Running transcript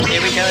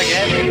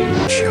again.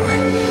 Chewie,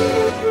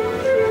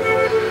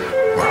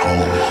 we're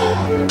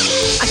home.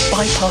 I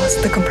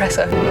bypassed the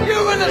compressor.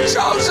 You were the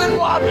chosen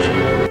one.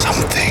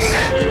 Something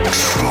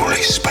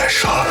truly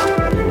special.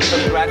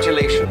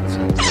 Congratulations.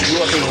 You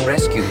are being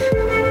rescued.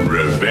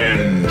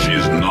 Revenge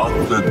is not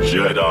the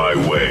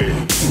Jedi way.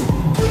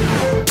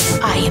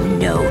 I am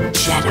no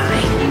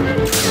Jedi.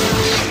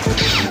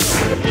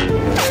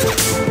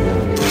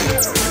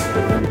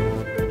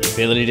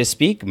 The ability to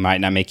speak might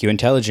not make you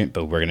intelligent,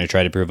 but we're going to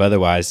try to prove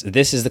otherwise.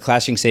 This is the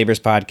Clashing Sabers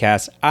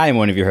podcast. I am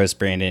one of your hosts,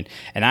 Brandon,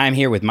 and I'm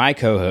here with my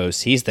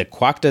co-host. He's the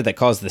quacta that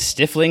calls the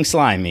stifling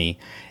slimy.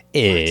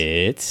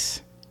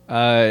 It's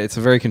a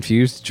very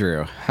confused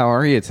Drew. How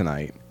are you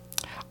tonight?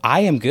 I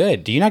am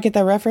good. Do you not get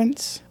that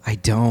reference? I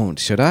don't.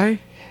 Should I?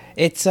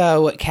 It's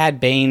what Cad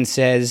Bane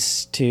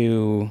says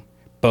to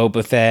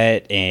Boba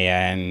Fett,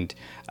 and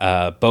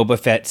Boba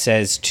Fett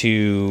says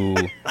to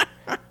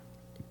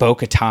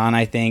Bo-Katan,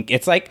 I think.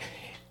 It's like,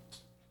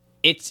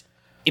 it's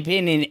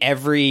been in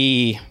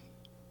every,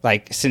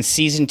 like, since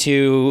season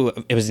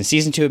 2, it was in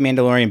season 2 of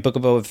Mandalorian, Book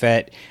of Boba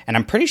Fett, and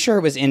I'm pretty sure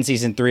it was in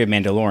season 3 of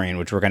Mandalorian,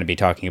 which we're going to be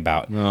talking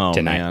about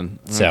tonight. Man.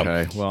 So,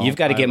 okay. Well, you've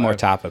got to get more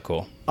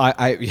topical.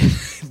 I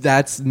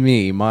that's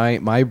me.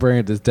 My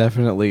brand is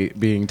definitely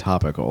being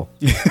topical.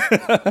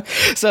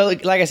 So,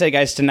 like I said,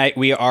 guys, tonight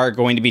we are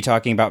going to be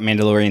talking about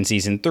Mandalorian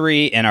Season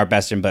 3 in our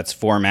Best and Butts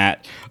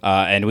format,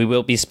 and we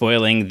will be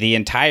spoiling the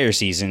entire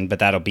season, but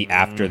that'll be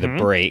after the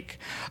break.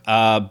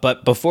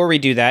 But before we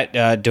do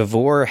that,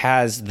 Devore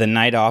has the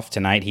night off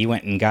tonight. He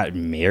went and got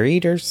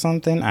married or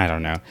something. I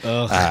don't know.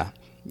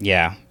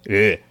 Yeah.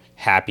 Ugh.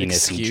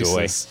 Happiness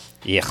Excuses.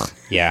 and joy.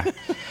 Yeah.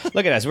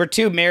 Look at us. We're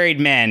two married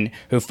men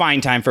who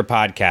find time for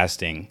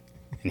podcasting.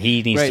 And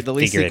he needs to The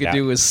least figure he it could out.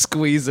 do is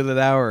squeeze in an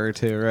hour or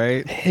two,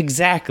 right?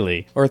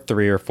 Exactly. Or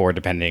 3 or 4,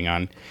 depending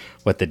on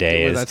what the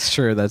day is. That's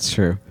true.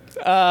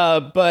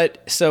 But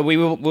so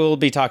we'll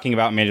be talking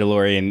about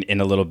Mandalorian in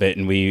a little bit,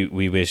 and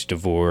we wish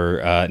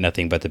Devore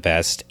nothing but the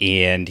best.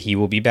 And he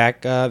will be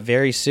back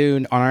very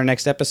soon on our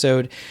next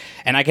episode.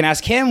 And I can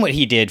ask him what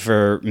he did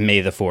for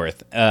May the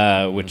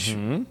 4th, which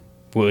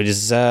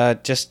was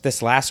just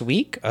this last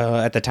week.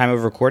 At the time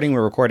of recording,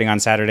 we're recording on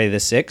Saturday the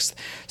 6th.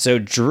 So,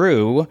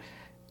 Drew,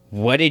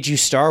 what did you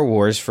Star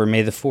Wars for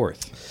May the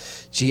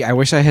 4th? Gee, I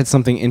wish I had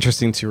something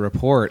interesting to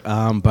report,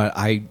 but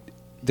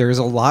there's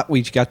a lot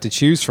we got to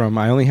choose from.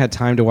 I only had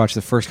time to watch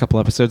the first couple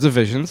episodes of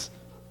Visions.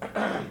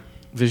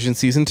 Vision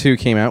Season 2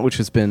 came out, which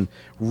has been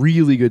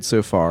really good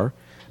so far.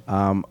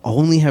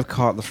 Only have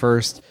caught the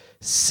first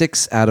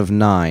 6 out of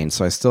 9,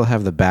 so I still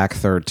have the back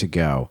third to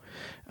go.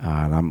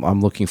 And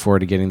I'm looking forward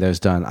to getting those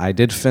done. I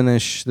did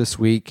finish this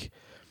week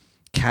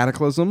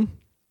Cataclysm.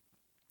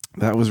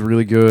 That was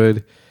really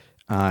good.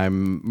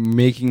 I'm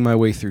making my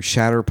way through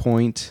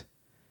Shatterpoint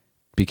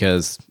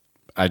because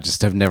I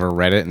just have never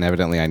read it, and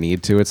evidently I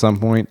need to at some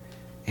point.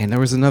 And there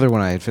was another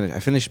one I had finished. I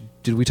finished.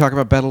 Did we talk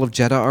about Battle of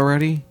Jeddah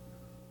already?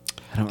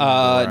 I don't remember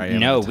where I am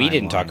No, in the we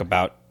didn't timeline. talk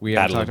about We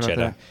Battle of haven't talked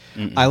about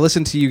Jeddah. that? I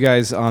listened to you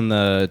guys on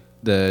the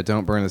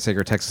Don't Burn the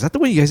Sacred Text. Is that the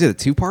one you guys did a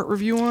 2-part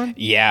review on?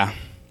 Yeah.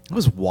 It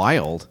was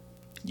wild.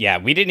 Yeah,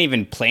 we didn't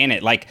even plan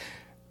it. Like,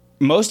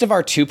 most of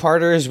our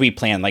 2-parters we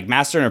planned. Like,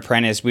 Master and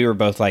Apprentice, we were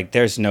both like,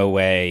 there's no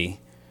way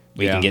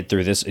we can get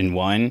through this in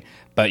one.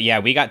 But yeah,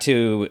 we got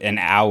to an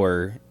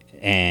hour,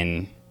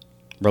 and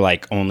we're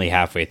like only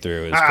halfway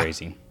through. It was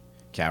crazy.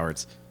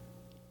 Cowards.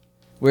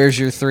 Where's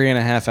your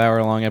 3.5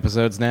 hour long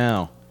episodes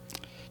now?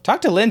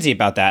 Talk to Lindsay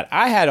about that.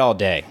 I had all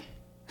day.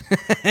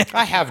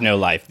 I have no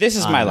life. This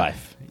is my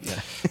life.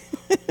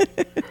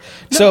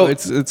 So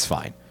it's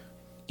fine.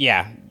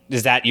 yeah,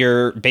 is that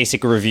your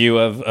basic review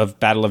of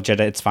Battle of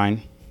Jeddah? It's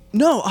fine.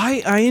 No,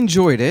 I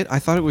enjoyed it. I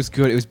thought it was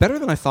good. It was better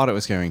than I thought it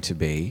was going to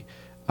be.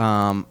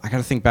 I got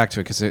to think back to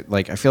it because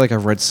I feel like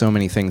I've read so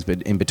many things,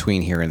 but in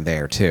between here and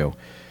there too.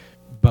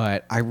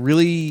 But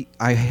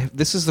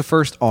this is the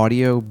first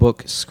audio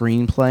book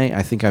screenplay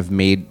I think I've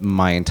made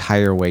my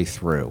entire way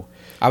through.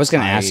 I was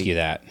going to ask you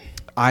that.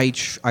 I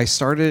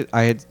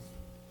had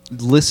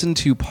listened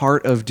to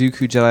part of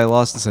Dooku Jedi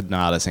Lost and said,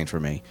 nah, this ain't for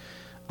me.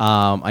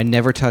 I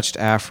never touched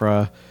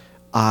Afra.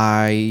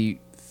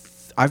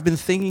 I've been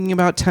thinking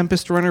about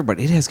Tempest Runner, but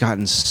it has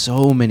gotten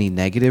so many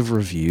negative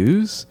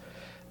reviews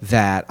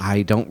that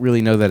I don't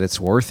really know that it's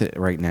worth it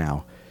right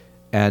now.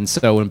 And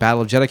so when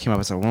Battle of Jeddah came up,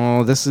 I said,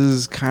 well, this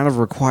is kind of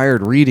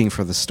required reading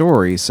for the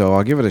story, so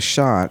I'll give it a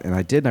shot. And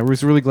I did, and I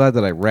was really glad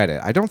that I read it.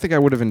 I don't think I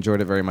would have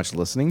enjoyed it very much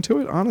listening to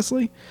it,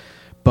 honestly.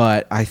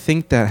 But I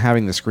think that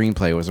having the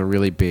screenplay was a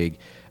really big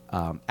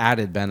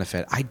added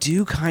benefit. I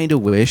do kind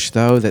of wish,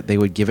 though, that they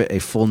would give it a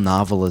full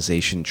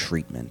novelization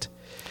treatment.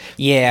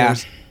 Yeah.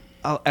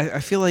 I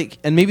feel like,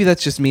 and maybe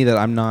that's just me that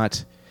I'm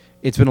not,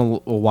 it's been a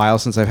while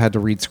since I've had to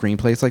read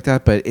screenplays like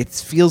that, but it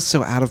feels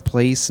so out of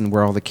place, and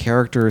where all the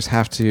characters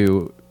have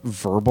to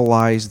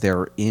verbalize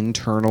their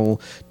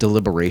internal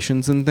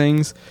deliberations and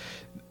things.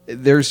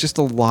 There's just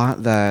a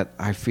lot that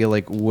I feel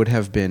like would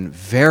have been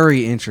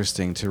very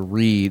interesting to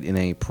read in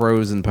a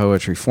prose and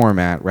poetry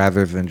format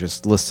rather than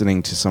just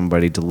listening to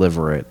somebody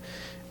deliver it.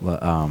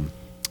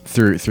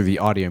 through the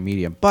audio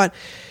medium. But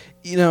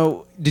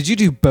did you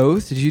do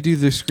both? Did you do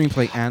the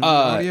screenplay and the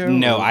audio?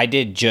 No, I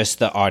did just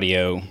the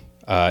audio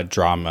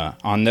drama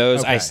on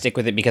those. Okay. I stick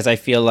with it because I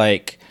feel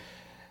like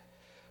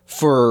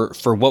for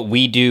what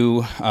we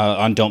do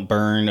on Don't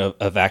Burn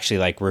of actually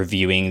like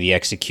reviewing the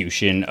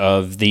execution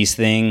of these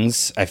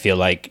things, I feel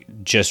like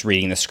just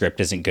reading the script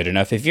isn't good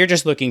enough. If you're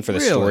just looking for the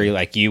story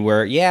like you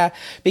were,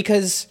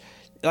 because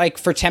like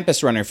for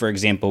Tempest Runner, for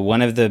example,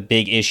 one of the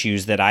big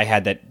issues that I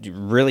had that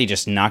really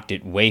just knocked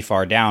it way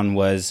far down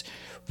was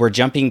we're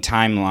jumping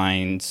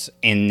timelines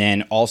and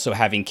then also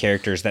having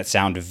characters that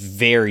sound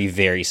very,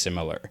 very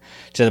similar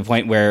to the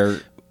point where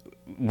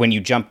when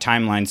you jump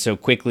timelines so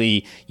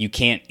quickly, you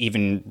can't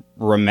even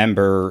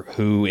remember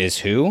who is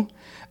who.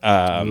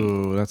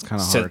 Ooh, that's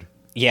kind of hard.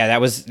 Yeah,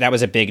 that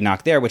was a big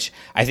knock there, which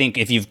I think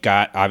if you've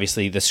got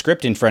obviously the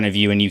script in front of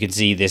you and you can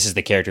see this is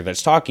the character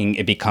that's talking,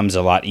 it becomes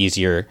a lot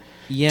easier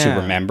to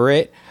remember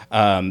it.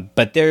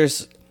 But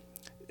there's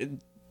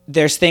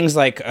things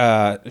like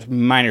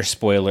minor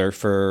spoiler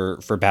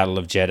for Battle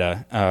of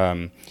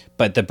Jeddah,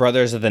 but the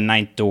Brothers of the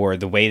Ninth Door,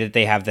 the way that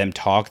they have them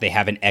talk, they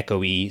have an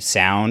echoey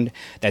sound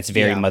that's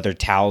very Mother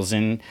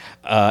Talzin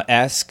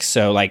esque.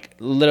 So like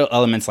little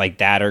elements like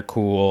that are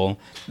cool.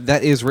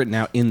 That is written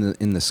out in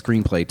the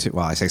screenplay too.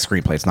 Well, I say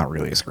screenplay; it's not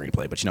really a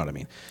screenplay, but you know what I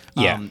mean.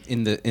 Yeah.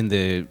 In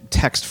the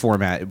text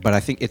format, but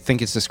I think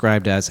it's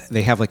described as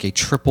they have like a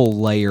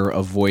triple layer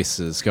of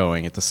voices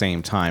going at the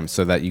same time,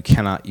 so that you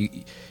cannot.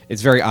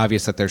 It's very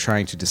obvious that they're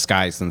trying to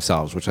disguise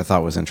themselves, which I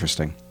thought was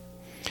interesting.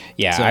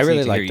 Yeah, So I it's really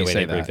neat to like hear the you way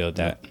say they revealed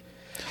that.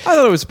 I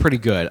thought it was pretty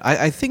good.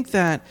 I think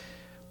that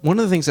one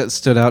of the things that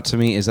stood out to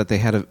me is that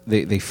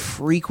they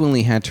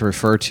frequently had to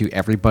refer to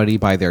everybody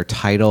by their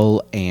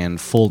title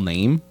and full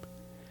name,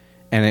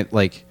 and it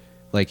like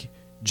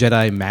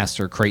Jedi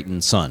Master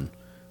Creighton's son,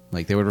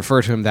 like they would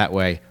refer to him that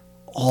way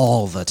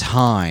all the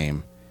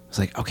time. It's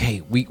like,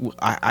 okay,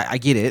 I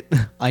get it.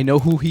 I know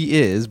who he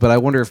is, but I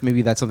wonder if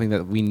maybe that's something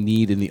that we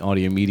need in the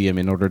audio medium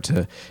in order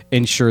to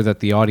ensure that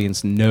the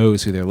audience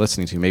knows who they're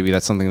listening to. Maybe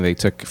that's something they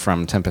took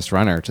from Tempest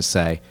Runner to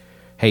say,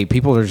 hey,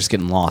 people are just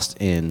getting lost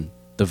in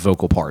the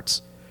vocal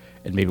parts,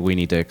 and maybe we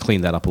need to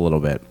clean that up a little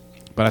bit.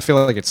 But I feel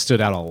like it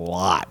stood out a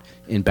lot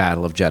in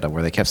Battle of Jeddah,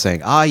 where they kept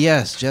saying,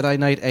 yes, Jedi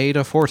Knight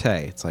Ada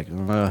Forte. It's like,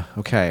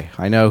 okay,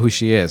 I know who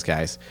she is,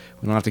 guys.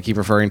 We don't have to keep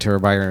referring to her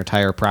by her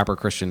entire proper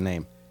Christian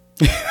name.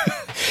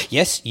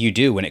 Yes, you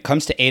do. When it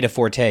comes to Ada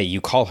Forte,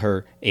 you call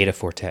her Ada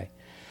Forte.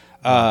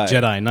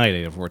 Jedi Knight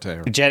Ada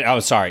Forte. Oh,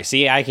 sorry.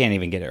 See, I can't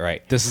even get it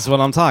right. This is what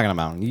I'm talking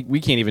about. We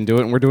can't even do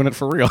it, and we're doing it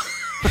for real.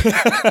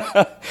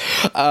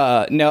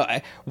 No,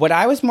 what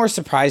I was more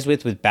surprised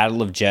with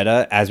Battle of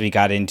Jeddah as we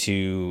got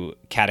into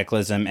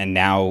Cataclysm and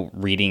now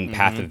reading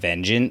Path of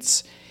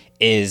Vengeance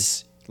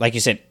is, like you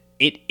said,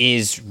 it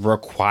is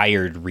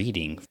required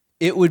reading.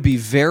 It would be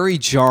very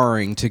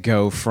jarring to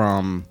go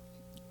from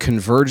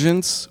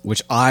Convergence,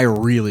 which I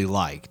really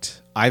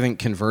liked. I think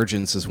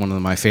Convergence is one of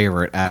my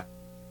favorite out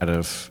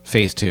of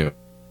Phase 2.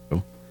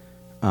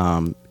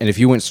 And if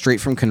you went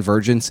straight from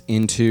Convergence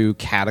into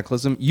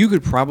Cataclysm, you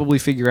could probably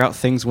figure out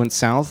things went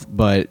south,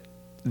 but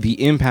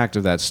the impact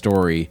of that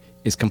story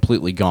is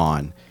completely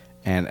gone.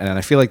 And I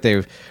feel like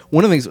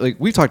one of the things, like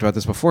we've talked about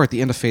this before at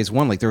the end of Phase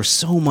 1, like there was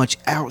so much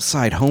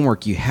outside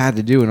homework you had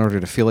to do in order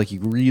to feel like you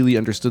really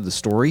understood the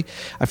story.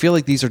 I feel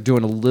like these are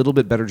doing a little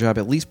bit better job,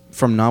 at least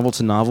from novel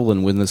to novel,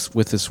 and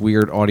with this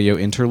weird audio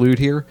interlude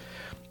here,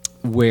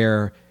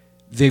 where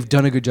they've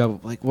done a good job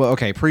of like, well,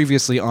 okay,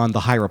 previously on the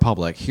High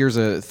Republic, here's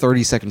a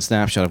 30-second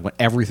snapshot of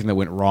everything that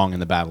went wrong in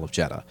the Battle of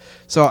Jeddah.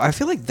 So I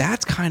feel like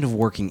that's kind of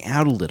working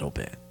out a little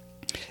bit.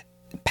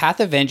 Path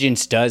of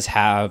Vengeance does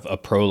have a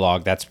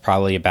prologue that's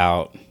probably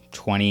about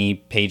 20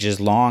 pages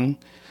long.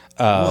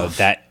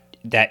 That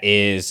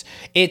is,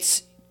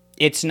 it's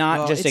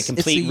not just a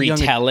complete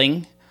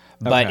retelling,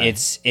 but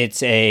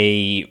it's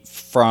a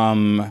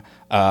from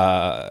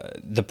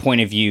the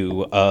point of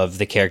view of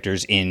the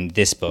characters in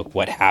this book,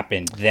 what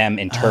happened, them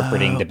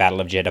interpreting the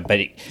Battle of Jeddah. But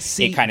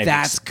it kind of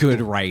that's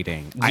good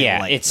writing. Yeah, I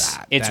like it's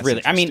that. it's That's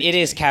really. I mean, it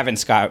is interesting. Cavan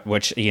Scott,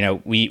 which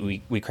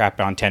we crapped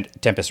on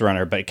Tempest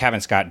Runner, but Cavan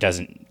Scott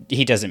doesn't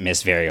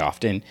miss very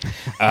often.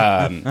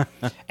 And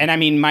I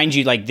mean, mind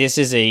you, like this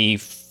is a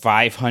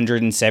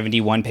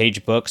 571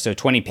 page book, so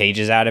 20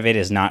 pages out of it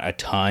is not a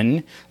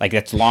ton. Like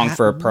that's long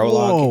for a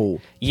prologue.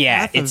 Whoa.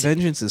 Yeah, Path of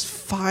Vengeance is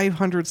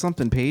 500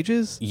 something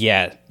pages.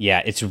 Yeah,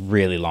 it's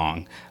really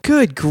long.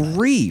 Good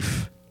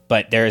grief!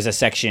 But there is a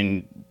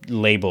section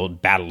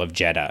labeled Battle of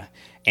Jeddah,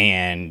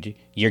 and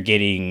you're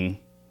getting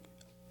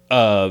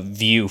a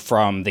view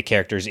from the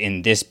characters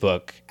in this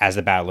book as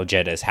the Battle of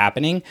Jeddah is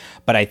happening.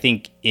 But I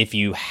think if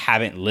you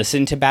haven't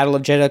listened to Battle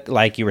of Jeddah,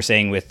 like you were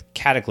saying with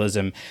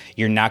Cataclysm,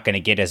 you're not going to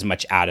get as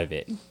much out of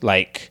it.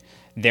 Like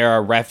there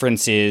are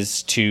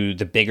references to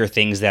the bigger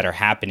things that are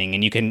happening,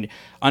 and you can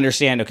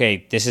understand,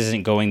 okay, this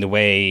isn't going the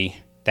way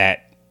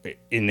that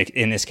in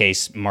this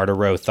case Marta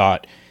Rowe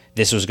thought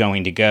this was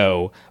going to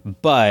go,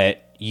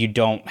 but you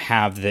don't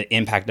have the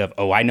impact of,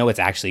 oh, I know what's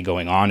actually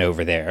going on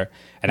over there,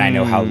 and I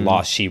know how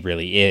lost she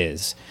really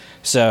is.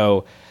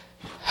 So,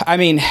 I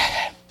mean,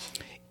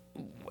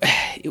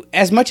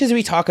 as much as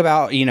we talk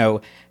about,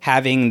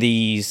 having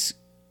these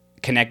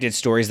connected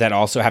stories that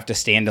also have to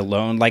stand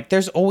alone, like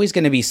there's always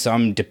going to be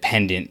some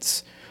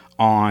dependence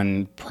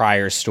on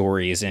prior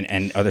stories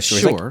and other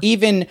stories. Sure. Like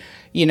even,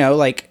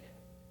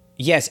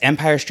 yes,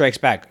 Empire Strikes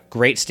Back,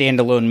 great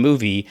standalone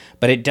movie,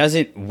 but it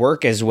doesn't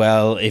work as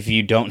well if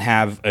you don't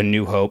have A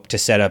New Hope to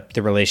set up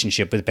the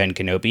relationship with Ben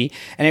Kenobi.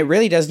 And it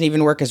really doesn't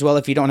even work as well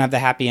if you don't have the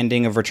happy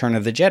ending of Return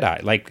of the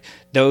Jedi. Like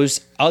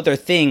those other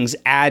things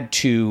add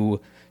to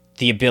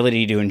the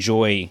ability to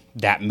enjoy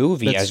that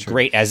movie. That's as true.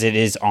 Great as it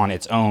is on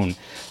its own.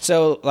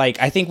 So like,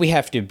 I think we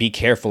have to be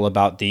careful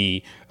about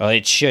you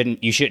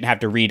shouldn't have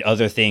to read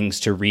other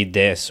things to read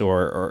this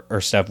or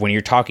stuff when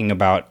you're talking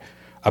about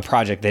a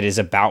project that is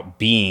about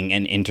being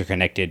an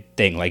interconnected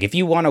thing. Like if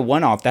you want a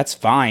one-off, that's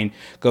fine.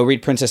 Go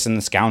read Princess and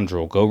the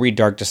Scoundrel. Go read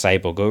Dark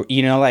Disciple. Go,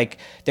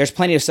 there's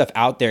plenty of stuff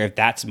out there if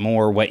that's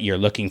more what you're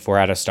looking for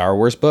out of Star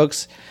Wars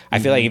books. I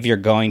feel like if you're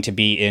going to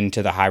be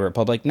into the High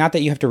Republic, not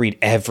that you have to read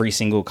every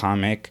single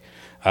comic,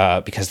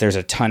 because there's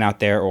a ton out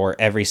there, or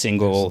every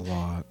single,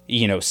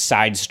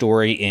 side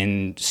story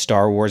in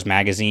Star Wars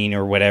magazine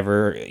or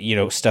whatever,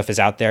 stuff is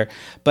out there.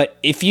 But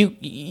if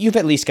you've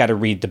at least got to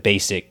read the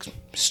basic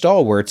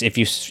stalwarts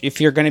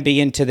if you're going to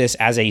be into this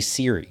as a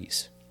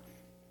series.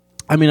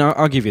 I mean,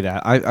 I'll give you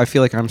that. I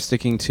feel like I'm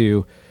sticking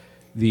to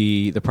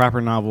the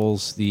proper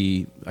novels,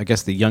 I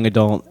guess the young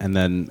adult, and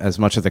then as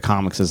much of the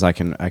comics as I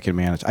can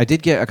manage. I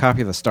did get a copy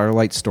of the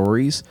Starlight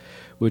Stories,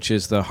 which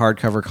is the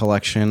hardcover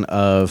collection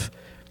of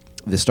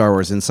the Star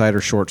Wars Insider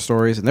short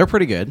stories, and they're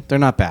pretty good. They're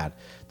not bad.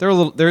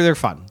 They're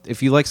fun.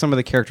 If you like some of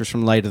the characters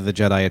from Light of the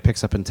Jedi, it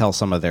picks up and tells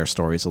some of their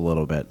stories a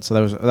little bit.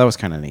 So that was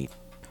kind of neat.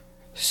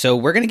 So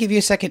we're going to give you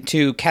a second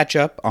to catch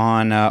up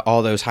on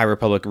all those High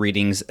Republic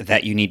readings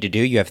that you need to do.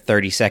 You have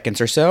 30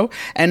 seconds or so,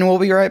 and we'll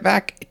be right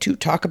back to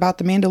talk about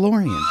The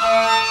Mandalorian.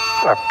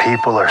 Our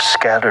people are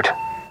scattered,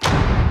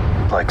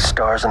 like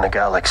stars in the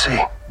galaxy.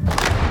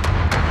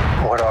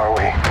 What are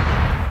we?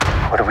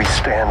 What do we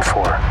stand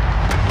for?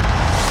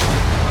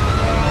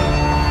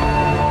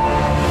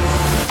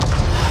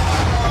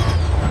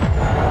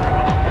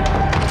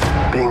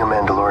 Being a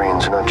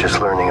Mandalorian's not just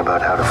learning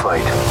about how to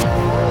fight.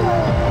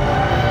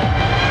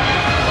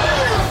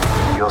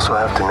 You also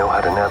have to know how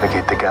to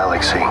navigate the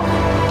galaxy.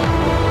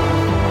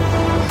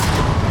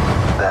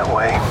 That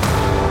way,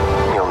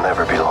 you'll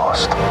never be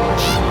lost.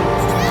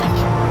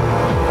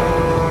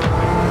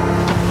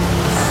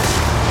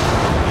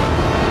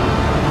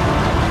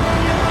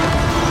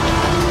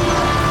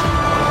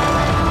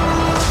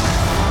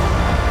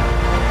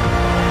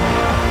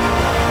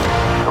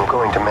 I'm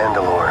going to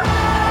Mandalore,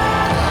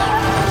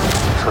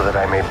 so that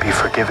I may be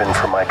forgiven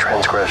for my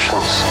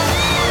transgressions.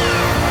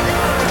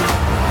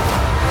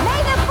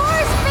 May the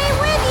Force be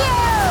with you!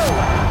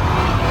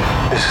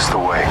 This is the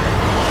way.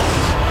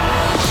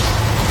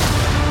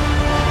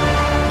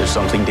 There's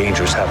something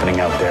dangerous happening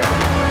out there.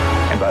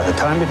 And by the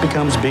time it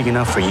becomes big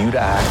enough for you to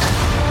act,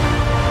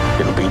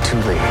 it'll be too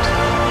late.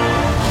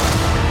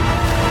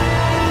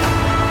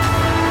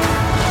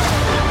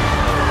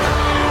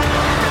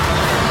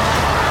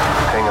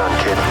 Hang on,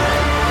 kid.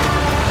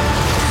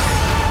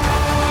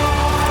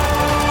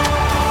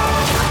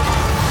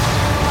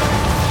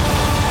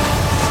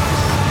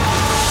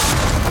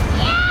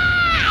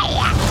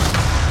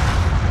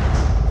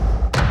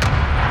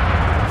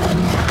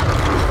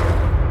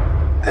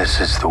 This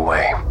is the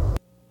way.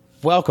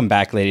 Welcome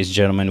back, ladies and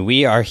gentlemen.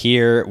 We are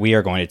here. We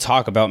are going to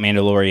talk about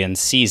Mandalorian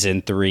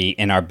Season 3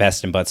 in our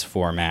Best and Butts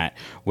format,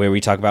 where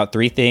we talk about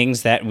 3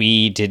 things that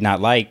we did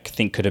not like,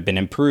 think could have been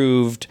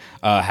improved,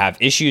 have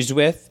issues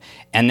with,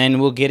 and then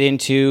we'll get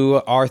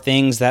into our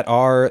things that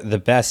are the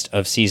best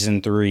of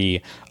Season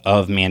 3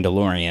 of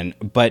Mandalorian.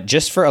 But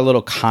just for a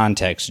little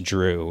context,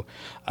 Drew,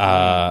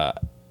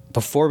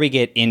 before we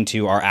get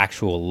into our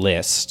actual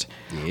list,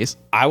 Yes.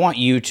 I want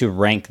you to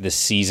rank the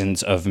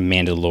seasons of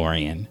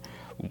Mandalorian.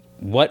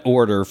 What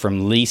order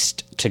from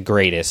least to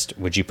greatest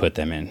would you put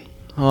them in?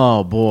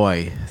 Oh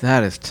boy,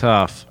 that is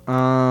tough.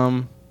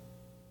 Well,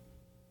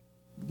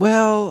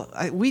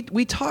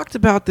 we talked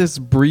about this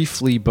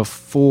briefly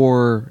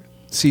before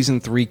Season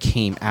 3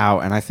 came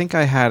out, and I think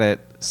I had it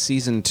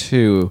Season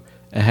 2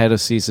 ahead of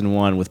Season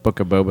 1 with Book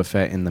of Boba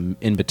Fett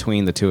in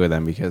between the two of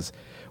them, because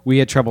we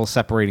had trouble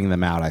separating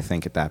them out, I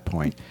think, at that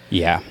point.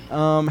 Yeah.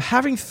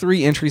 Having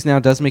 3 entries now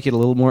does make it a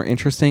little more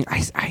interesting.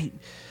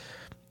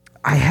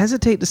 I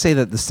hesitate to say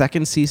that the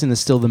second season is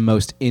still the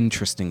most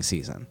interesting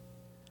season.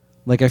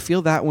 Like, I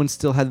feel that one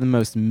still had the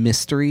most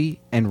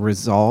mystery and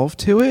resolve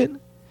to it.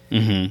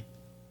 Mm-hmm.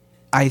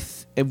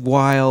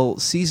 While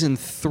Season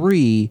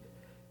 3,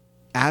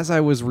 as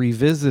I was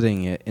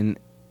revisiting it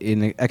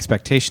in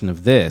expectation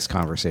of this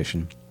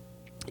conversation,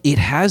 it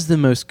has the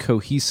most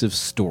cohesive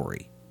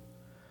story.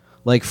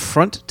 Like,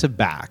 front to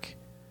back,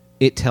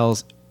 it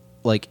tells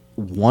like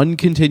one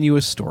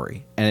continuous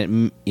story,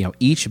 and it,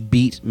 each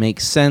beat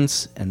makes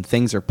sense, and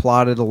things are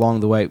plotted along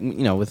the way,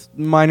 with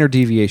minor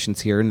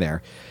deviations here and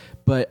there,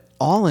 but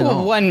all in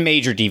all, one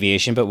major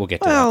deviation, but we'll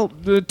get to that.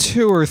 Well,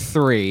 2 or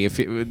 3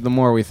 the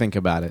more we think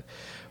about it.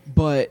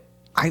 But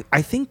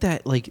I think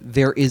that like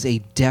there is a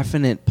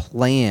definite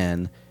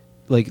plan.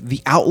 Like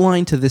the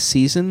outline to this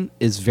season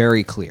is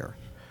very clear.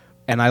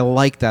 And I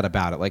like that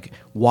about it. Like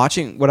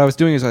watching, what I was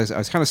doing is I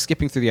was kind of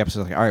skipping through the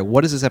episode. Like, all right,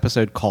 what is this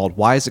episode called?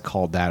 Why is it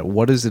called that?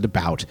 What is it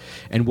about?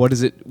 And what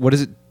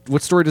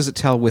story does it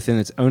tell within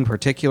its own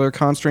particular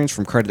constraints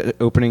from credit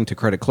opening to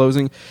credit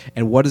closing?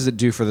 And what does it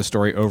do for the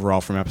story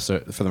overall from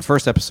the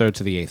first episode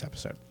to the 8th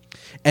episode?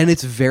 And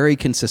it's very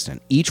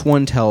consistent. Each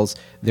one tells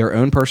their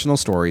own personal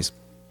stories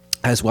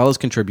as well as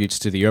contributes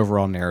to the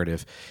overall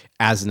narrative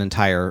as an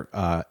entire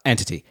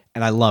entity.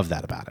 And I love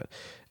that about it.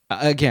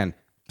 Again,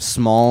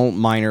 small,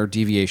 minor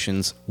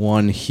deviations,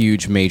 one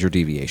huge, major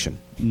deviation.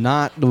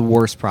 Not the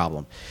worst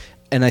problem.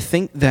 And I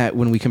think that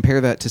when we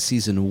compare that to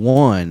season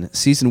one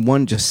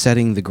just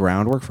setting the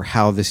groundwork for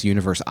how this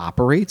universe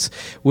operates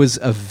was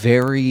a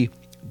very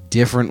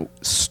different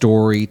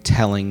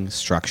storytelling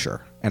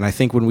structure. And I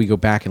think when we go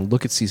back and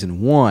look at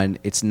season one,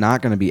 it's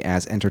not going to be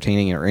as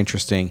entertaining or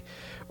interesting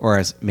or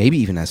as maybe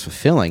even as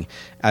fulfilling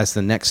as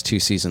the next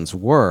two seasons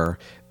were,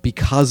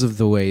 because of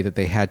the way that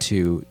they had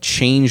to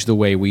change the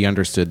way we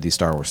understood these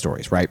Star Wars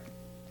stories, right?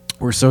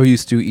 We're so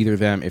used to either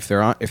them, if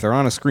they're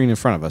on a screen in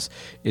front of us,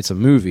 it's a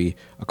movie,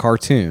 a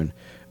cartoon,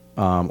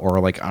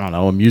 or like, I don't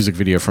know, a music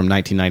video from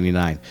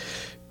 1999.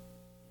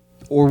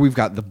 Or we've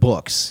got the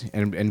books,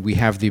 and we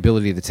have the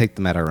ability to take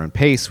them at our own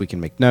pace. We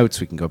can make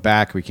notes, we can go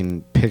back, we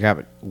can pick up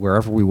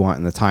wherever we want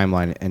in the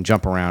timeline and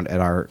jump around at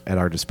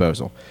our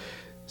disposal.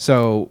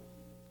 So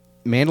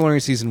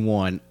Mandalorian Season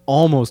 1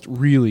 almost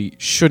really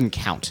shouldn't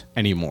count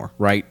anymore,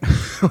 right?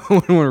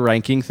 When we're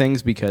ranking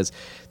things, because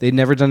they'd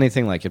never done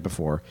anything like it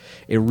before.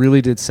 It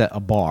really did set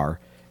a bar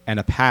and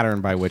a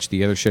pattern by which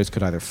the other shows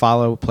could either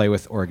follow, play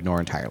with, or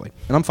ignore entirely.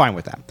 And I'm fine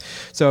with that.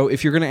 So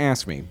if you're going to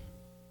ask me,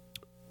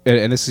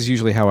 and this is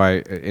usually how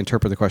I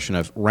interpret the question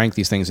of rank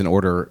these things in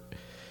order,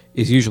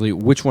 is usually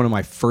which one am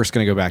I first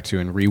going to go back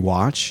to and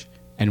rewatch,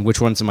 and which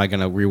ones am I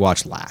going to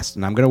rewatch last?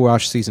 And I'm going to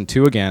watch Season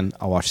 2 again,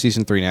 I'll watch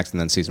Season 3 next, and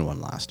then Season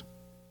 1 last.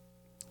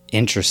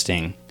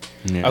 Interesting.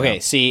 Yeah. Okay,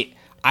 see,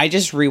 I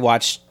just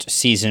rewatched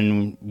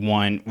season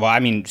 1. Well,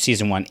 I mean,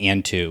 season 1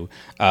 and 2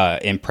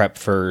 in prep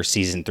for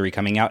season 3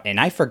 coming out,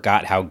 and I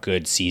forgot how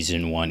good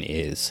season 1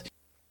 is.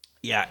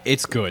 Yeah,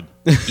 it's good.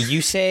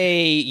 You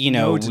say,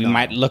 we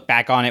might look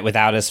back on it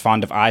without as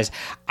fond of eyes.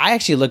 I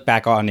actually look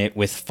back on it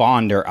with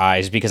fonder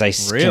eyes because I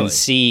can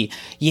see,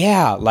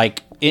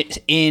 like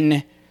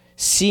in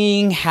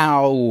seeing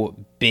how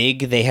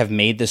big they have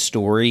made the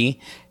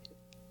story.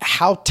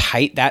 How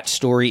tight that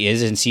story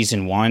is in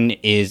season 1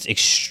 is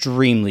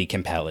extremely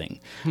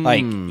compelling.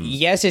 Like,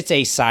 yes, it's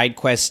a side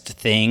quest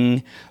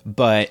thing,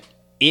 but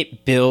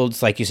it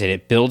builds, like you said,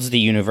 it builds the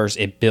universe,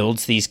 it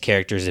builds these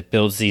characters, it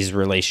builds these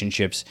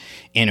relationships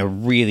in a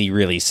really,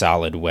 really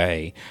solid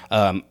way.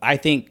 I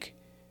think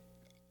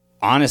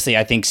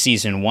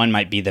season 1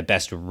 might be the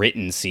best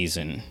written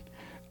season.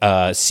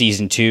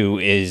 Season 2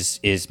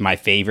 is my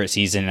favorite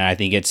season, and I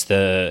think it's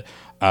the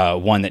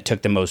one that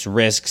took the most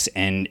risks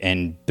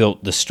and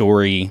built the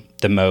story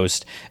the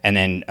most. And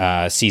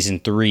then season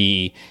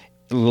 3,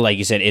 like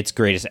you said, its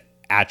greatest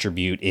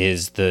attribute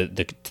is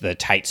the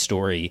tight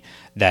story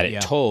that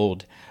it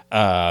told.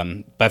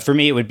 But for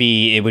me, it would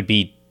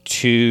be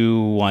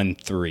 2, 1,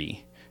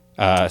 3.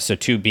 So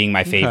 2 being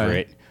my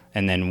favorite,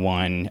 and then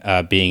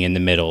 1 being in the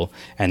middle,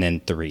 and then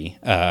 3.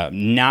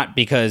 Not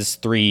because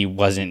 3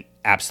 wasn't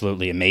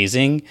absolutely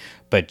amazing,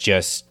 but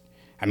just,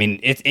 I mean,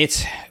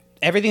 it's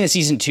everything that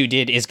season 2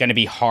 did is going to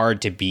be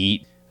hard to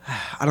beat.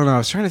 I don't know. I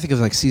was trying to think of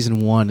like season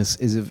 1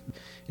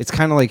 it's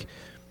kind of like,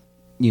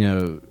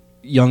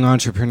 young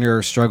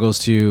entrepreneur struggles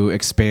to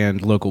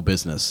expand local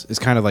business. It's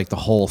kind of like the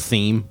whole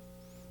theme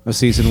of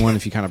season 1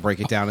 if you kind of break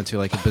it down into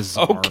like a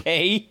bizarre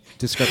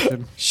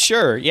description.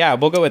 Sure. Yeah,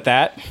 we'll go with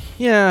that.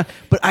 Yeah,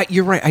 but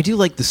you're right. I do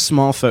like the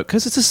small focus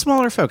because it's a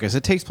smaller focus.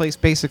 It takes place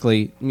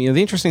basically, the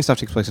interesting stuff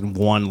takes place in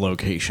one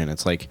location.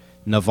 It's like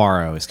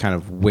Navarro is kind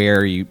of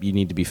where you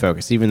need to be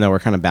focused, even though we're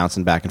kind of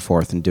bouncing back and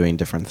forth and doing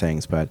different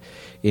things. But,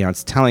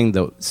 it's telling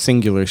the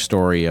singular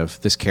story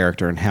of this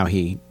character and how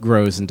he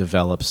grows and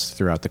develops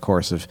throughout the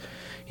course of,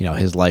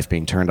 his life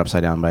being turned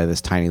upside down by this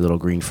tiny little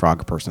green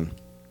frog person.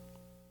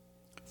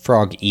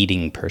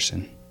 Frog-eating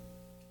person.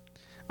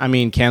 I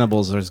mean,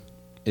 cannibals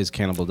is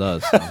cannibal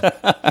does. So.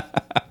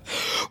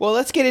 Well,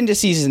 let's get into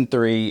season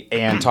 3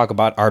 and talk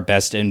about our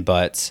best and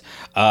butts.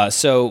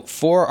 So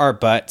for our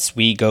butts,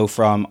 we go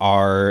from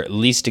our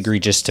least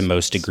egregious to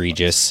most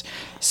egregious.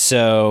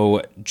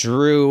 So,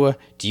 Drew,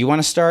 do you want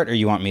to start or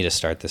you want me to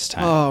start this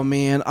time? Oh,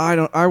 man,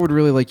 I would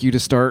really like you to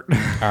start. All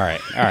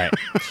right. That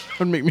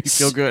would make me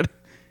feel good.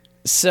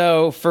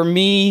 So for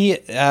me,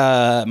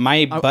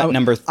 my butt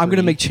number 3. I'm going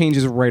to make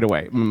changes right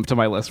away to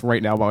my list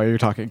right now while you're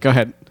talking. Go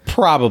ahead.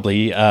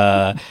 Probably.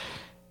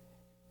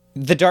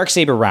 The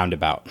Darksaber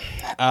roundabout.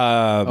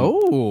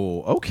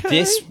 Okay.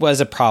 This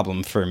was a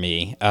problem for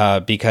me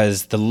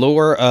because the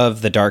lore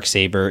of the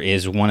Darksaber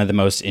is one of the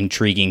most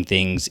intriguing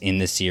things in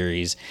the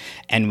series,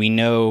 and we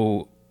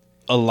know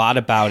a lot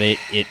about it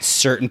at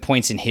certain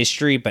points in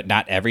history, but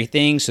not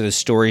everything. So the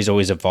story is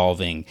always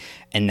evolving,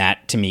 and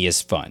that to me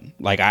is fun.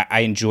 Like I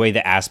enjoy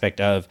the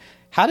aspect of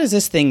how does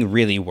this thing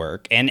really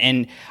work,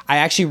 and I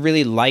actually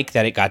really like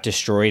that it got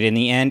destroyed in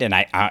the end, and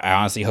I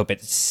honestly hope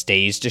it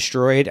stays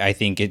destroyed. I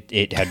think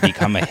it had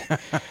become a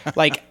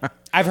like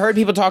I've heard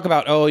people talk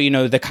about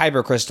the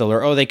Kyber crystal,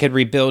 or they could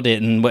rebuild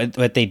it, and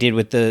what they did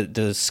with the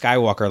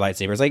Skywalker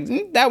lightsabers.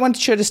 Like that one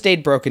should have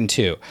stayed broken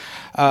too.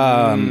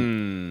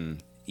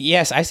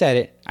 Yes, I said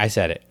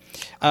it.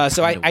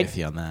 So I with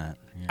you on that.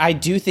 Yeah. I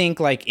do think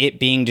like it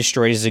being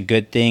destroyed is a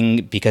good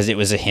thing because it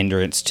was a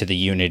hindrance to the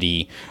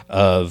unity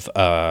of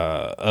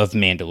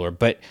Mandalore.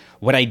 But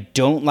what I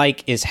don't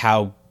like is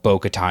how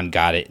Bo-Katan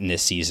got it in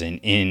this season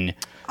in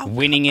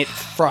winning it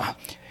from.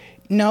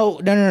 No.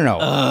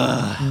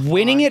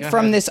 Winning it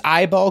from this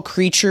eyeball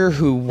creature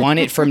who won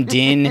it from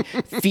Din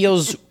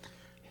feels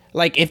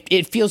like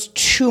it feels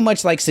too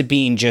much like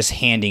Sabine just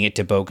handing it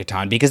to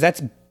Bo-Katan, because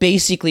that's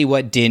basically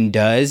what Din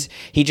does.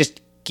 He just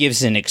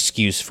gives an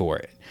excuse for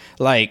it.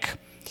 Like,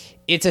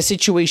 it's a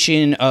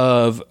situation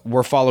of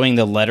we're following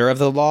the letter of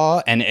the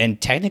law,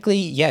 and technically,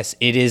 yes,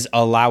 it is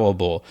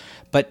allowable.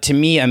 But to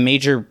me, a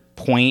major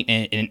point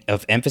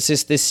of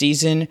emphasis this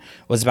season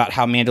was about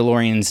how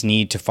Mandalorians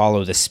need to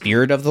follow the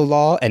spirit of the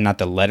law and not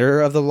the letter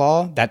of the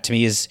law. That to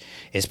me is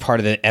part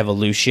of the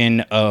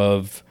evolution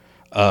of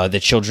the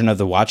Children of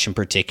the Watch in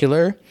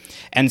particular.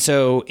 And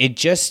so it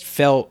just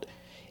felt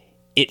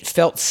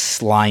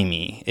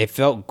slimy. It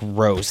felt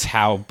gross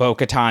how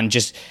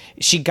Bo-Katan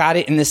she got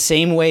it in the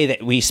same way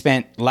that we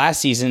spent last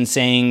season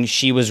saying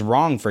she was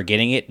wrong for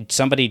getting it,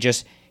 somebody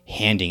just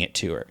handing it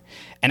to her.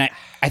 And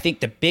I think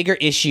the bigger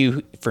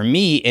issue for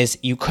me is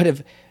you could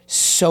have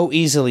so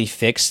easily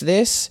fixed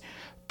this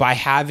by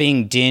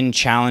having Din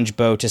challenge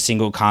Bo to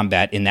single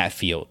combat in that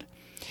field.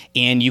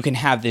 And you can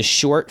have this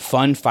short,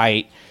 fun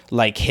fight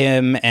like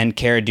him and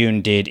Cara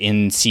Dune did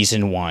in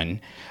season 1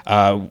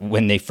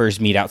 when they first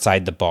meet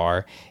outside the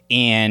bar.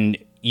 And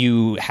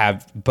you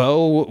have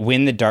Bo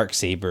win the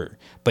Darksaber,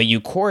 but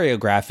you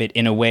choreograph it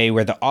in a way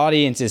where the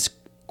audience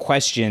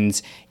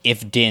questions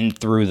if Din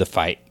threw the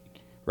fight,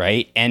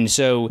 right? And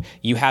so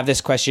you have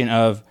this question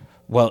of,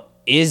 well,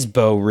 is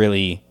Bo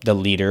really the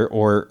leader,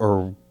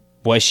 or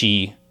was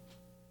she?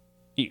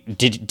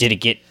 Did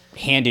it get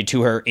handed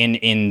to her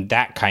in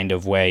that kind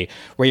of way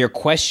where you're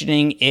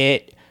questioning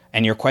it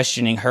and you're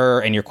questioning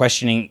her and you're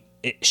questioning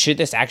should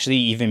this actually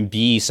even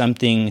be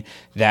something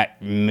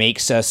that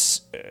makes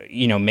us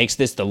makes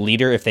this the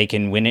leader if they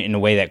can win it in a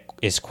way that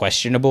is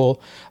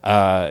questionable?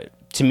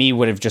 To me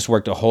would have just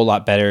worked a whole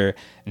lot better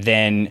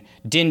than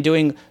Din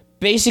doing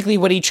basically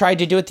what he tried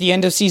to do at the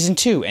end of season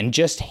 2 and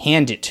just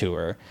hand it to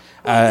her.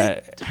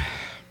 It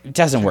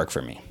doesn't work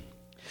for me.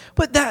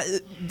 But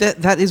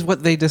that is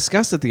what they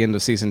discussed at the end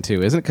of season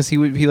 2, isn't it? Because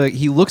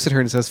he looks at her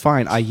and says,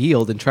 "Fine, I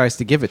yield," and tries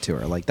to give it to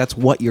her. Like, that's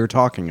what you're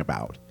talking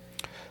about.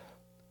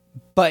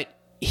 But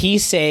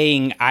he's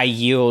saying, "I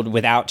yield"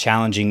 without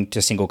challenging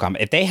to single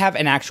combat. If they have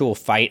an actual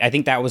fight, I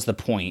think that was the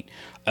point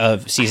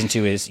of season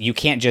 2. Is you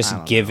can't just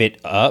give it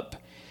up.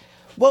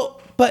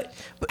 Well, but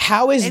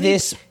how is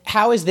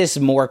this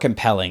more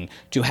compelling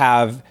to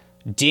have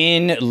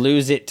Din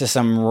lose it to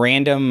some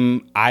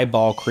random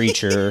eyeball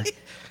creature?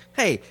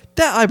 Hey,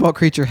 that eyeball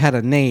creature had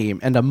a name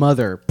and a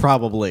mother,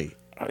 probably.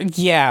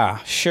 Yeah,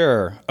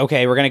 sure.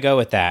 Okay, we're going to go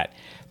with that.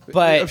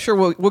 But I'm sure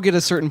we'll get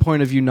a certain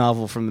point of view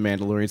novel from the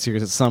Mandalorian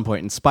series at some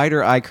point, and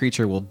Spider Eye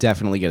Creature will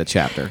definitely get a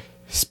chapter.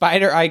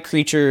 Spider Eye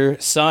Creature,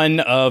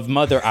 son of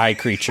Mother Eye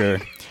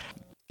Creature.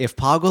 If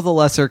Poggle the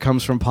Lesser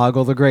comes from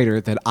Poggle the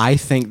Greater, then I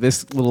think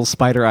this little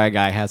Spider Eye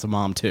guy has a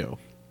mom too.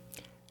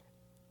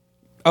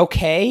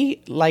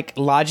 Okay, like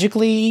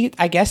logically,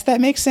 I guess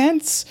that makes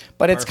sense,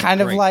 but it's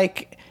kind of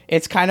like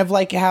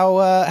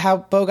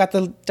how Bo got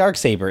the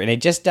Darksaber, and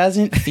it just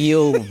doesn't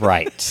feel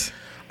right.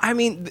 I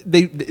mean,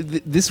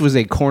 this was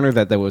a corner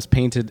that was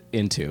painted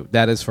into,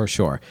 that is for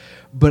sure.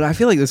 But I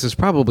feel like this is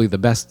probably the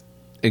best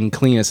and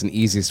cleanest and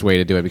easiest way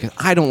to do it, because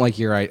I don't like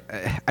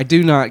I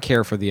do not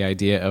care for the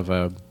idea of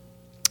a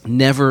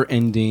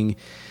never-ending,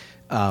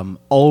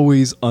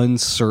 always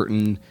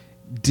uncertain,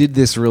 did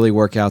this really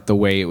work out the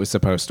way it was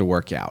supposed to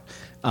work out?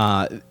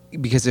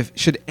 Because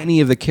should any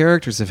of the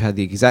characters have had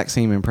the exact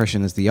same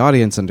impression as the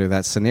audience under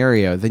that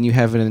scenario, then you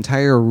have an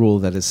entire rule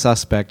that is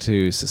suspect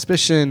to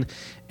suspicion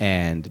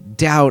and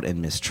doubt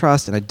and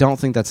mistrust, and I don't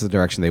think that's the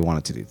direction they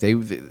wanted to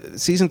do.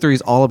 Season 3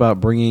 is all about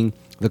bringing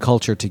the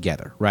culture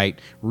together, right?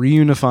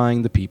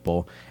 Reunifying the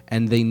people,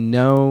 and they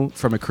know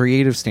from a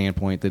creative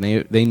standpoint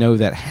that they know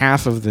that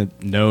half of the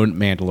known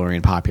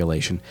Mandalorian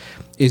population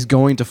is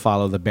going to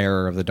follow the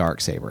bearer of the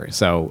Darksaber.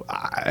 So,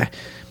 I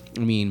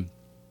mean,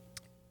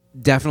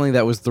 definitely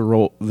that was the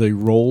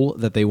role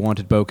that they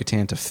wanted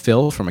Bo-Katan to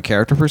fill from a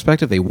character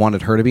perspective. They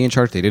wanted her to be in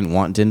charge. They didn't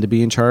want Din to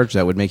be in charge.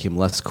 That would make him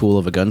less cool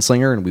of a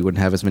gunslinger, and we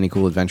wouldn't have as many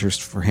cool adventures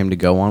for him to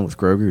go on with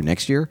Grogu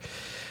next year.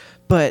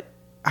 But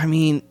I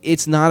mean,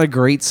 it's not a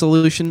great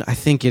solution. I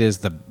think it is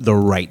the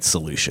right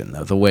solution,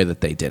 though, the way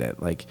that they did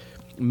it. Like,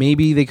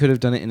 maybe they could have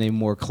done it in a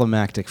more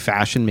climactic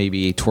fashion.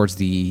 Maybe towards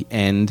the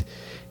end,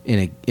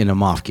 in a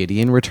Moff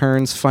Gideon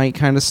Returns fight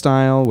kind of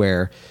style,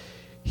 where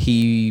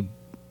he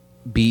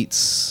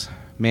beats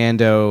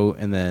Mando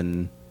and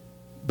then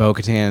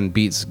Bo-Katan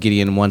beats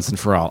Gideon once and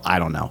for all. I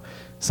don't know.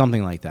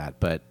 Something like that.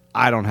 But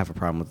I don't have a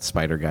problem with the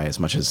spider guy as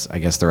much as I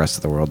guess the rest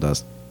of the world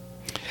does.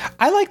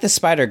 I like the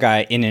spider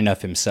guy in and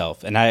of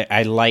himself, and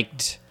I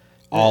liked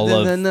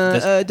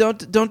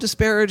don't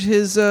disparage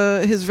his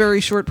very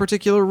short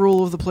particular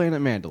rule of the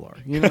planet Mandalore.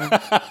 You know,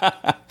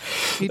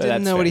 he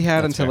didn't know what he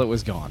had until it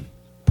was gone.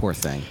 Poor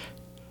thing.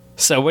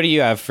 So, what do you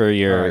have for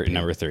your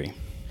number 3?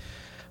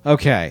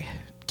 Okay,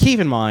 keep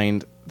in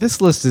mind this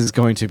list is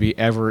going to be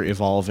ever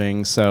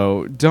evolving,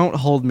 so don't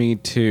hold me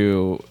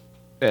to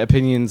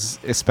opinions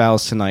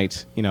espoused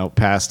tonight.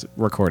 Past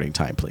recording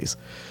time, please.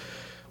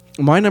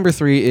 My number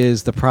 3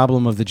 is the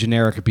problem of the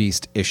generic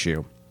beast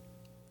issue.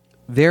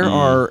 There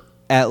are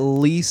at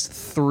least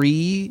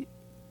 3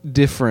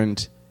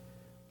 different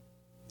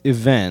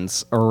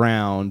events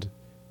around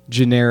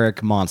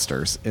generic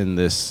monsters in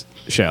this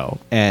show,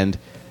 and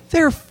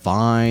they're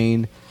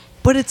fine,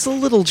 but it's a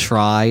little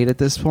tried at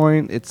this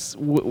point.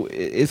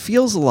 It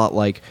feels a lot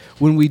like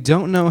when we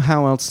don't know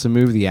how else to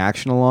move the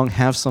action along,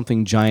 have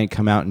something giant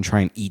come out and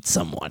try and eat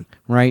someone,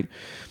 right?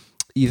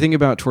 You think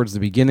about towards the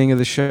beginning of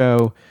the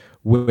show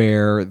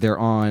where they're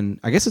on,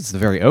 I guess it's the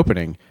very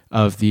opening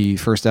of the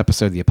first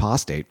episode, The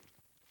Apostate,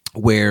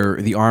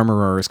 where the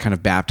armorer is kind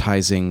of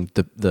baptizing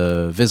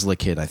the Vizsla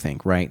kid, I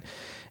think, right?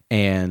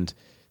 And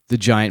the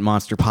giant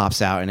monster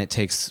pops out, and it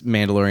takes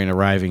Mandalorian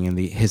arriving in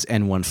his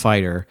N1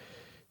 fighter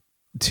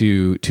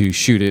to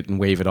shoot it and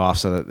wave it off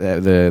so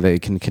that they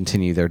can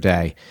continue their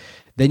day.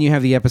 Then you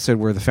have the episode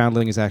where the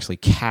foundling is actually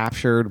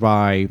captured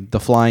by the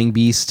flying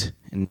beast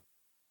and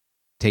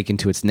taken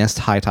to its nest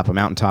high atop a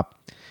mountaintop.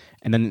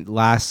 And then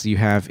last you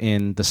have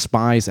in the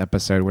Spies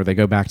episode where they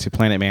go back to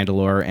Planet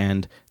Mandalore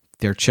and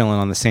they're chilling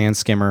on the sand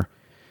skimmer.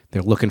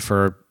 They're looking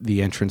for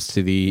the entrance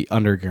to the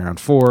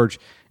underground forge.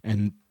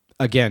 And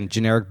again,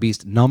 generic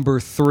beast number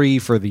 3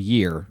 for the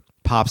year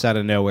pops out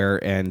of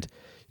nowhere and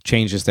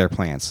changes their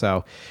plans.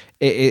 So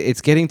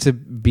it's getting to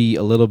be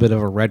a little bit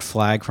of a red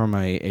flag from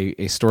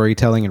a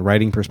storytelling and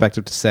writing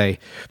perspective to say,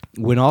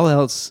 when all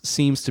else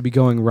seems to be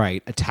going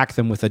right, attack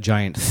them with a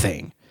giant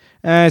thing.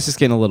 It's just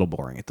getting a little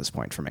boring at this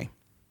point for me.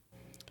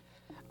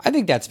 I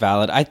think that's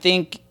valid. I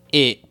think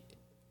it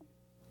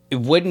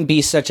wouldn't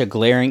be such a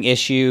glaring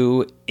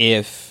issue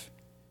if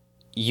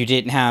you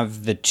didn't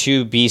have the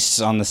 2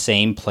 beasts on the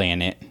same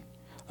planet,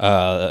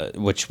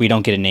 which we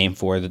don't get a name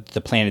for,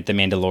 the planet the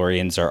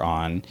Mandalorians are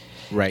on.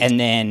 Right. And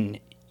then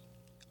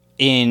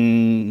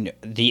in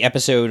the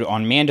episode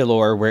on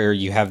Mandalore where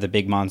you have the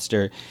big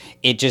monster,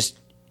 it just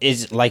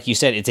is, like you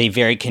said, it's a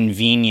very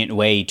convenient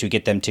way to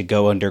get them to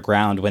go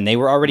underground when they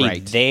were already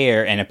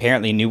there and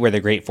apparently knew where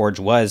the Great Forge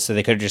was, so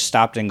they could have just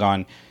stopped and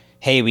gone,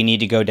 hey, we need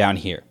to go down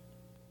here.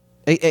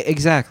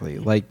 Exactly.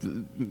 Like,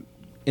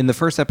 in the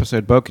first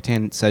episode,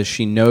 Bo-Katan says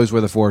she knows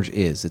where the forge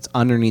is. It's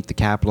underneath the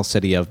capital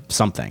city of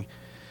something.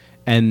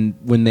 And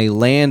when they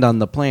land on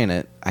the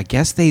planet, I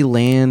guess they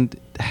land...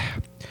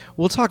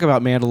 We'll talk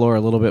about Mandalore a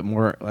little bit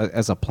more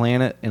as a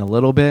planet in a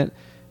little bit,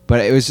 but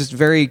it was just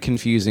very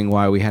confusing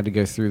why we had to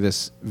go through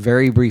this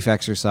very brief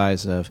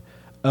exercise of,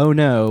 oh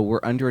no,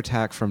 we're under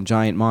attack from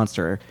giant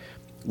monster.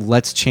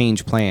 Let's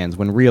change plans,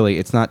 when really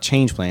it's not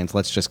change plans,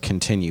 let's just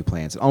continue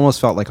plans. It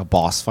almost felt like a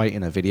boss fight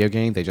in a video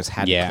game. They just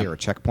had to clear a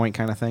checkpoint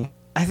kind of thing.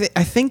 I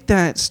think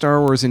that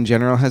Star Wars in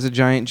general has a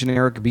giant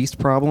generic beast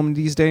problem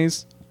these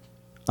days.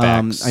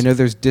 I know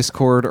there's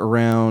Discord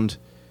around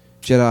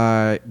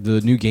Jedi, the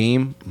new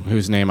game,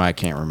 whose name I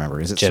can't remember.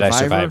 Is it Jedi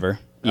Survivor?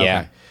 Yeah.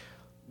 Okay.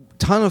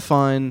 Ton of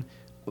fun,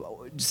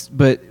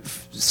 but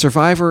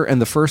Survivor and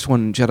the first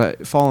one,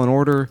 Jedi Fallen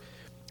Order,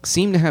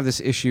 seem to have this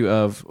issue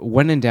of,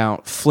 when in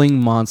doubt,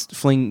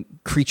 fling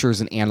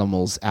creatures and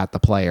animals at the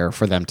player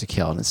for them to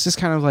kill. And it's just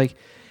kind of like,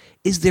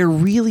 is there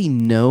really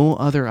no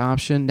other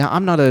option? Now,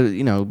 I'm not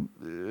a,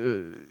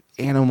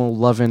 animal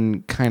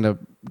loving kind of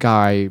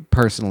guy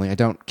personally. I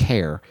don't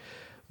care.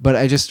 But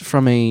I just,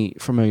 from a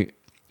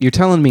you're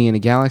telling me in a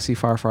galaxy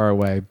far, far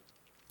away,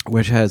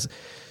 which has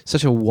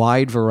such a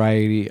wide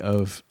variety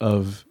of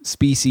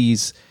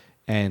species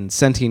and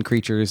sentient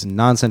creatures and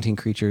non-sentient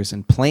creatures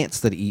and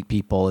plants that eat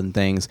people and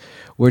things,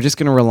 we're just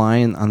going to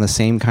rely on the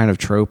same kind of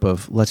trope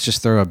of, let's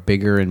just throw a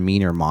bigger and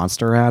meaner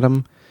monster at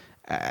them.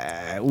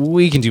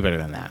 We can do better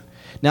than that.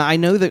 Now, I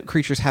know that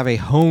creatures have a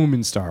home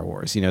in Star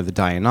Wars. The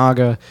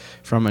Dianaga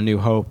from A New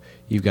Hope.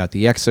 You've got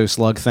the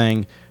Exo-Slug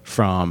thing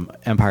from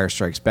Empire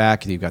Strikes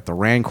Back. You've got the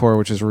Rancor,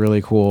 which is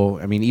really cool.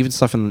 I mean, even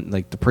stuff in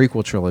like the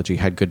prequel trilogy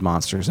had good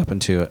monsters up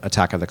into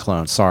Attack of the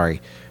Clones.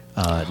 Sorry,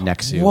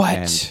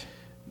 Nexu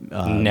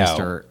and No.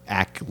 Mr.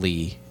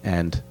 Ackley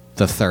and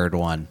the third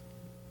one.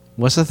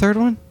 What's the third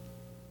one?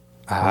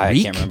 I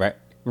can't remember.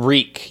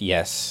 Reek,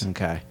 yes.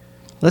 Okay.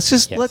 Let's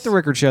just let the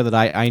record show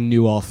that I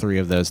knew all 3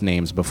 of those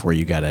names before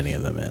you got any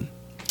of them in.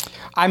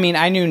 I mean,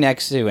 I knew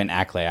Nexu and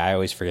Ackley. I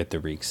always forget the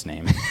Reek's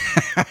name.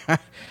 I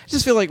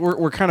just feel like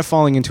we're kind of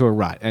falling into a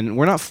rut. And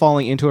we're not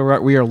falling into a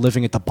rut. We are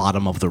living at the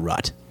bottom of the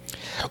rut.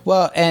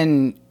 Well,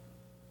 and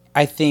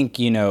I think,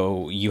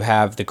 you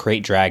have the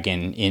Crate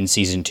Dragon in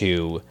season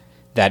 2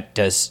 that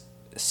does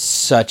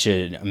such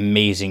an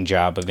amazing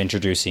job of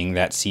introducing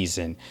that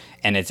season,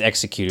 and it's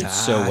executed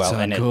so well.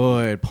 And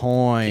good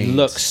point. It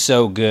looks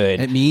so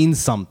good. It means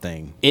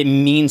something.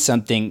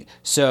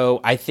 So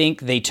I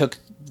think they took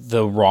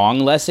the wrong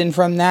lesson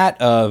from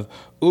that of,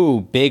 ooh,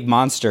 big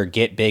monster,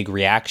 get big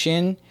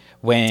reaction,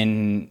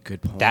 when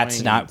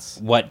that's not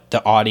what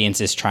the audience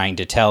is trying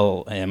to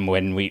tell him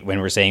when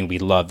we're saying we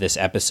love this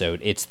episode.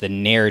 It's the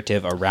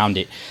narrative around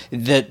it.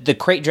 The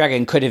Crate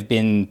Dragon could have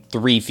been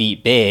 3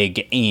 feet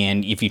big,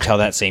 and if you tell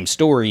that same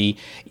story,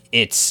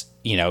 it's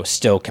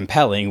still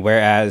compelling.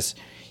 Whereas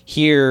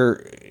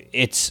here,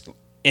 it's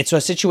a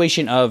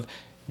situation of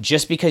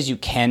just because you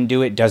can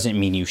do it doesn't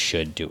mean you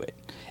should do it.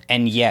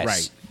 And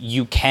yes,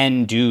 you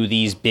can do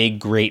these big,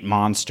 great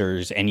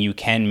monsters, and you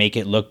can make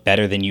it look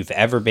better than you've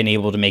ever been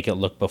able to make it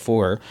look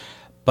before.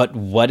 But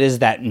what does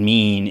that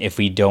mean if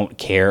we don't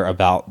care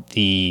about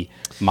the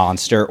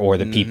monster or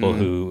the people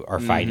who are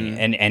fighting?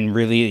 And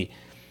really,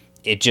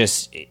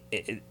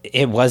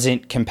 it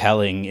wasn't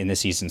compelling in the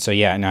season. So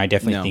yeah, no, I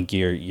definitely think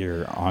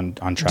you're on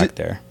track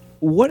there.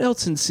 What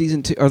else in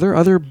season 2? Are there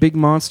other big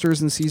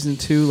monsters in season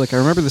 2? Like I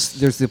remember this.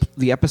 There's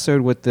the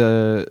episode with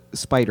the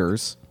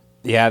spiders.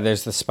 Yeah,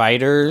 there's the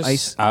spiders,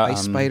 ice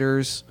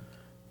spiders.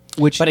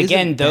 But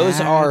again, those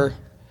are.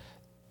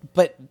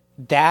 But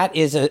that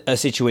is a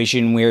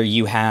situation where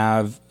you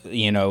have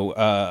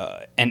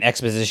an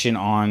exposition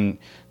on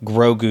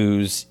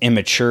Grogu's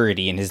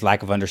immaturity and his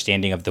lack of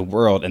understanding of the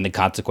world and the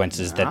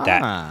consequences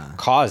that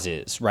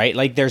causes. Right,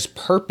 like there's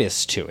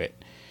purpose to it.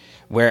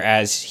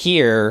 Whereas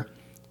here,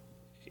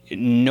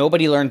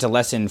 nobody learns a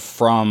lesson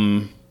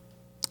from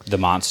the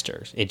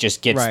monsters. It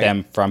just gets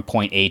them from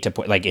point A to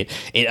point. Like it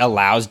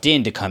allows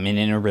Din to come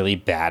in a really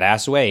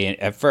badass way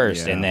at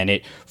first, and then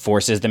it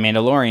forces the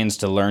Mandalorians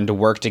to learn to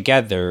work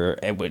together,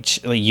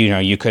 which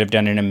you could have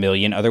done in a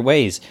million other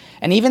ways.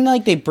 And even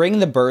like they bring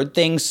the bird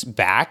things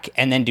back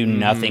and then do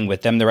nothing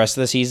with them the rest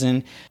of the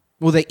season.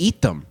 Well, they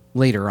eat them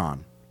later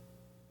on.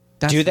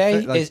 Do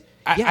they?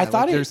 I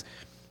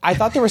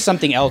thought there was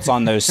something else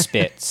on those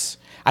spits.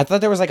 I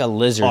thought there was like a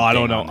lizard. I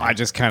don't know. I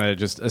just kind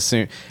of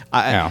assumed.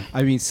 I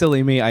mean,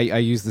 silly me. I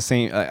use the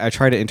same. I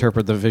try to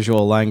interpret the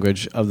visual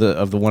language of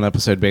the one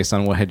episode based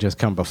on what had just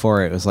come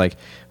before it. It was like,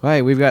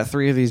 hey, we've got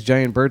 3 of these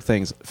giant bird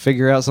things.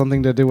 Figure out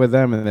something to do with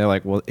them, and they're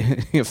like, well,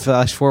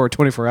 flash forward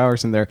 24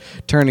 hours, and they're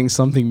turning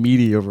something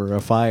meaty over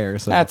a fire.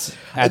 So that's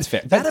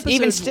fair. But episode,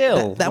 even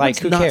still, that like, one's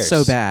who not cares?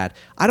 so bad.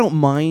 I don't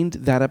mind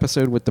that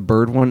episode with the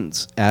bird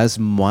ones as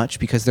much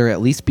because they're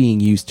at least being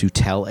used to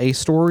tell a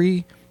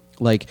story.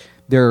 Like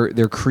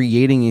they're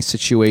creating a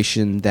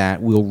situation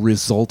that will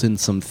result in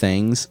some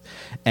things,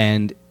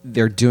 and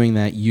they're doing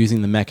that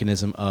using the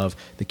mechanism of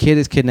the kid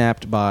is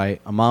kidnapped by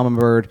a mama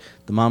bird.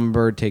 The mama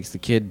bird takes the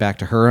kid back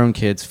to her own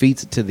kids,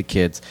 feeds it to the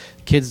kids.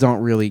 Kids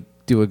don't really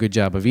do a good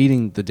job of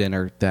eating the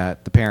dinner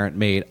that the parent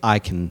made. I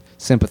can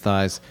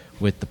sympathize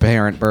with the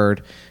parent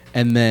bird,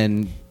 and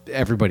then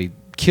everybody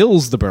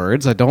kills the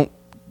birds.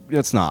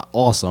 It's not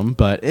awesome,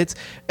 but it's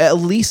at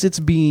least it's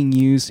being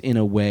used in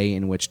a way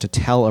in which to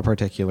tell a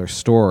particular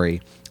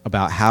story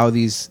about how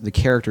the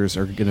characters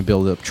are going to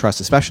build up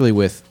trust, especially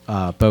with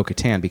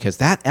Bo-Katan, because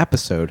that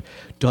episode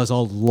does a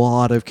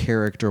lot of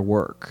character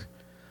work.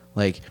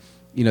 Like,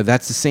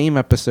 that's the same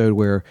episode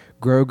where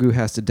Grogu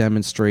has to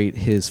demonstrate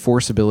his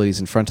Force abilities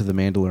in front of the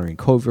Mandalorian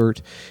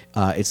covert.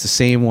 It's the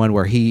same one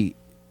where he,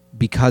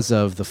 because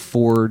of the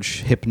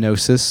Forge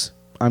hypnosis,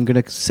 I'm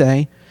going to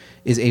say,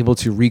 is able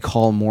to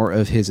recall more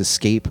of his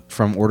escape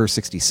from Order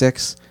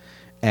 66.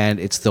 And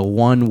it's the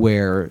one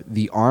where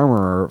the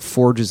armorer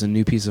forges a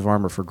new piece of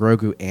armor for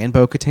Grogu and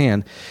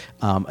Bo-Katan,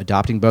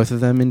 adopting both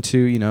of them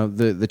into,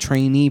 the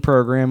trainee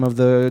program of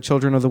the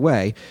Children of the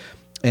Way.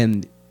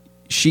 And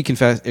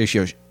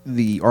Bo-Katan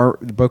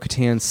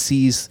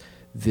sees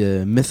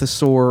the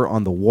mythosaur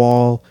on the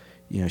wall.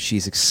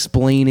 She's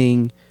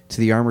explaining to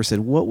the armor, said,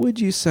 what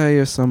would you say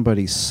if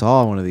somebody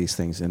saw one of these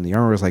things? And the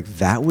armor was like,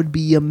 that would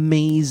be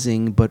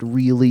amazing, but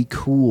really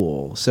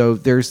cool. So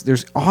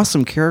there's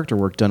awesome character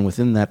work done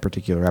within that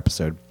particular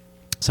episode.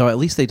 So at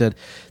least they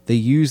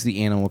use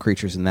the animal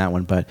creatures in that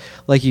one. But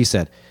like you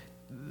said,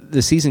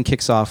 the season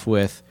kicks off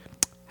with,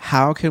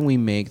 how can we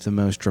make the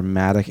most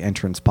dramatic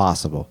entrance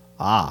possible?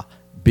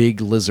 Big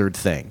lizard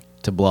thing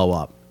to blow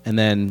up. And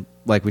then,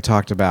 like we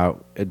talked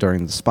about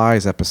during the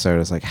Spies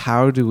episode, it's like,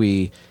 how do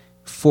we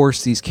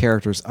force these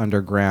characters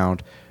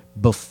underground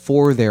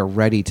before they're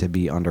ready to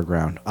be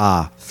underground?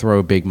 Throw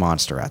a big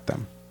monster at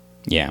them.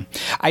 Yeah.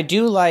 I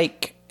do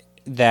like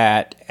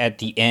that at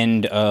the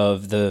end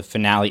of the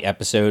finale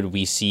episode,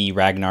 we see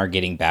Ragnar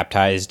getting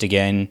baptized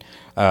again.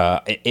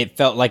 It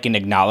felt like an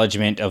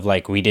acknowledgement of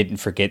like, we didn't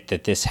forget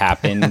that this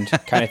happened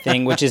kind of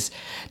thing, which is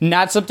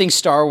not something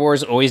Star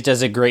Wars always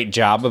does a great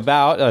job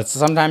about.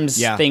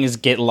 Sometimes things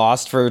get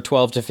lost for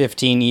 12 to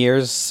 15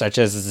 years, such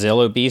as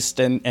Zillo Beast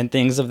and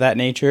things of that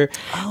nature.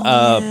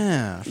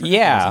 Yeah.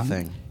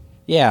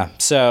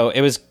 So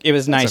it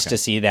was nice to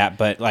see that,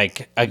 but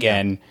like,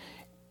 again,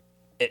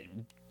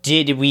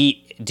 did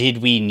we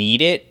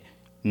need it?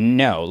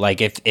 no.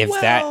 Like if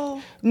that.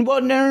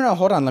 Well, no.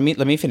 Hold on. Let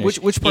me finish.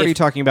 Which part are you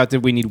talking about?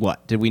 Did we need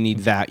what? Did we need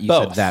that? You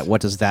Both. said that.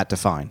 What does that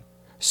define?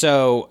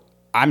 So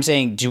I'm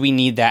saying, do we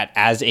need that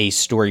as a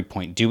story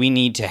point? Do we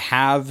need to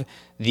have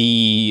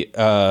the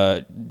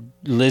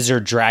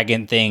lizard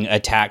dragon thing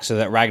attack so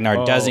that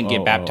Ragnar doesn't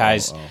get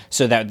baptized,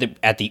 so that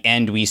at the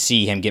end we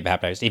see him get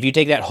baptized? If you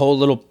take that whole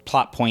little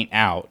plot point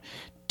out,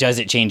 does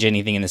it change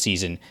anything in the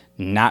season?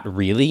 Not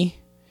really.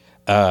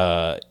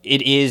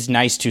 It is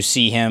nice to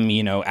see him,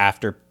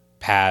 after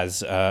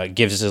Paz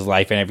gives us his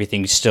life and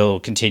everything, still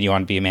continue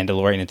on to be a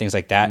Mandalorian and things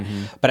like that.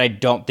 Mm-hmm. But I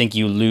don't think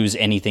you lose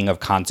anything of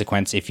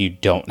consequence if you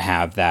don't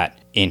have that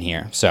in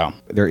here. So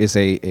there is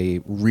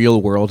a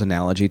real world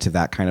analogy to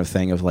that kind of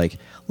thing of like,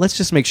 let's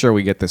just make sure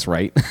we get this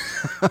right.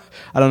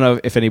 I don't know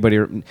if anybody,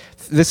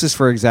 this is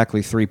for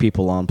exactly 3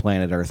 people on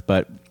planet Earth,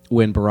 but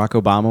when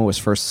Barack Obama was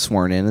first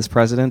sworn in as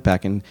president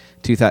back in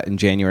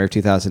January of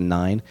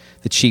 2009,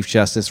 the Chief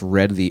Justice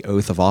read the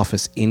oath of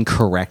office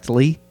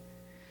incorrectly.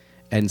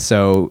 And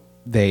so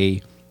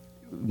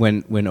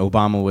when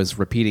Obama was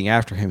repeating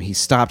after him, he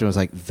stopped and was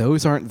like,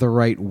 those aren't the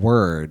right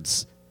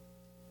words,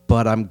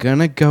 but I'm going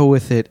to go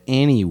with it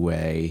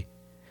anyway.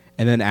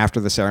 And then after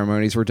the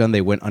ceremonies were done,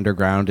 they went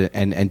underground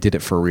and did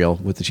it for real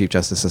with the Chief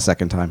Justice a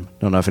second time.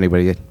 Don't know if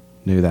anybody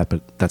knew that,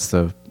 but that's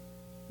the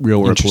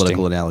real world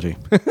political analogy.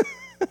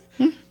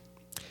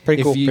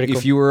 Pretty cool.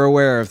 If you were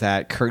aware of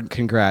that,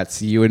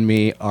 congrats. You and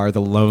me are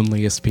the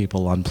loneliest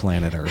people on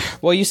planet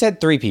Earth. Well, you said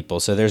 3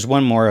 people, so there's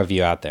one more of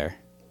you out there.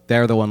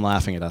 They're the one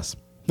laughing at us.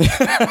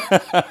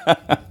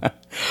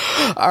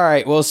 All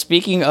right. Well,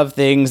 speaking of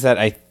things that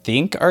I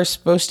think are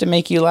supposed to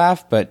make you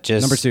laugh, but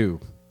just number 2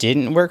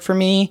 didn't work for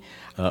me.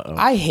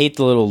 I hate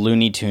the little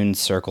Looney Tunes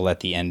circle at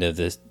the end of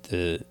the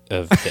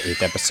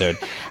 8th episode.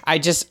 I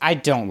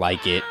don't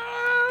like it.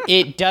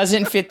 It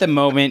doesn't fit the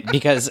moment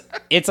because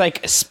it's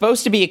like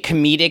supposed to be a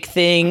comedic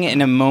thing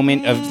in a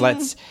moment of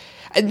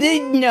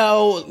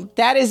no,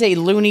 that is a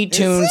Looney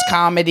Tunes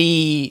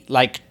comedy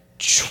like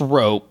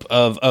trope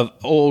of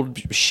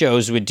old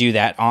shows would do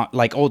that on,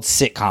 like old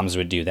sitcoms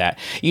would do that.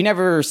 You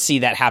never see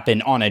that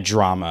happen on a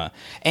drama,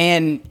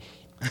 and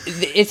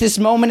it's this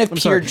moment of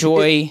pure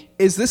joy.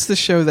 Is this the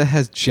show that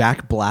has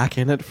Jack Black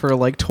in it for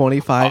like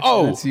 25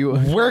 minutes?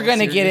 We're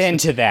gonna get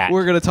into that.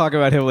 We're gonna talk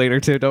about him later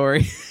too. Don't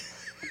worry.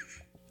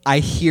 I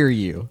hear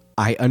you.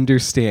 I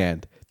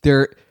understand.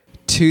 There are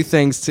 2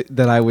 things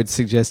that I would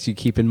suggest you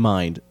keep in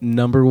mind.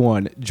 Number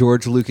 1,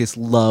 George Lucas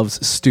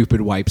loves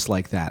stupid wipes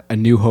like that. A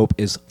New Hope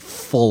is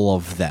full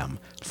of them.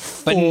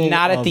 But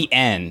not at the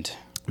end.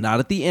 Not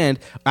at the end.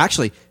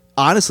 Actually,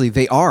 honestly,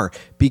 they are,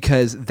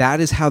 because that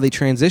is how they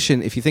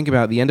transition. If you think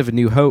about it, the end of A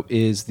New Hope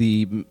is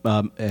the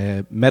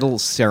medal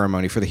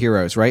ceremony for the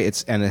heroes, right?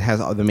 It has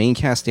the main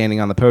cast standing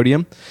on the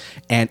podium,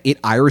 and it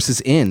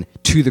irises in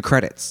to the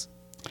credits.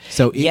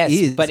 So it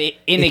is, but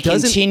in a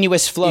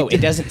continuous flow. It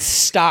doesn't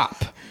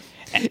stop.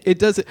 It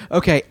doesn't.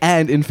 Okay,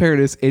 and in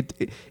fairness,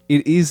 it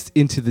is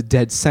into the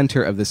dead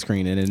center of the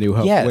screen in A New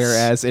Hope. Yes.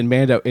 Whereas in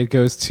Mando, it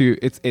goes to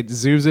it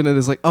zooms in and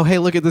is like, oh hey,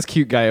 look at this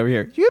cute guy over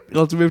here. Yep,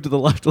 let's move to the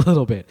left a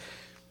little bit.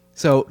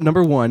 So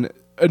number 1,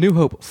 A New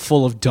Hope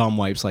full of dumb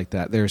wipes like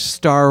that. There's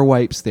star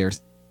wipes.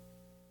 There's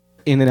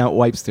in and out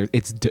wipes.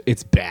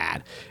 It's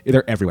bad.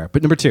 They're everywhere.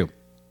 But number 2,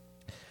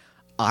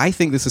 I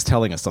think this is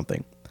telling us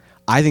something.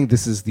 I think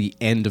this is the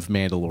end of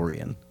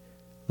Mandalorian.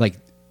 Like,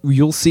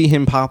 you'll see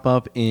him pop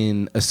up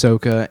in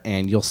Ahsoka,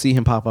 and you'll see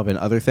him pop up in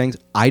other things.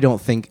 I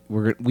don't think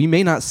we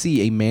may not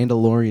see a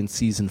Mandalorian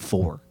season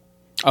 4.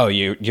 Oh,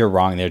 you're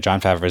wrong there. Jon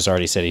Favreau's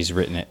already said he's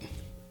written it.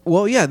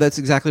 Well, yeah, that's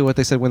exactly what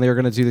they said when they were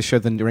going to do the show,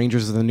 The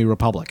Rangers of the New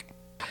Republic.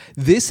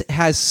 This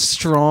has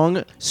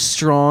strong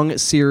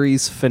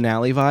series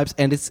finale vibes,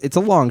 and it's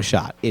a long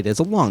shot. It is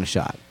a long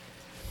shot.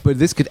 But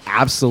this could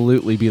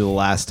absolutely be the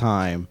last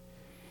time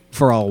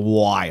for a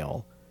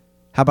while.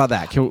 How about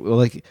that?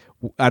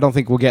 I don't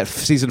think we'll get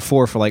season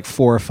 4 for like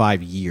 4 or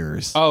 5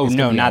 years. Oh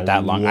no, not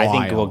that long.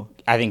 While.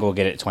 I think we'll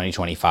get it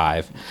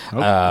 2025.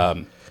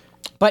 Okay.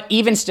 But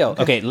even still,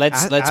 okay.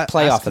 Let's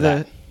play off of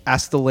that.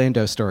 Ask the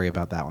Lando story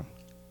about that one.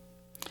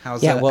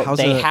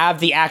 They have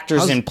the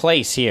actors in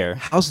place here.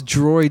 How's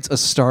Droids a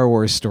Star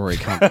Wars story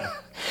coming?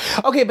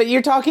 Okay, but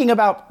you're talking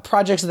about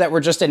projects that were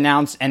just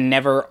announced and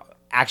never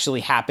actually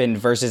happened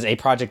versus a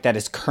project that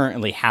is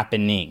currently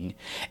happening.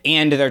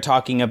 And they're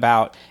talking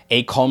about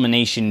a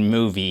culmination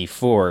movie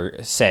for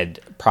said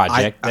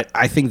project.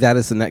 I think that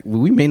is the next.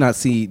 We may not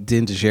see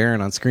Din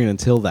Djarin on screen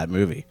until that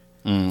movie.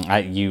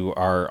 You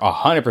are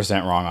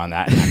 100% wrong on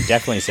that, and I'm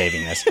definitely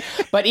saving this.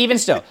 But even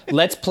still,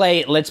 let's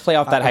play off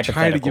that hypothetical. I'm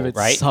trying to give it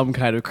some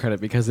kind of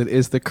credit because it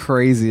is the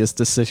craziest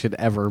decision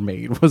ever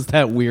made. Was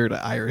that weird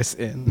iris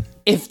in?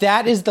 If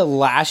that is the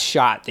last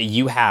shot that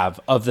you have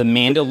of the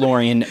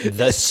Mandalorian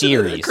the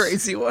series, the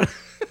crazy one,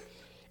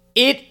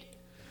 it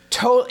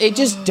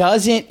just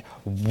doesn't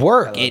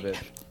work.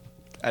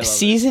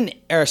 Episode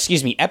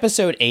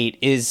 8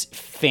 is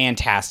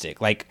fantastic.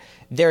 Like,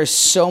 there's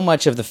so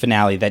much of the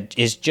finale that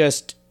is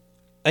just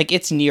like,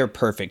 it's near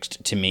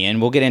perfect to me, and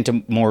we'll get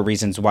into more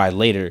reasons why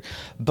later.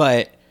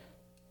 But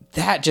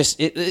that just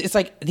it's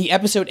like the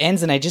episode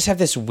ends and I just have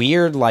this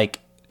weird like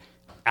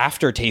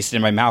aftertaste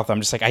in my mouth.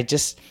 I'm just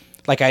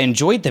like I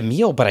enjoyed the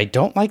meal, but I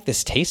don't like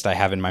this taste I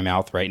have in my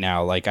mouth right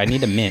now. Like I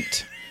need a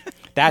mint.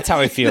 That's how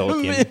I feel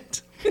at the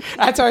end.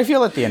 That's how I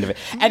feel at the end of it.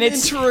 And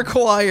it's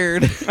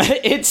required.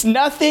 It's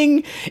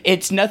nothing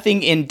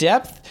in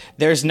depth.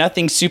 There's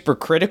nothing super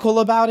critical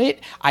about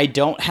it. I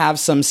don't have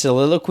some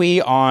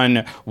soliloquy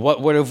on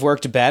what would have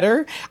worked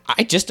better.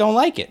 I just don't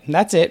like it.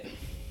 That's it.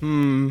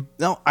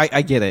 No,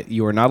 I get it.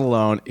 You are not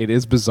alone. It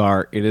is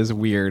bizarre. It is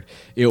weird.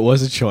 It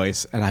was a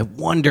choice. And I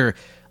wonder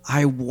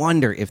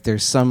if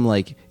there's some,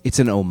 like, it's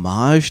an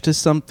homage to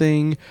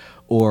something,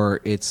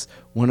 or it's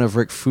one of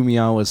Rick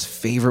Fumiyawa's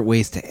favorite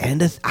ways to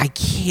end it. I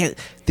can't.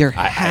 There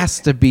has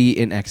to be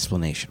an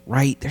explanation,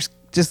 right? There's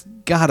just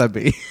gotta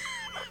be.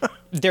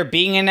 There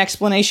being an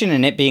explanation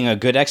and it being a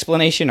good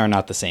explanation are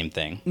not the same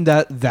thing.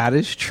 That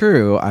is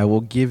true. I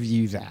will give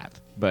you that.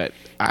 But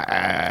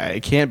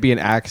it can't be an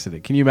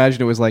accident. Can you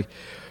imagine it was like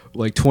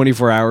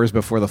 24 hours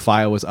before the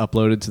file was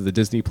uploaded to the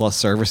Disney Plus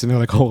service, and they're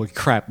like, holy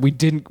crap, we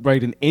didn't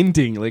write an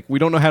ending. Like, we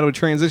don't know how to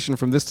transition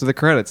from this to the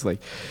credits. Like,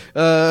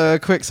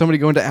 quick, somebody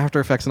go into After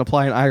Effects and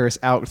apply an iris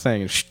out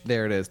thing.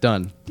 There it is,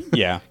 done.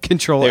 Yeah.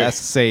 Control S,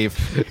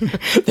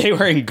 save. They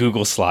were in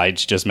Google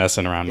Slides just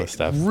messing around with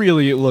stuff.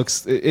 Really,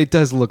 it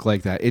does look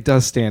like that. It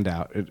does stand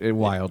out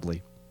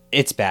wildly.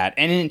 It's bad.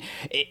 And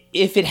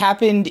if it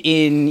happened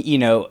in,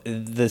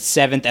 the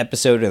 7th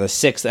episode or the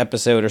 6th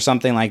episode or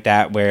something like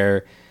that,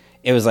 where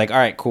it was like, all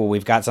right, cool,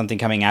 we've got something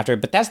coming after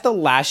it, but that's the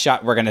last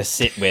shot we're going to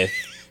sit with.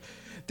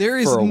 There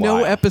is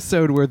no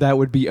episode where that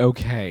would be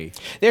okay.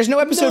 There's no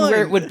episode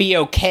where it would be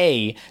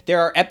okay.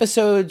 There are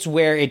episodes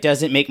where it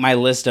doesn't make my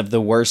list of the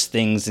worst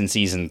things in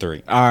season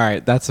 3. All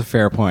right, that's a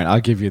fair point.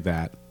 I'll give you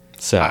that.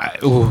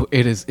 So,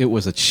 it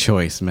was a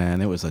choice, man.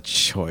 It was a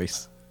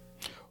choice.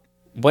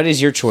 What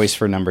is your choice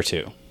for number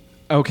 2?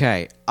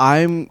 Okay,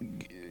 I'm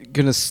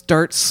going to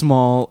start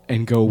small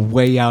and go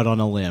way out on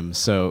a limb,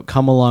 so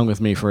come along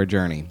with me for a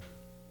journey.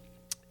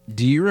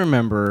 Do you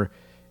remember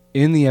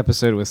in the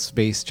episode with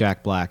Space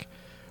Jack Black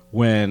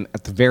when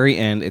at the very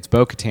end it's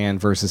Bo-Katan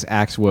versus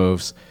Axe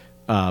Woves,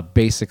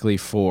 basically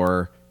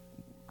for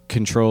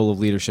control of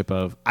leadership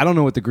of, I don't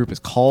know what the group is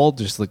called,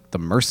 just like the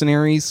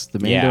mercenaries, the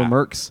Mando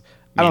Mercs.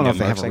 I don't know if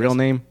they have a real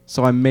name,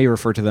 so I may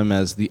refer to them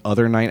as the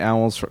other Night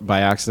Owls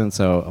by accident,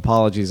 so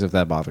apologies if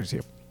that bothers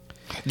you.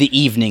 The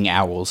Evening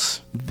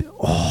Owls.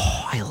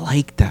 Oh, I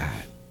like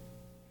that.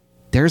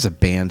 There's a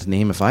band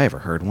name if I ever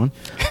heard one.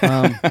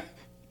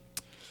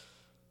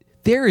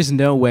 There is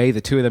no way the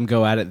two of them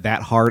go at it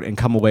that hard and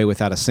come away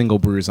without a single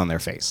bruise on their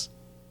face.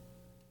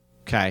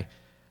 Okay?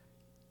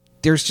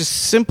 There's just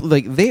simply,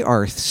 like, they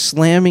are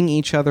slamming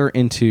each other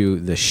into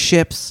the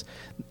ships,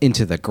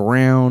 into the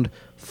ground,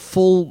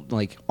 full,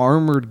 like,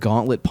 armored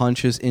gauntlet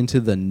punches into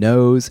the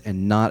nose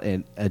and not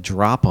a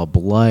drop of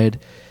blood.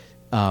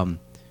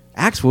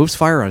 Axe Woves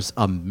fire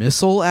a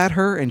missile at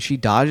her and she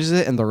dodges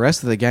it, and the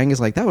rest of the gang is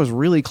like, that was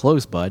really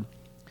close, bud.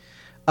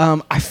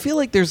 I feel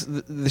like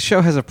the show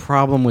has a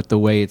problem with the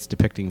way it's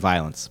depicting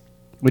violence,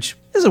 which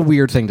is a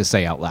weird thing to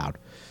say out loud.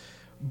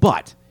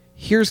 But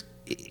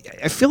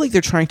I feel like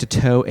they're trying to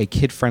toe a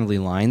kid-friendly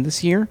line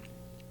this year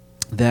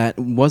that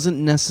wasn't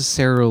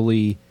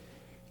necessarily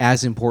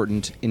as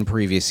important in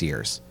previous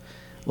years.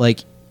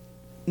 Like,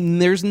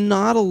 there's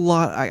not a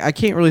lot. I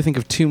can't really think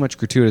of too much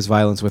gratuitous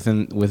violence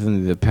within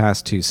the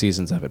past 2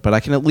 seasons of it, but I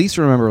can at least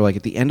remember, like,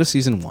 at the end of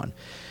season 1,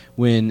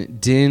 when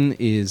Din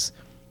is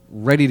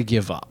ready to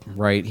give up,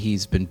 right?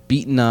 He's been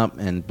beaten up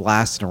and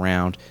blasted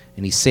around,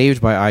 and he's saved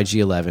by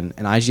IG-11,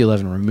 and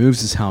IG-11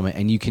 removes his helmet,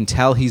 and you can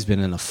tell he's been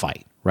in a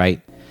fight,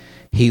 right?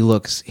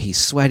 He's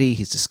sweaty,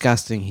 he's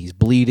disgusting, he's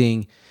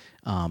bleeding.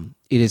 It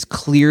is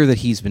clear that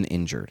he's been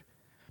injured.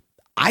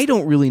 I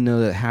don't really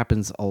know that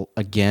happens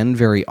again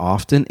very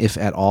often, if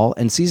at all,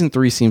 and season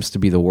 3 seems to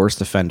be the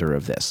worst offender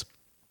of this.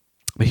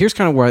 But here's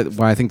kind of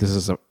why I think this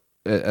is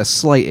a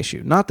slight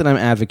issue. Not that I'm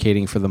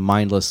advocating for the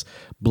mindless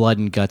blood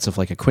and guts of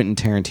like a Quentin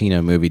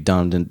Tarantino movie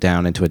dumbed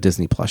down into a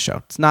Disney Plus show.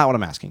 It's not what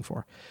I'm asking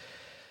for.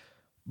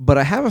 But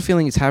I have a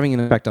feeling it's having an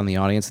effect on the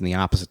audience in the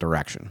opposite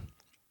direction.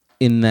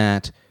 In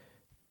that,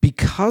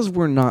 because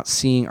we're not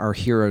seeing our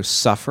heroes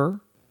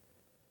suffer,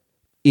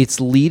 it's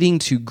leading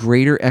to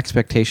greater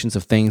expectations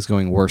of things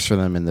going worse for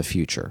them in the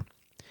future.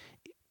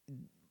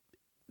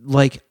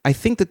 Like, I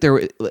think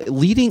that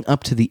leading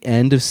up to the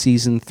end of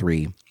season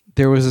 3,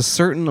 there was a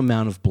certain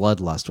amount of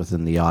bloodlust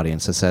within the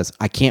audience that says,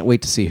 I can't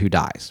wait to see who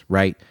dies,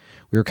 right?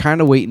 We were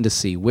kind of waiting to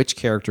see which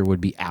character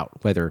would be out,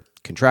 whether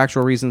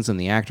contractual reasons and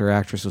the actor or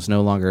actress was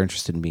no longer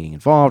interested in being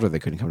involved, or they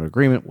couldn't come to an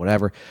agreement,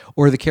 whatever,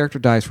 or the character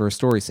dies for a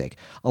story's sake.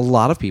 A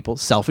lot of people,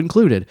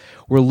 self-included,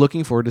 were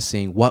looking forward to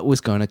seeing what was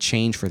going to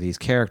change for these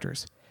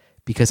characters.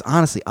 Because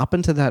honestly, up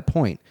until that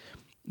point,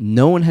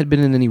 no one had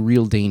been in any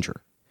real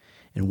danger.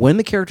 And when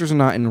the characters are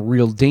not in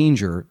real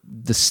danger,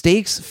 the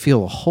stakes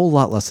feel a whole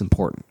lot less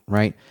important,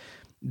 right?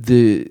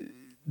 The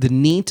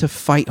need to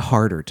fight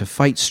harder, to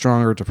fight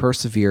stronger, to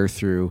persevere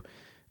through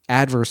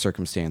adverse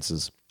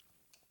circumstances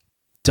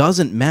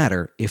doesn't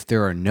matter if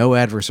there are no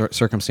adverse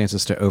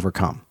circumstances to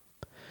overcome,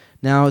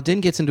 Now,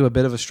 Din gets into a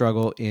bit of a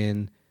struggle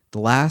in the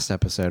last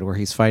episode where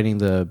he's fighting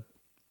the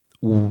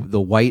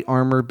white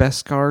armor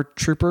Beskar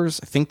troopers.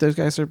 I think those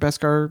guys are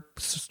Beskar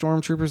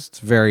stormtroopers. It's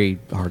very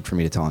hard for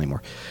me to tell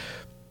anymore.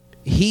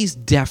 He's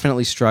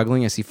definitely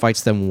struggling as he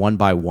fights them one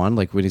by one,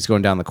 like when he's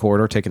going down the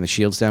corridor, taking the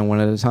shields down one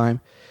at a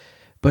time.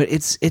 But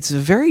it's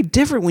very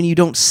different when you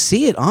don't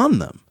see it on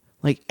them.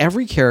 Like,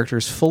 every character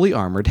is fully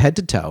armored head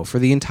to toe for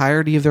the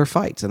entirety of their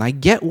fights. And I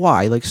get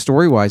why, like,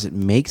 story-wise, it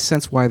makes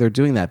sense why they're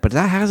doing that. But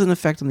that has an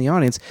effect on the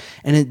audience,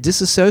 and it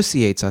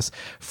disassociates us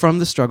from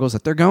the struggles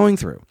that they're going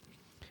through.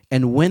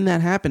 And when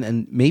that happened,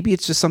 and maybe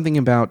it's just something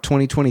about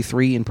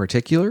 2023 in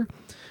particular,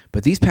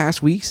 but these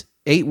past weeks,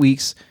 8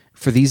 weeks,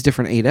 for these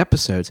different 8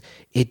 episodes,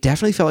 it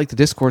definitely felt like the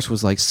discourse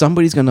was like,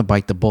 somebody's going to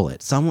bite the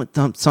bullet.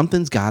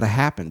 Something's got to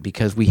happen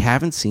because we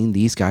haven't seen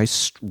these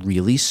guys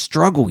really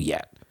struggle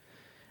yet.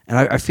 And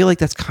I feel like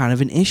that's kind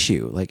of an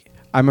issue. Like,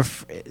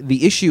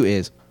 the issue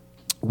is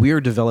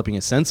we're developing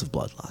a sense of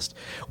bloodlust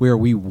where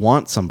we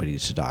want somebody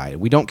to die.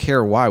 We don't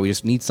care why. We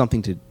just need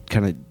something to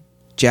kind of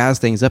jazz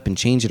things up and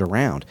change it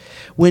around.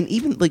 When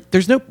even, like,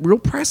 there's no real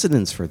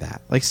precedence for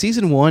that. Like,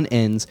 season 1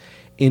 ends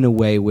in a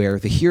way where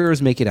the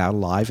heroes make it out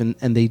alive and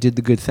they did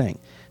the good thing.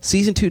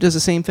 Season 2 does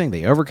the same thing.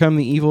 They overcome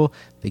the evil.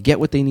 They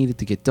get what they needed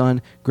to get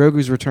done.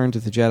 Grogu's returned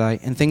to the Jedi,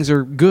 and things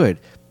are good.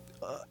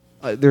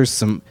 There's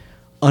some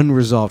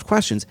unresolved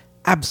questions,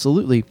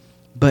 absolutely,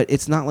 but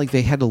it's not like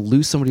they had to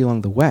lose somebody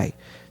along the way.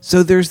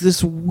 So there's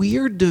this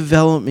weird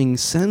developing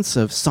sense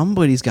of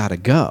somebody's got to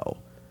go.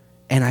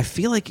 And I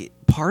feel like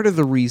part of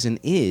the reason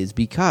is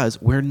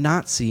because we're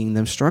not seeing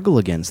them struggle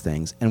against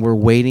things, and we're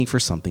waiting for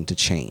something to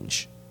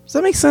change. Does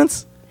that make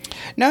sense?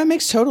 No, it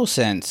makes total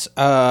sense.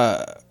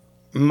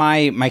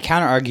 My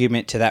counter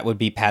argument to that would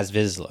be Paz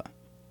Vizsla.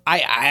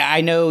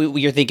 I know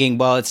you're thinking,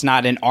 well, it's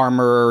not an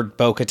armored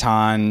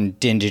Bo-Katan,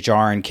 Din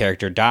Djarin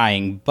character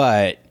dying,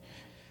 but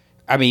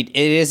I mean,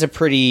 it is a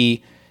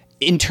pretty,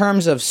 in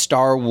terms of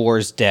Star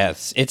Wars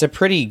deaths, it's a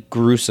pretty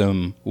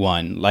gruesome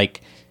one.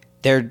 Like,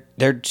 they're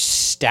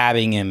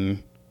stabbing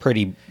him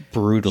pretty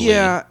brutally.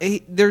 Yeah,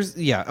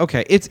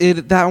 okay.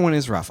 That one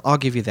is rough. I'll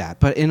give you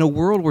that. But in a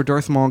world where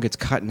Darth Maul gets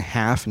cut in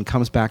half and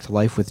comes back to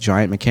life with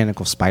giant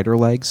mechanical spider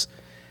legs,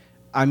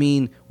 I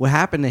mean, what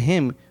happened to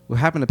him, what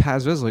happened to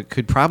Paz Vizsla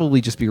could probably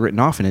just be written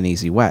off in an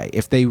easy way.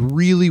 If they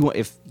really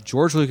if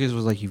George Lucas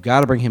was like, you've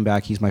got to bring him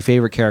back, he's my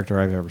favorite character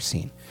I've ever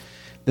seen,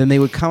 then they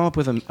would come up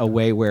with a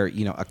way where,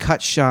 a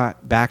cut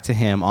shot back to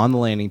him on the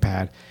landing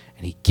pad,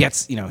 and he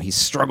gets, he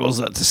struggles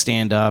to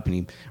stand up, and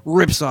he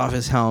rips off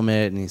his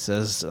helmet, and he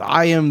says,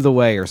 I am the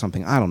way, or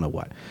something. I don't know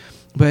what.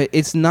 But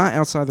it's not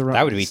outside the realm.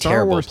 That would be Star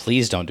terrible. Wars,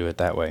 Please don't do it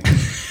that way.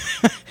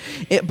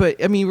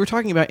 But, I mean, we're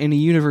talking about in a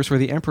universe where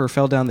the Emperor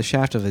fell down the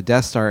shaft of the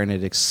Death Star and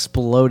it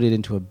exploded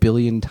into 1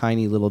 billion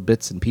tiny little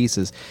bits and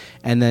pieces,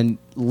 and then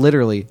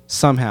literally,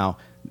 somehow,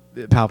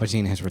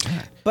 Palpatine has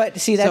returned. But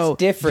see, that's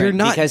different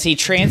because he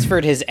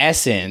transferred his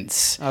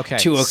essence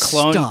to a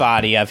clone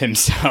body of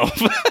himself.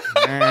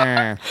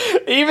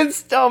 Even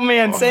still,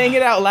 man, saying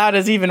it out loud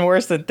is even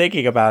worse than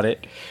thinking about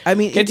it. I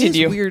mean,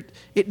 continue. It is weird.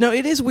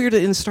 It is weird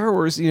that in Star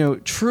Wars,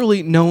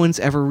 truly no one's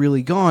ever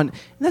really gone.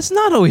 And that's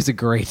not always a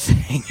great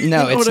thing.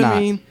 No, it's not. I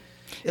mean?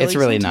 It's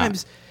really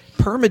not.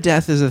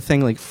 Permadeath is a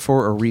thing, like,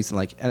 for a reason.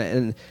 Like,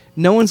 and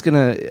no one's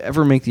gonna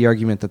ever make the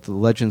argument that the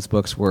Legends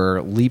books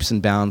were leaps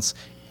and bounds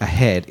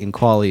ahead in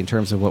quality in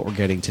terms of what we're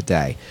getting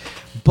today.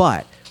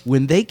 But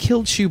when they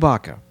killed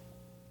Chewbacca,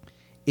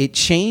 it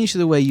changed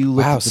the way you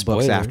look at the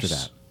books after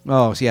that.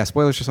 Oh, so yeah,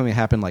 spoilers for something that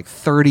happened like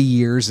 30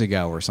 years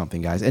ago or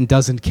something, guys, and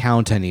doesn't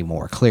count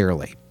anymore,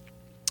 clearly.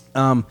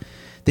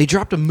 They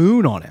dropped a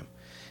moon on him,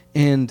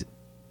 and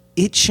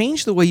it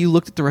changed the way you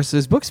looked at the rest of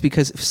his books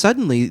because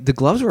suddenly the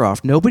gloves were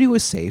off, nobody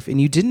was safe,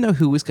 and you didn't know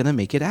who was going to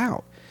make it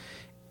out.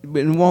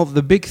 And while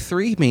the big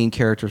 3 main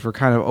characters were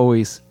kind of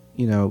always,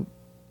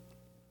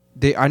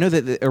 I know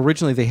that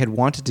originally they had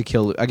wanted to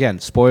kill, again,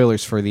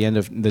 spoilers for the end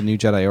of the New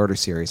Jedi Order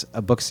series,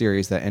 a book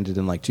series that ended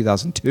in like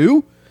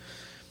 2002.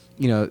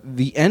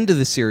 The end of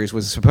the series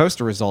was supposed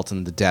to result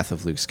in the death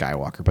of Luke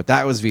Skywalker, but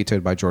that was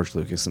vetoed by George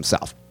Lucas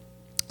himself.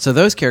 So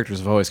those characters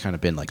have always kind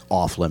of been like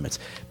off limits.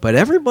 But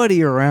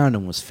everybody around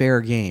them was fair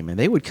game, and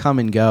they would come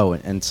and go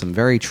in some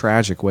very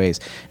tragic ways.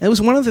 And it was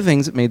one of the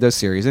things that made those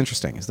series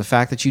interesting, is the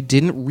fact that you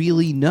didn't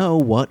really know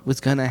what was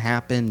going to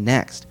happen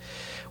next.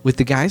 With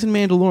the guys in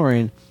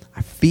Mandalorian,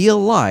 I feel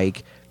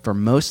like for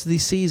most of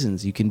these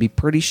seasons, you can be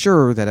pretty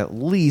sure that at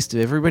least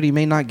everybody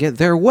may not get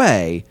their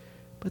way,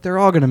 but they're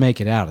all going to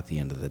make it out at the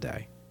end of the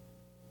day.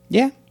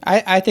 Yeah,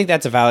 I think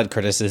that's a valid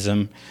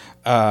criticism.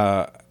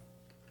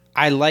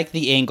 I like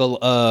the angle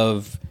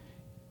of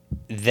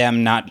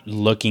them not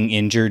looking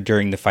injured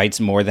during the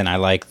fights more than I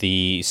like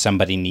the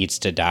somebody needs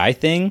to die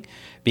thing,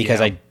 because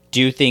I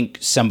do think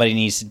somebody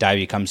needs to die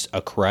becomes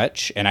a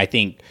crutch, and I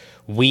think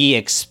we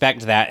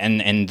expect that,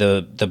 and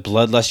the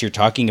bloodlust you're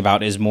talking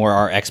about is more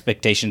our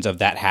expectations of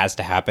that has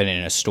to happen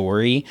in a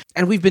story.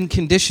 And we've been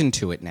conditioned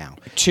to it now.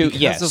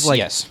 Because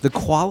of the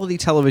quality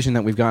television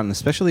that we've gotten,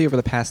 especially over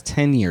the past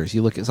 10 years.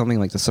 You look at something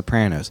like The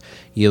Sopranos.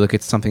 You look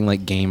at something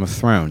like Game of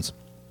Thrones,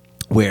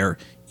 where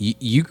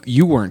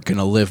you weren't going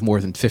to live more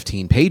than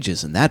 15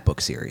 pages in that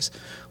book series.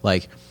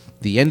 Like,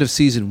 the end of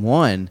season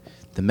 1,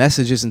 the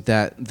message isn't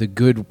that the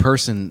good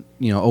person,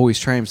 always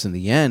triumphs in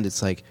the end.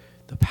 It's like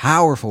the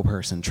powerful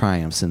person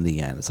triumphs in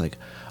the end. It's like,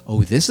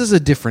 oh, this is a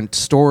different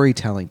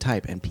storytelling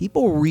type, and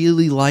people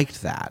really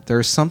liked that.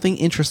 There's something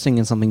interesting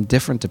and something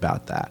different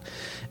about that.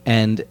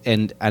 And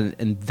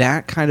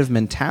that kind of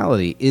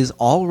mentality is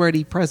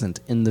already present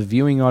in the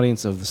viewing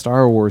audience of the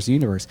Star Wars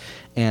universe.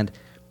 And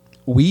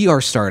we are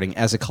starting,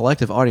 as a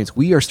collective audience,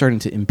 we are starting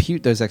to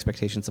impute those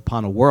expectations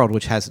upon a world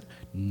which has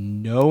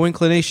no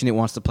inclination it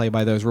wants to play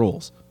by those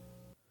rules.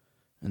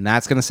 And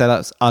that's going to set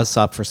us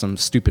up for some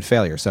stupid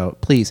failure. So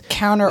please.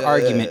 Counter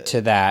argument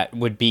to that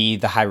would be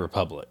the High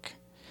Republic,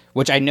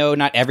 which I know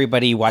not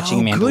everybody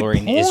watching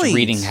Mandalorian is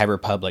reading High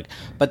Republic,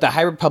 but the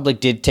High Republic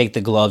did take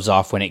the gloves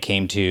off when it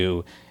came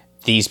to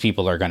these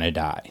people are going to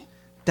die.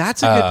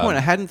 That's a good point.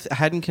 I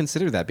hadn't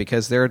considered that,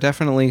 because there are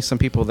definitely some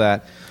people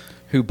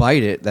who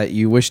bite it that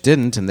you wish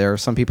didn't, and there are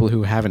some people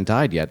who haven't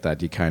died yet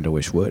that you kind of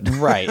wish would.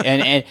 Right,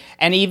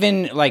 and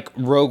even like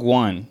Rogue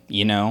One,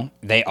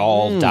 they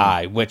all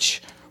die,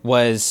 which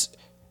was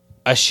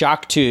a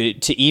shock to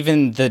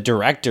even the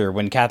director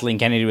when Kathleen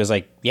Kennedy was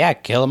like, "Yeah,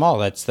 kill them all.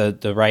 That's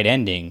the right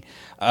ending."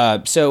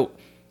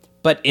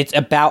 But it's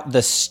about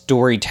the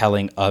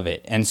storytelling of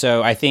it, and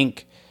so I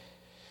think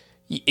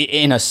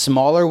in a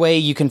smaller way,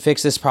 you can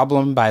fix this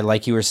problem by,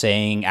 like you were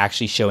saying,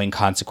 actually showing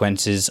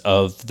consequences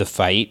of the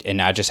fight and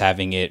not just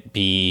having it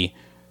be,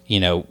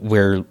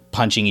 we're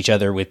punching each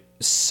other with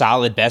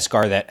solid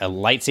Beskar that a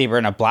lightsaber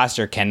and a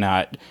blaster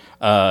cannot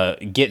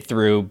get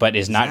through, but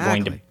is not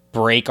going to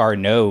break our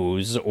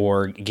nose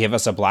or give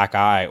us a black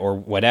eye or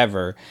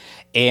whatever.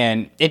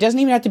 And it doesn't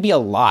even have to be a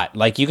lot.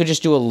 Like, you could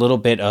just do a little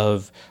bit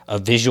of a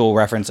visual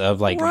reference of,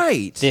 like,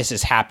 this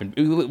has happened.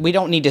 We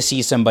don't need to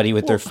see somebody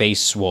with their face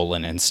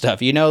swollen and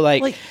stuff,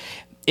 like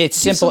it's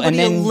simple. And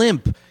then a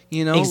limp,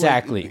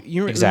 Exactly. Like,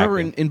 you remember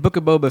in Book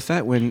of Boba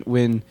Fett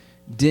when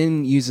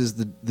Din uses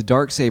the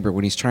Darksaber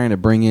when he's trying to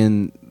bring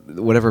in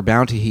whatever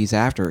bounty he's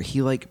after,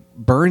 he, like,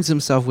 burns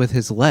himself with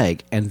his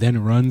leg and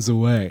then runs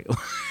away.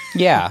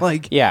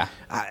 Yeah.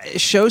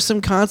 Show some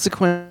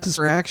consequences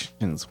for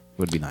actions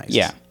would be nice.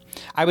 Yeah.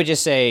 I would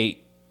just say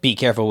be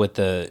careful with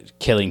the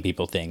killing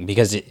people thing,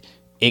 because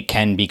it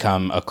can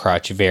become a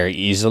crutch very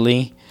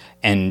easily.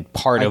 And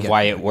part of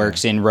why it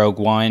works in Rogue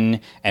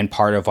One and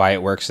part of why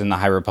it works in the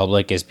High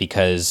Republic is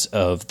because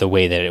of the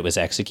way that it was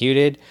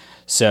executed.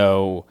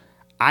 So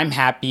I'm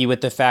happy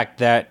with the fact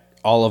that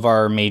all of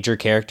our major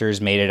characters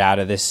made it out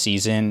of this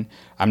season.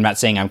 I'm not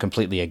saying I'm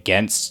completely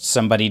against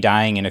somebody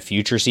dying in a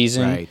future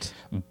season. Right.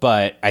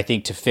 But I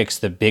think to fix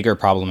the bigger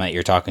problem that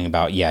you're talking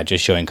about,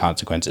 just showing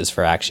consequences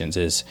for actions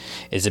is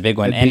a big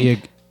one.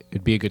 It'd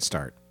be a good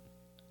start.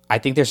 I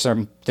think there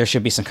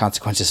should be some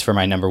consequences for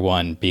my number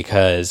one,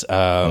 because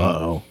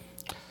Lizzo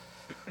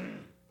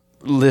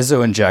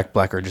and Jack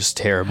Black are just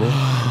terrible.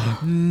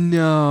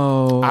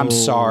 No. I'm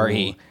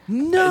sorry.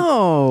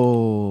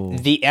 No.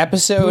 The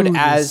episode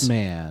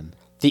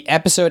the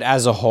episode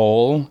as a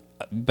whole,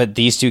 but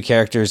these two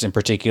characters in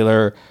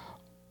particular,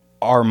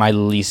 are my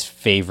least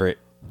favorite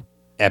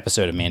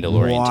episode of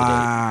Mandalorian to date.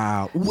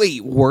 Wow.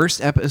 Wait,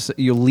 worst episode?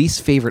 Your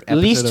least favorite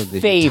episode of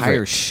the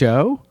entire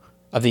show?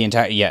 Of the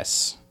entire,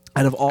 yes.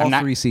 Out of all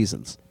 3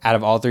 seasons. Out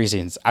of all 3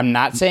 seasons. I'm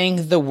not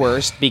saying the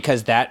worst,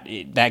 because that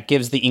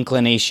gives the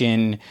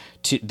inclination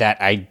to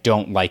that I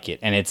don't like it.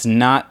 And it's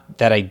not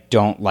that I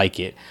don't like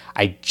it.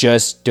 I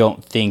just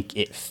don't think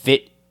it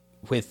fit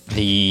with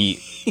the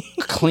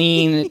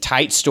clean,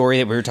 tight story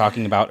that we were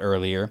talking about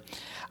earlier.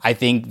 I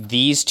think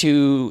these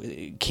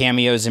 2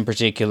 cameos in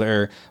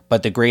particular,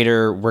 but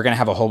we're going to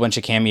have a whole bunch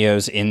of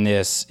cameos in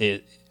this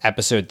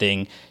episode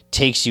thing,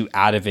 takes you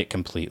out of it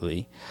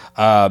completely.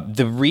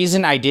 The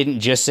reason I didn't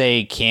just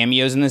say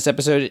cameos in this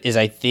episode is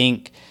I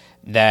think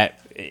that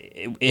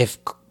if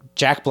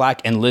Jack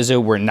Black and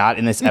Lizzo were not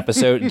in this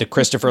episode, the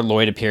Christopher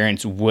Lloyd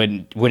appearance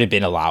would have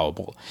been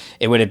allowable.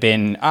 It would have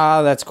been,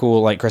 that's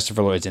cool, like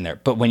Christopher Lloyd's in there.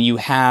 But when you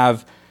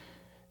have,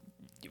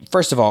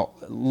 first of all,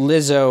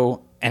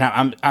 Lizzo, and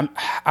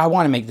I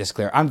want to make this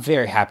clear, I'm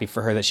very happy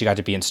for her that she got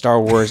to be in Star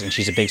Wars, and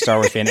she's a big Star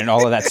Wars fan and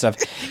all of that stuff.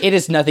 It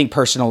is nothing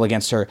personal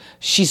against her.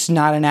 She's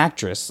not an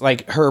actress.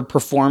 Like, her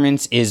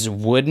performance is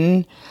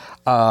wooden.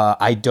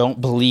 I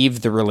don't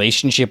believe the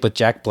relationship with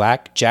Jack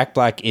Black. Jack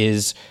Black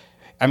is,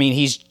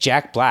 he's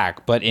Jack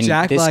Black, but in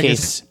this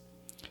case,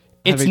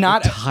 it's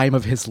not the time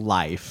of his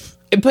life.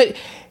 But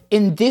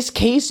in this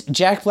case,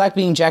 Jack Black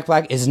being Jack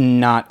Black is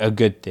not a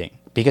good thing,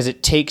 because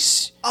it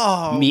takes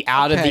me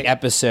out of the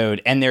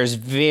episode, and there's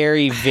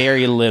very,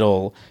 very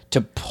little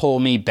to pull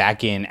me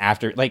back in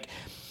after. Like,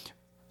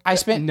 I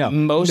spent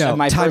most of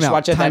my first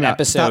watch of that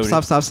episode.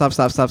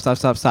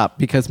 Stop.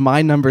 Because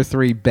my number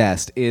 3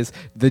 best is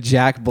the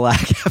Jack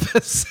Black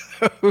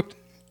episode.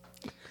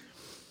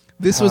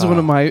 This was one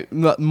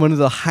of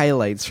the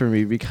highlights for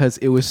me, because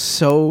it was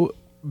so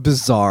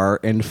bizarre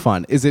and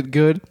fun. Is it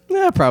good?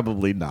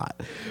 Probably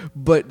not.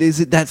 But is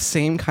it that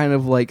same kind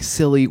of like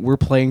silly, we're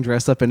playing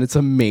dress up and it's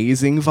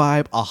amazing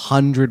vibe?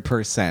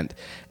 100%.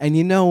 And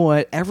you know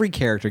what? Every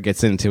character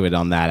gets into it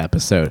on that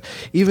episode.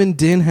 Even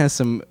Din has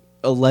some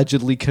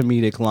allegedly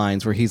comedic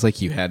lines where he's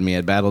like, you had me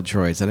at battle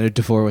droids, and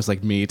DeVore was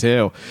like, me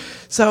too.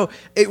 So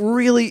it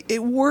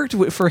worked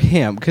for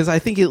him, because I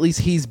think at least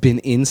he's been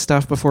in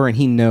stuff before and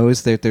he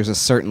knows that there's a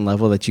certain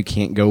level that you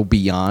can't go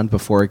beyond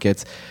before it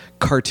gets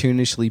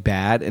cartoonishly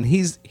bad. And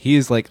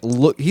he's like,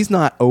 look, he's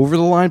not over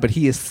the line, but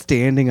he is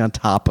standing on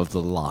top of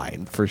the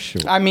line for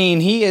sure. I mean,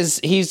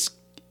 he's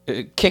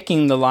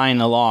kicking the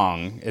line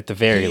along at the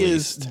very least. He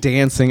is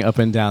dancing up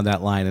and down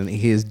that line, and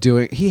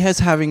he has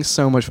having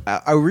so much.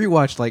 I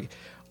rewatched like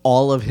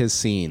all of his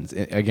scenes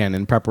again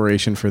in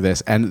preparation for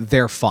this, and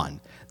they're fun.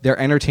 They're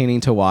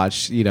entertaining to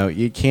watch. You know,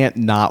 you can't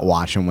not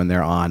watch them when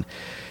they're on.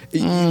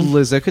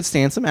 Lizzo could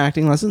stand some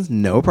acting lessons,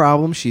 no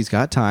problem. She's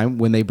got time.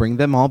 When they bring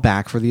them all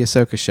back for the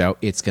Ahsoka show,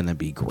 it's gonna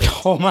be great.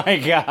 Oh my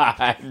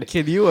god!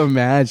 Can you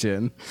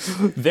imagine?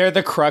 They're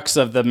the crux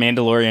of the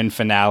Mandalorian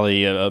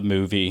finale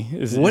movie.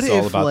 It's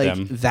all about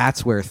them.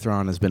 That's where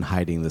Thrawn has been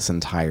hiding this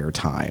entire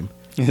time?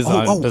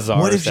 Bizarre.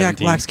 What if 17. Jack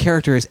Black's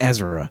character is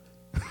Ezra?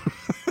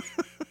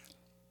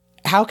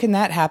 How can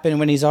that happen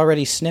when he's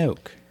already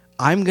Snoke?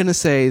 I'm gonna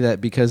say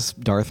that because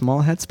Darth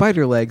Maul had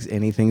spider legs,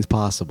 anything's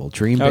possible.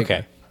 Dream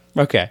bigger.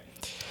 Okay.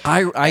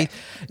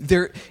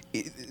 They're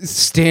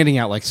standing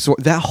out like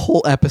that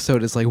whole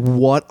episode is like,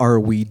 what are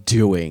we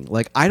doing?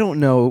 Like, I don't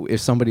know if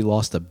somebody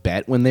lost a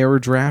bet when they were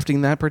drafting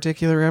that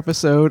particular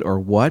episode or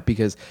what,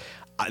 because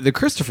the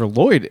Christopher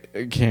Lloyd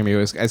cameo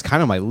is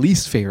kind of my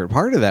least favorite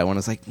part of that one.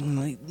 It's like,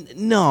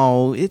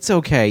 no, it's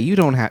okay. You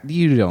don't have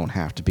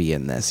to be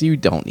in this. You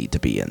don't need to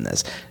be in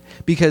this,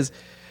 because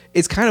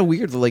it's kind of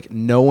weird that like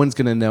no one's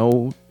gonna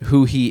know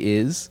who he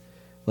is,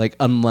 like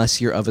unless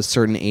you're of a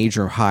certain age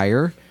or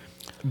higher.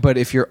 But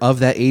if you're of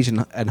that age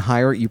and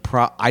higher,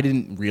 I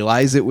didn't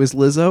realize it was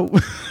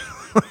Lizzo.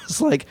 It's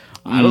like,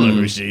 I don't know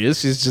who she is.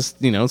 She's just,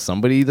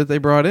 somebody that they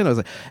brought in. I was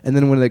like, and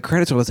then when the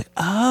credits were, I was like,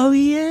 oh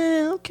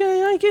yeah,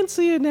 okay, I can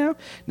see it now.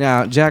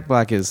 Now, Jack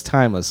Black is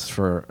timeless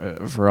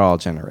for all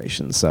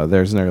generations, so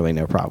there's really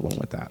no problem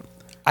with that.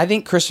 I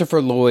think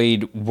Christopher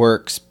Lloyd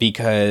works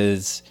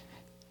because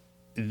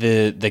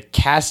the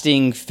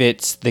casting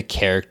fits the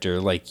character.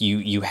 Like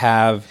you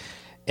have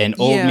an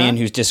old man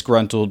who's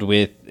disgruntled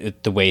with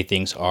the way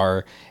things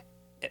are.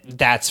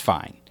 That's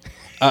fine.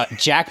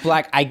 Jack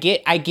Black, I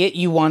get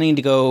you wanting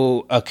to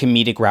go a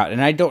comedic route,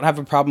 and I don't have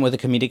a problem with a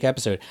comedic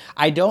episode.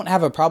 I don't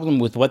have a problem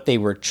with what they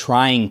were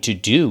trying to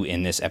do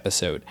in this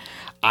episode.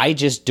 I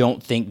just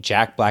don't think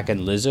Jack Black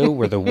and Lizzo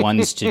were the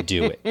ones to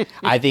do it.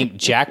 I think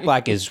Jack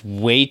Black is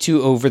way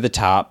too over the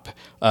top.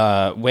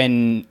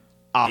 Come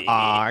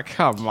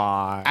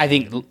on. I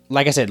think,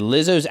 like I said,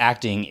 Lizzo's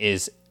acting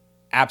is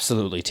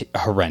absolutely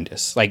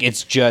horrendous. Like,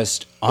 it's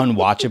just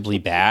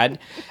unwatchably bad.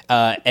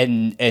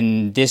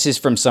 And this is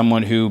from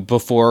someone who,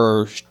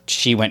 before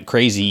she went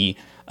crazy,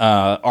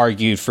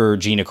 argued for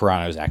Gina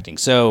Carano's acting.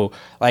 So,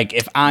 like,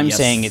 if I'm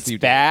saying it's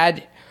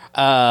bad,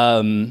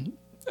 then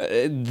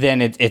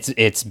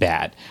it's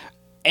bad.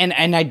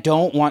 And I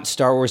don't want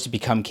Star Wars to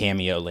become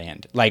cameo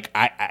land. Like,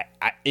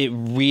 it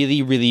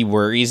really, really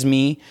worries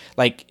me.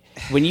 Like,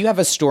 when you have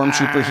a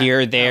stormtrooper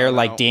here, there,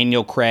 like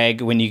Daniel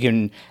Craig, when you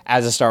can,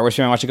 as a Star Wars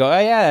fan, watch it go, oh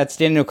yeah, that's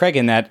Daniel Craig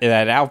in that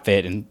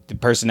outfit, and the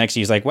person next to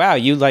you is like, wow,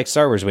 you like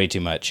Star Wars way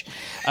too much.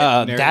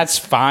 That's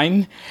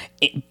fine,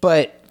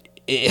 but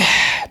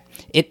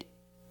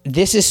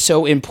this is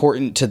so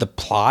important to the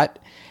plot,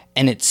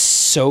 and it's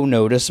so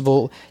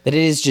noticeable that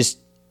it is just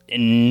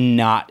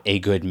not a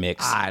good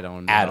mix. I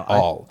don't know at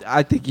all.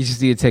 I think you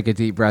just need to take a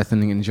deep breath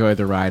and enjoy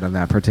the ride on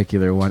that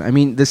particular one. I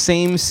mean, the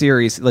same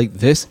series, like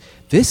this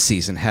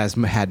season has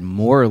had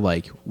more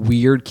like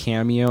weird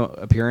cameo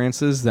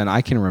appearances than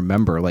I can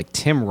remember. Like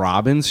Tim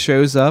Robbins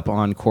shows up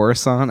on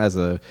Coruscant as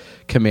a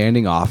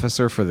commanding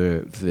officer for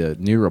the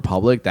New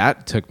Republic.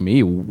 That took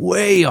me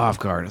way off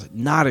guard. I was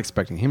not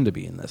expecting him to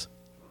be in this.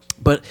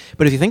 But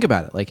if you think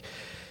about it, like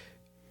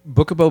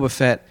Book of Boba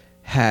Fett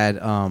had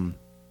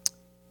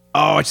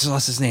I just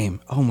lost his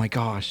name. Oh my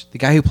gosh. The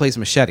guy who plays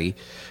Machete,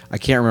 I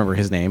can't remember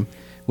his name,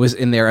 was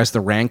in there as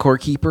the Rancor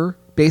Keeper,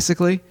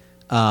 basically.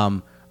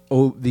 The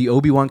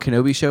Obi-Wan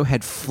Kenobi show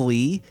had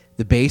Flea,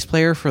 the bass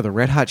player for the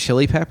Red Hot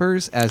Chili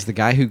Peppers, as the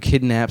guy who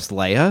kidnaps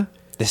Leia.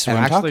 This is what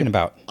I'm talking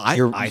about.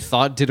 I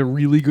thought did a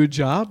really good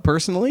job,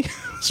 personally.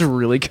 It's a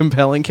really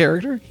compelling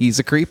character. He's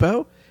a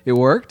creepo. It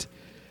worked.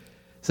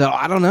 So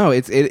I don't know.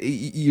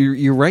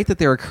 You're right that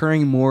they're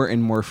occurring more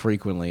and more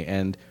frequently,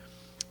 and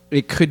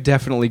it could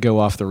definitely go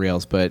off the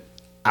rails, but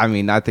I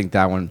mean, I think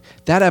that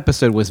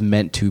episode was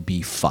meant to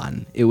be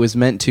fun. It was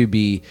meant to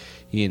be,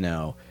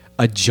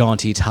 a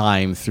jaunty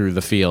time through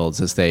the fields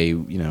as they,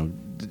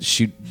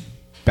 shoot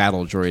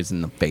battle droids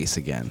in the face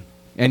again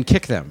and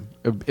kick them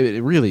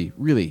really,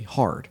 really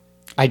hard.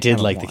 I did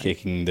like the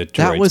kicking the droids.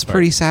 That was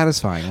pretty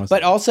satisfying.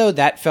 But also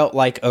that felt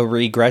like a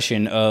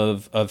regression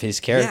of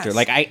his character.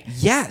 Yes.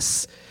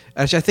 Yes.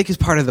 which I think is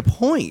part of the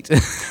point.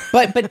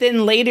 but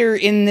then later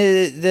in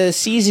the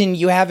season,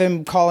 you have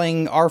him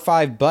calling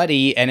R5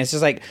 buddy, and it's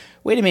just like,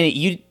 wait a minute,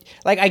 you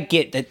like I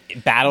get that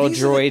battle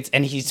droids,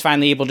 and he's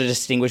finally able to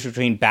distinguish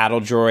between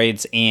battle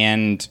droids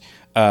and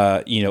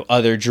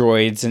other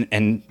droids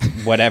and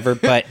whatever,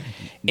 but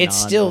it's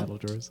still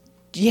droids.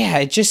 Yeah,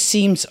 it just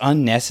seems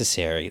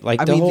unnecessary.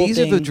 Like these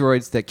are the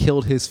droids that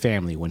killed his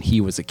family when he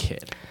was a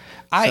kid.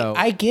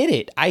 I get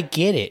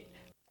it.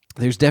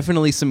 There's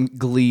definitely some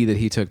glee that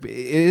he took. There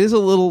is a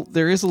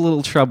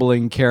little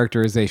troubling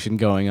characterization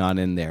going on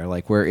in there,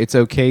 like where it's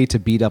okay to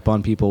beat up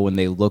on people when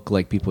they look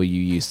like people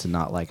you used to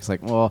not like. It's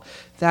like, well,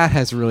 that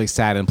has really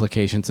sad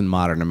implications in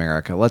modern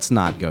America. Let's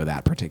not go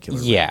that particular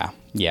way.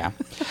 Yeah.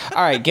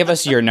 All right, give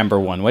us your number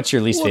one. What's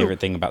your least favorite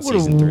thing about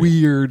season 3? What a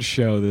weird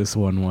show this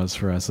one was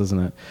for us, isn't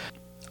it?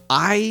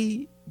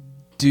 I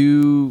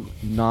do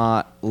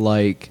not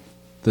like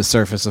the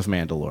surface of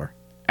Mandalore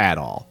at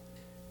all.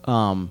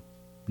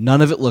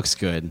 None of it looks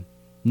good.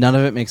 None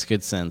of it makes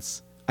good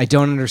sense. I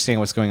don't understand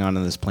what's going on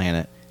this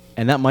planet.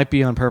 And that might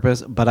be on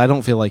purpose, but I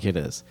don't feel like it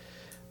is.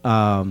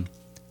 The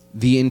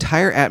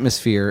entire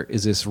atmosphere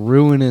is this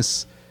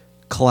ruinous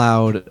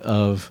cloud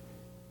of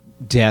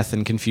death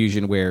and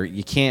confusion where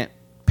you can't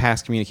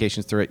pass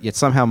communications through it, yet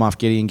somehow Moff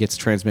Gideon gets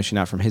transmission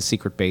out from his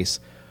secret base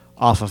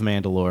off of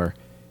Mandalore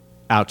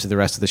out to the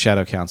rest of the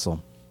Shadow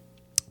Council.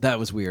 That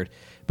was weird.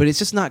 But it's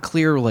just not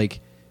clear,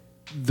 like,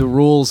 the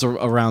rules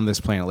around this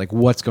planet, like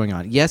what's going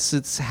on. Yes,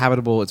 it's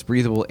habitable, it's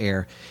breathable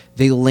air.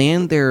 They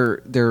land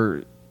their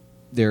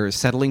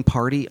settling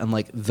party on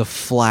like the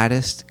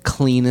flattest,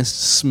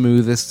 cleanest,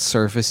 smoothest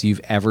surface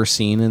you've ever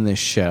seen in this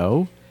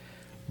show.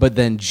 But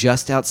then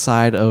just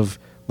outside of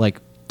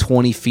like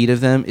 20 feet of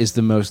them is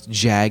the most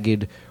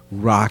jagged,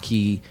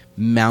 rocky,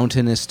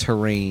 mountainous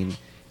terrain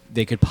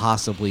they could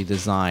possibly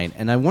design.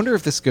 And I wonder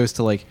if this goes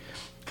to like,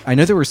 I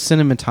know there were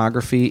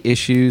cinematography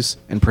issues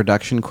and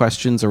production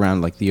questions around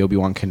like the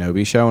Obi-Wan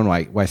Kenobi show and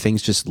why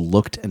things just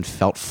looked and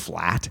felt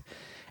flat.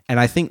 And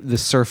I think the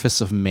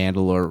surface of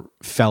Mandalore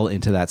fell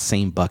into that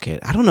same bucket.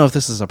 I don't know if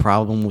this is a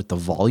problem with the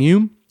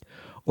volume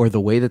or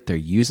the way that they're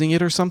using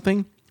it or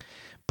something,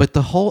 but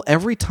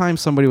every time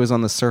somebody was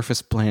on the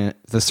surface of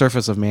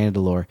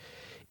Mandalore,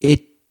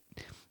 it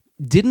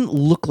didn't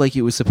look like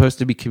it was supposed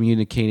to be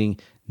communicating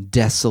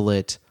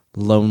desolate,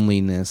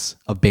 loneliness,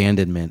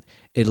 abandonment.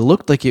 It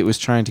looked like it was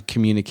trying to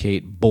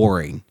communicate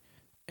boring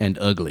and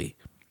ugly.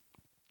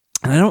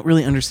 And I don't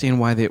really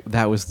understand why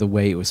that was the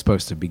way it was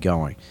supposed to be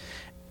going.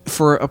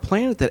 For a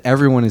planet that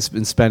everyone has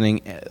been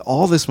spending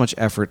all this much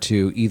effort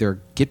to either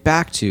get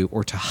back to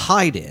or to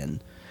hide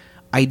in,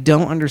 I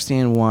don't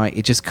understand why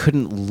it just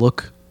couldn't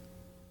look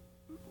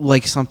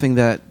like something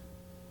that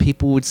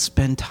people would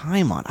spend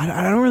time on.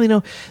 I don't really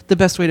know the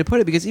best way to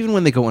put it, because even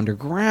when they go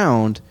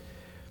underground,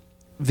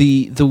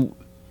 the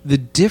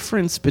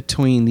difference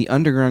between the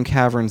underground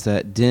caverns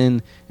that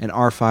Din and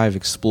R5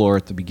 explore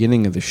at the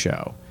beginning of the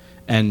show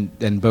and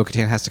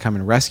Bo-Katan has to come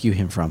and rescue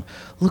him from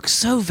looks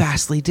so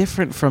vastly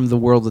different from the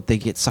world that they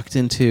get sucked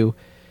into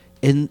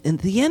in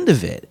the end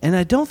of it. And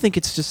I don't think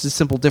it's just a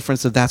simple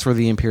difference of that's where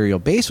the Imperial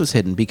base was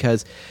hidden,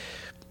 because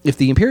if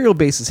the Imperial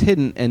base is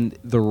hidden and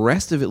the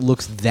rest of it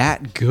looks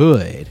that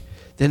good,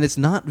 then it's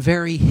not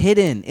very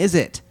hidden, is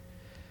it?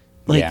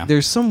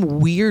 There's some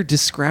weird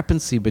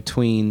discrepancy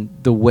between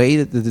the way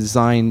that the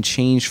design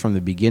changed from the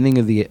beginning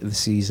of the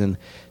season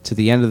to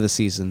the end of the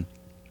season.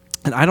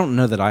 And I don't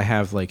know that I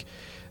have like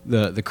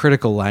the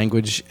critical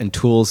language and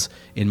tools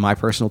in my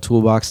personal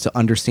toolbox to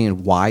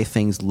understand why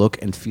things look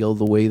and feel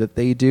the way that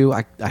they do.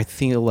 I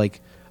feel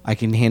like I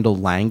can handle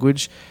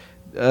language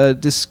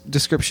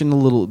description a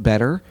little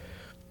better,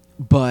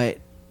 but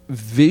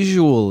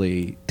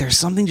visually there's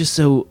something just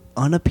so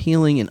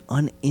unappealing and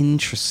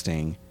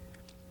uninteresting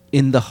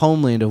in the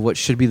homeland of what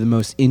should be the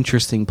most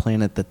interesting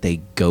planet that they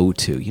go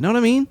to. You know what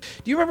I mean?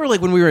 Do you remember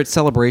like when we were at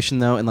Celebration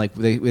though, and like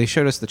they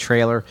showed us the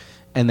trailer,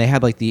 and they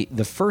had like the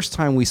first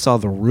time we saw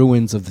the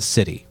ruins of the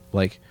city.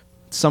 Like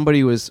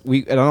somebody was,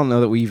 I don't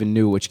know that we even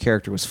knew which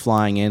character was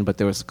flying in, but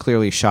there was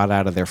clearly a shot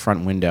out of their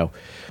front window.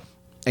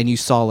 And you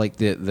saw like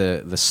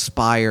the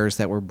spires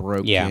that were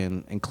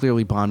broken and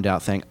clearly bombed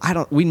out thing.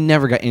 We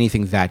never got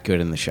anything that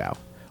good in the show.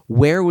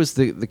 Where was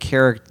the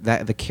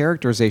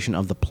characterization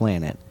of the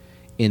planet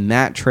in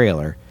that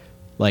trailer?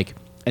 Like,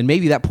 and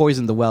maybe that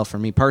poisoned the well for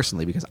me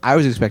personally, because I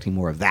was expecting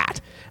more of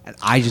that, and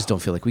I just don't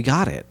feel like we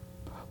got it.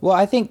 Well,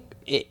 I think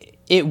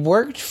it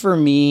worked for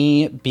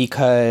me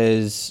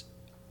because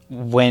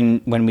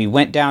when we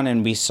went down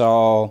and we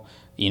saw,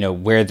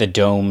 where the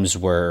domes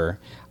were,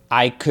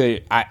 I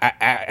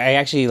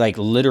actually like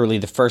literally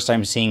the first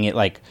time seeing it,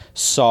 like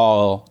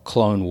saw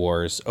Clone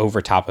Wars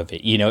over top of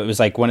it. It was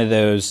like one of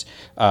those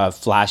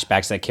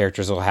flashbacks that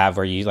characters will have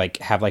where you like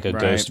have like a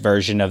ghost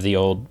version of the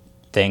old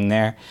thing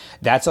there.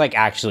 That's like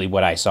actually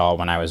what I saw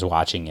when I was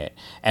watching it.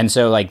 And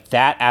so like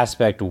that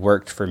aspect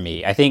worked for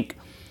me. I think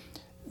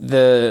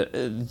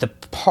the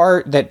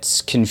part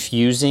that's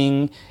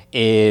confusing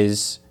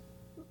is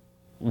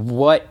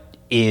what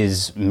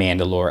is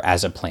Mandalore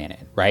as a planet,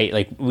 right?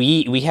 Like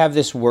we have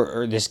this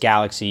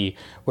galaxy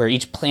where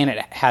each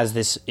planet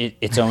has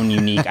its own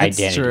unique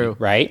identity, true.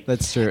 right?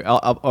 That's true.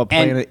 A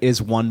planet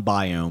is one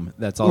biome.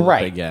 That's all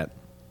that they get.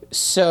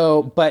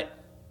 So, but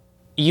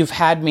you've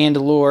had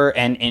Mandalore,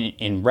 and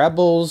in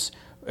Rebels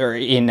or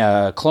in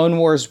Clone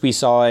Wars, we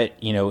saw it,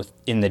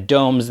 in the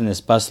domes in this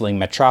bustling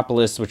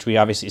metropolis, which we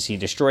obviously see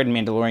destroyed in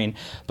Mandalorian.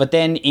 But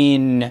then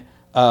in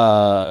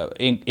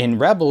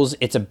Rebels,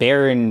 it's a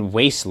barren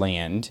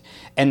wasteland,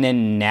 and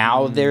then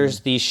now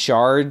there's these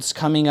shards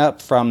coming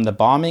up from the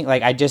bombing.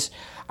 Like,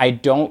 I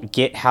don't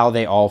get how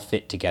they all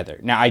fit together.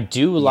 Now, I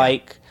do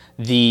like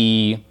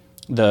the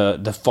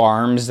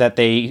farms that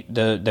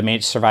the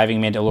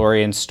surviving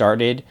Mandalorians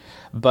started,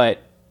 but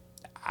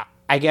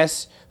I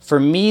guess for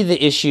me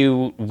the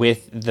issue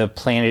with the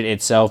planet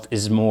itself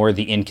is more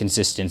the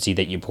inconsistency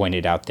that you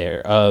pointed out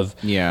there of,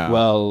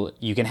 well,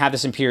 you can have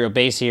this Imperial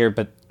base here,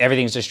 but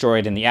everything's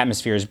destroyed and the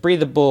atmosphere is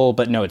breathable,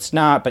 but no, it's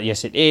not, but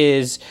yes, it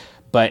is.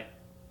 But,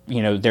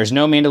 there's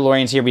no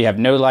Mandalorians here. We have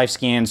no life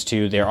scans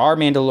there are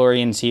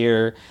Mandalorians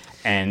here.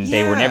 And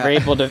they were never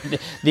able to.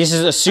 This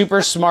is a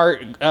super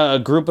smart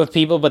group of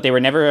people, but they were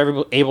never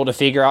ever able to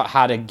figure out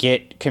how to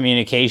get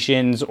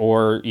communications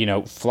or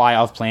fly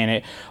off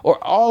planet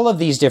or all of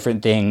these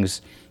different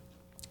things.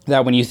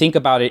 That when you think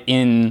about it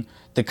in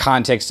the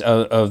context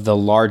of the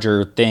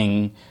larger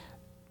thing,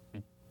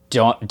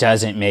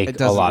 doesn't make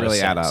a lot of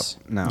sense. Add up.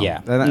 No.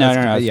 Yeah.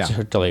 No. It's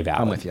totally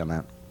valid. I'm with you on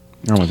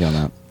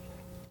that.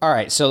 All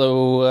right,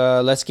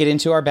 so let's get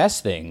into our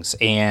best things,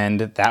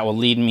 and that will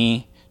lead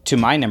me to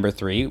my number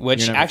 3,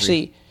 which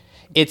actually,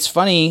 it's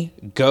funny,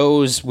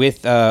 goes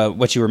with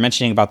what you were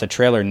mentioning about the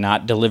trailer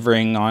not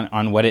delivering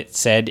on what it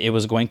said it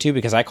was going to,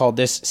 because I called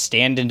this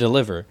Stand and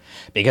Deliver,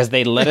 because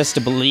they led us to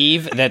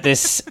believe that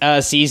this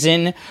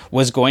season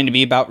was going to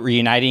be about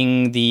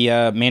reuniting the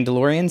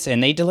Mandalorians,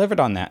 and they delivered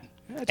on that.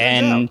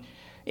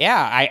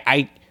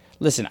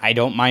 Listen, I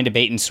don't mind a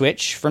bait and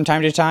switch from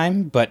time to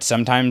time, but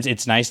sometimes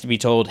it's nice to be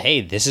told, hey,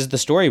 this is the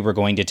story we're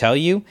going to tell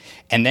you,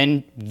 and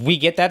then we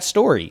get that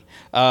story.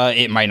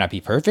 It might not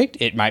be perfect.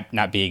 It might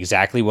not be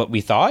exactly what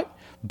we thought,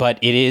 but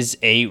it is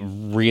a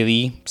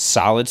really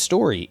solid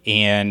story.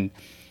 And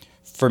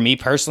for me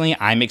personally,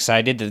 I'm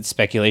excited that the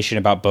speculation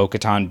about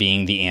Bo-Katan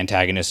being the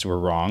antagonist were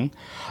wrong.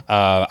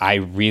 I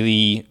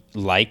really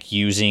like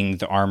using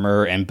the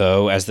armor and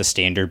bow as the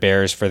standard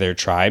bearers for their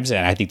tribes,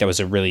 and I think that was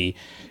a really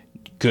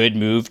good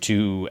move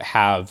to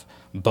have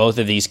both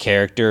of these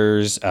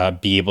characters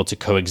be able to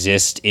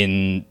coexist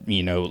in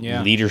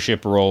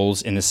leadership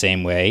roles in the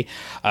same way.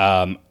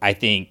 I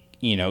think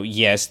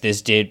yes,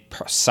 this did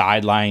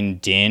sideline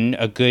Din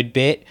a good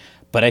bit,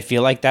 but I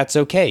feel like that's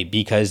okay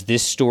because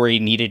this story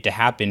needed to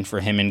happen for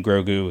him and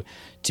Grogu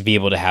to be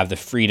able to have the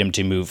freedom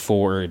to move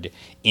forward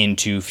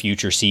into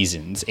future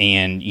seasons.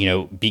 And,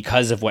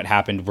 because of what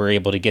happened, we're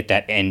able to get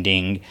that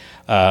ending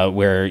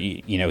where,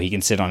 he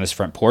can sit on his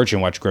front porch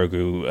and watch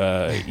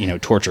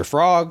Grogu, torture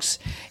frogs.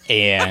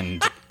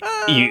 And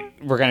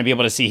we're going to be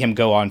able to see him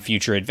go on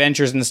future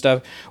adventures and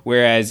stuff.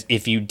 Whereas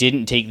if you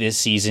didn't take this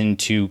season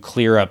to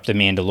clear up the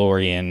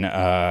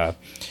Mandalorian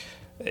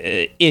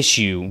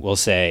issue, we'll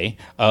say,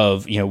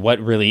 of what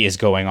really is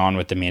going on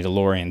with the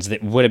Mandalorians,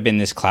 that would have been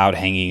this cloud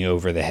hanging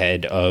over the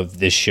head of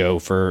this show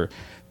for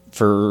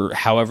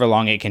however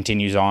long it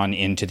continues on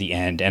into the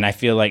end. And I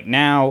feel like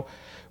now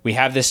we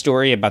have this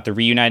story about the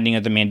reuniting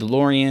of the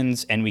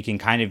Mandalorians, and we can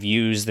kind of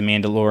use the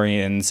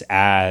Mandalorians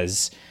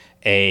as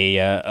a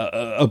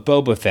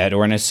Boba Fett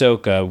or an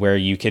Ahsoka, where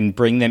you can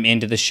bring them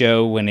into the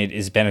show when it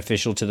is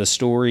beneficial to the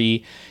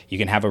story. You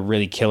can have a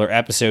really killer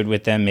episode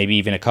with them, maybe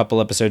even a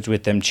couple episodes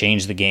with them,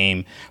 change the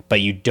game,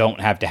 but you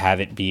don't have to have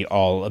it be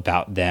all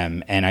about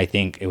them. And I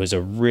think it was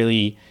a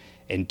really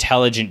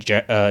intelligent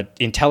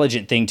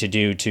thing to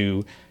do,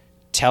 to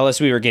tell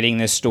us we were getting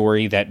this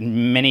story that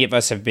many of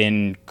us have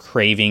been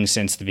craving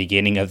since the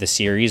beginning of the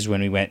series,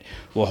 when we went,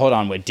 well, hold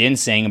on, what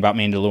Din's saying about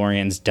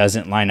Mandalorians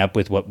doesn't line up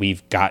with what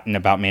we've gotten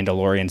about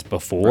Mandalorians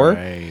before.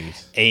 Right.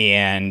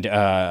 And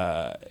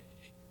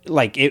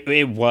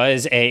it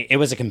was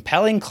a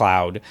compelling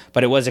cloud,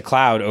 but it was a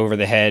cloud over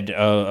the head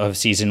of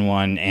season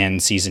 1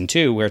 and season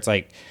 2, where it's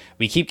like,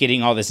 we keep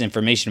getting all this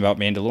information about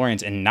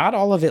Mandalorians and not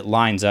all of it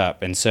lines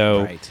up. And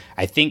so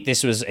I think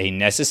this was a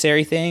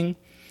necessary thing.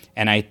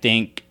 And I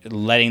think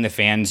letting the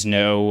fans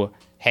know,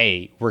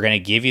 hey, we're going to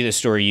give you the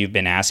story you've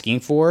been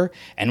asking for,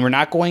 and we're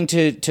not going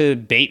to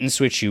bait and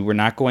switch you. We're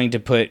not going to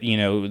put, the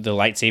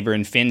lightsaber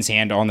in Finn's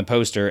hand on the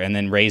poster and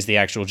then raise the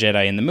actual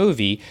Jedi in the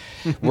movie.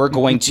 We're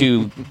going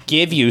to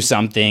give you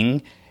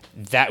something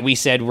that we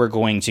said we're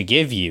going to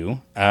give you.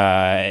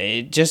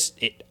 I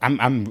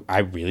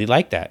really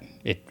like that.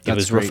 It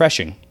was great.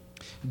 Refreshing.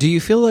 Do you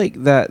feel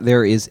like that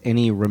there is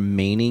any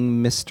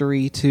remaining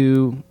mystery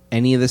to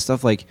any of this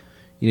stuff? Like,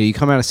 you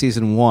come out of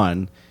season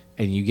 1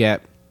 and you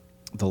get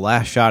the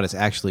last shot is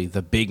actually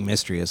the big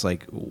mystery. It's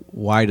like,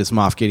 why does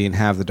Moff Gideon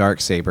have the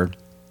Darksaber?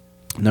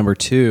 Number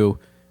 2,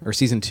 or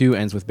season 2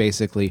 ends with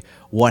basically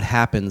what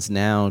happens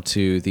now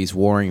to these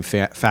warring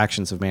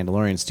factions of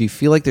Mandalorians. Do you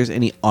feel like there's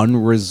any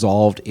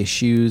unresolved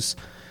issues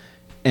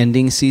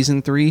ending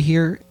season 3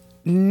 here?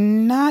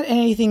 Not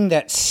anything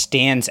that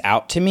stands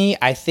out to me.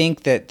 I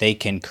think that they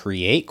can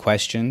create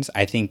questions.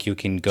 I think you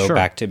can go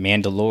back to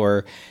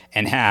Mandalore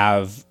and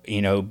have,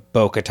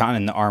 Bo-Katan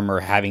in the armor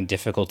having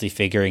difficulty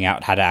figuring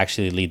out how to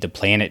actually lead the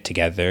planet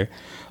together.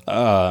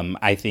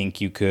 I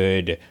think you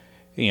could,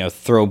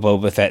 throw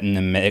Boba Fett in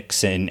the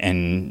mix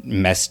and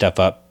mess stuff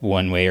up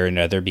one way or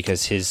another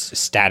because his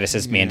status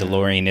as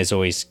Mandalorian is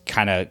always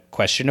kind of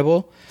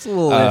questionable. It's a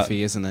little iffy,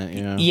 isn't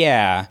it?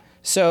 Yeah.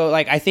 So,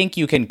 I think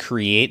you can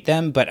create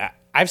them, but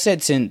I've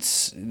said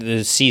since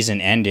the season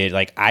ended,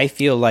 I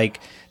feel like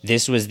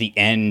this was the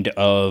end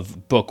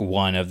of book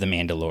 1 of The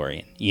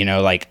Mandalorian.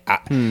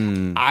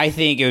 I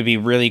think it would be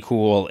really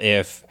cool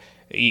if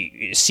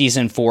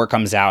season 4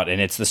 comes out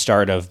and it's the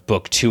start of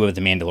book 2 of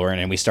The Mandalorian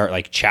and we start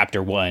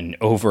chapter 1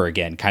 over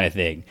again kind of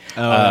thing.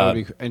 Oh, that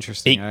would be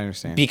interesting. I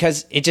understand.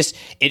 Because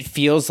it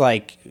feels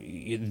like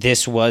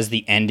this was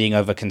the ending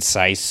of a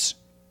concise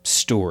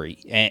story.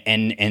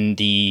 And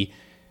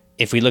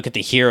if we look at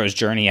the hero's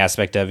journey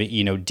aspect of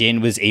it, Din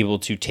was able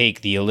to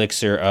take the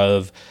elixir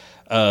of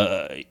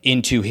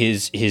into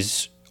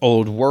his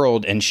old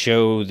world and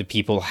show the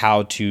people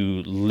how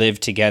to live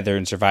together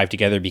and survive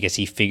together because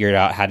he figured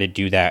out how to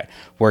do that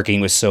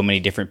working with so many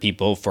different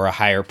people for a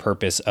higher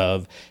purpose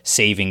of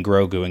saving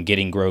Grogu and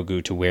getting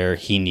Grogu to where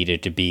he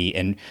needed to be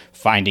and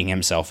finding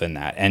himself in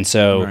that. And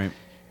so... Right.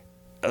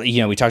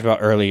 We talked about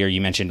earlier, you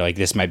mentioned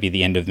this might be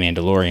the end of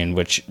Mandalorian,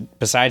 which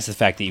besides the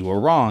fact that you were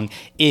wrong,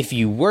 if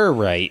you were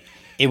right,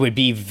 it would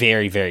be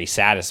very, very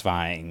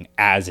satisfying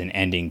as an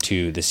ending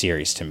to the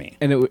series to me.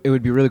 And it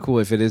would be really cool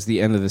if it is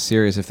the end of the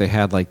series, if they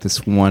had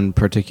this one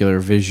particular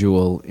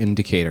visual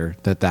indicator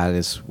that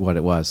is what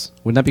it was.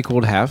 Wouldn't that be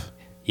cool to have?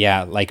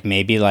 Yeah,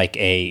 maybe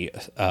a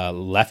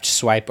left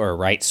swipe or a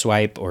right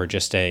swipe or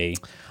just a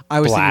I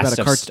was blast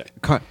thinking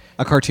about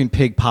a cartoon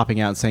pig popping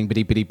out and saying,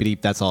 "Beep, beep,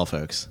 beep, that's all,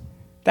 folks."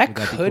 That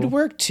could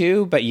work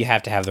too, but you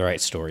have to have the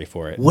right story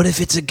for it. What if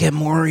it's a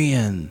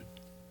Gamorrean?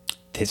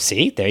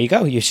 See, there you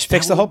go. You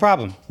fixed the whole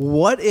problem.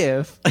 What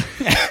if?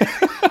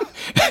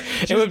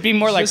 It would be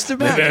more that's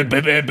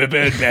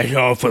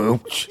all,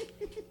 folks.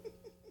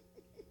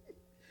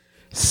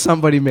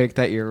 Somebody make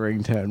that your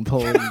ringtone,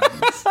 please.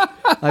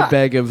 I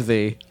beg of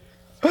thee.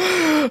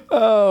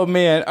 Oh,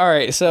 man. All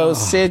right. So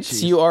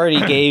since you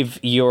already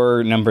gave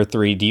your number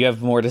 3, do you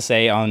have more to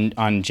say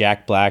on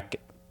Jack Black?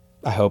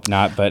 I hope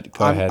not, but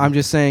go ahead. I'm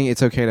just saying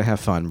it's okay to have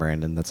fun,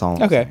 Brandon. That's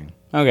all I'm saying.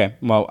 Okay.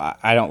 Well,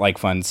 I don't like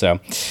fun, so.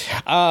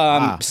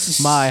 How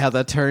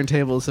the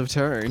turntables have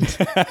turned.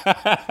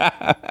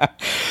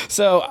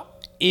 So,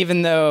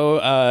 even though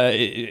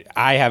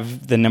I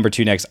have the number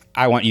 2 next,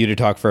 I want you to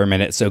talk for a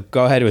minute. So,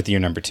 go ahead with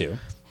your number 2.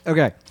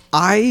 Okay.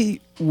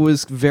 I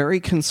was very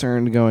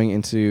concerned going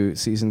into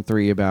season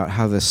 3 about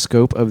how the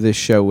scope of this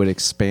show would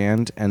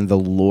expand and the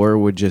lore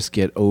would just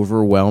get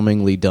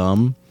overwhelmingly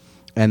dumb.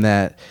 And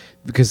that...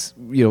 Because,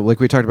 like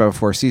we talked about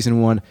before,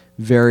 season 1,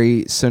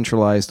 very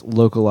centralized,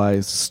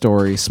 localized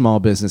story,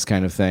 small business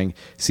kind of thing.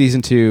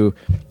 Season 2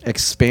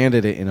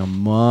 expanded it in a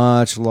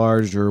much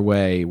larger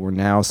way.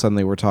 Now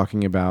suddenly we're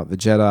talking about the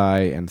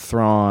Jedi and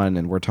Thrawn,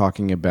 and we're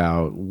talking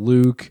about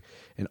Luke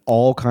and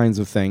all kinds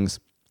of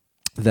things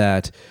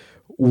that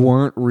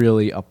weren't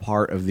really a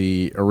part of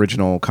the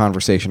original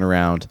conversation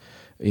around,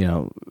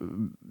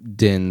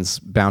 Din's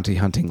bounty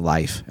hunting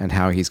life and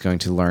how he's going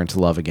to learn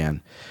to love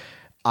again.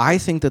 I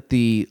think that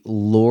the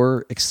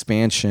lore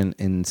expansion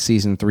in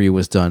season 3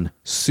 was done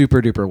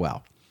super duper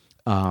well.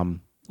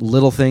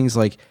 Little things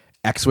like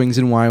X-Wings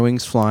and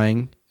Y-Wings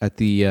flying at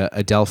the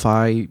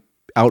Adelphi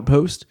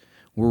outpost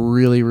were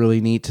really, really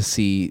neat to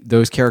see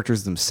those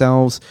characters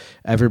themselves.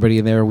 Everybody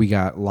in there, we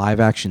got live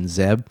action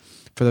Zeb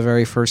for the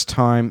very first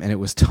time, and it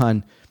was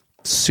done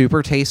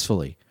super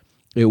tastefully.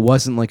 It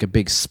wasn't like a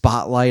big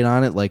spotlight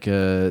on it like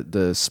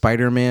the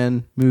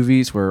Spider-Man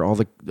movies where all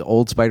the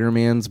old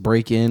Spider-Mans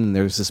break in and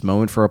there's this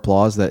moment for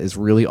applause that is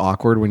really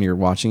awkward when you're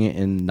watching it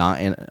and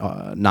not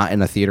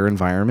in a theater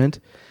environment.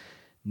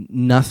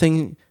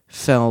 Nothing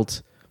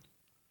felt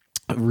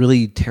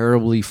really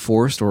terribly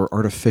forced or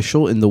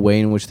artificial in the way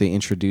in which they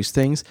introduce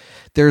things.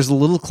 There's a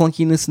little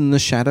clunkiness in the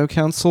Shadow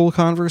Council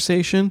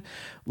conversation,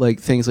 like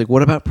things like,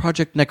 what about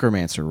Project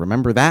Necromancer?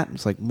 Remember that?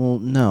 It's like, well,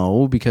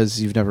 no,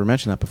 because you've never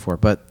mentioned that before,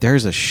 but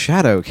there's a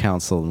Shadow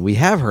Council and we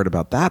have heard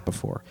about that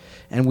before.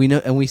 And we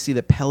know, and we see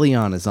that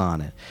Pelion is on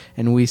it,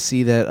 and we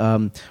see that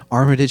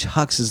Armitage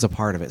Hux is a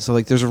part of it.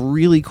 So there's a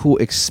really cool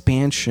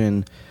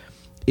expansion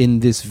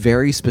in this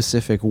very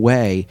specific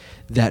way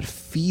that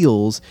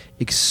feels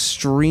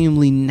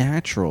extremely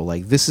natural.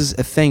 This is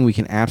a thing we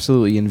can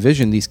absolutely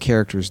envision these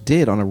characters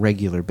did on a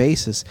regular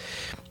basis.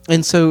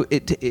 And so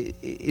it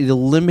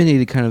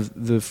eliminated kind of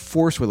the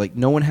force where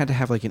no one had to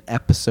have an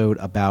episode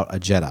about a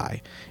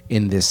Jedi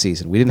in this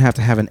season. We didn't have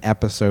to have an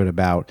episode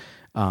about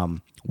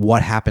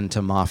what happened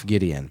to Moff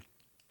Gideon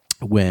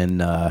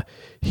when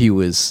he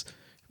was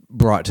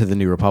brought to the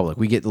New Republic.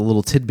 We get the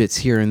little tidbits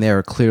here and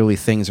there. Clearly,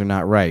 things are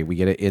not right. We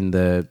get it in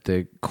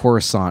the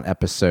Coruscant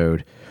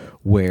episode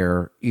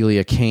where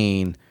Elia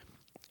Kane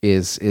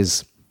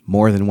is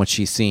more than what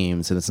she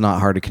seems, and it's not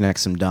hard to connect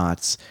some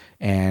dots.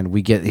 And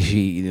we get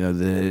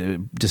the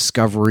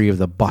discovery of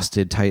the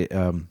busted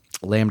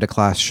Lambda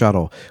class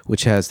shuttle,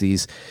 which has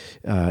these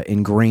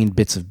ingrained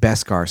bits of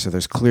Beskar. So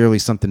there's clearly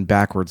something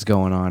backwards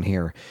going on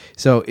here.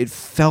 So it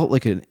felt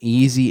like an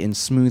easy and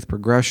smooth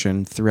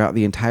progression throughout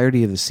the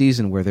entirety of the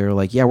season, where they're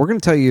like, yeah, we're going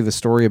to tell you the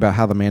story about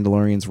how the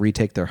Mandalorians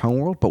retake their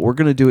homeworld, but we're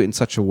going to do it in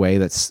such a way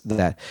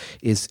that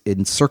is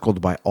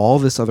encircled by all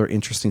this other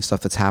interesting stuff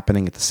that's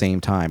happening at the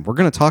same time. We're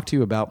going to talk to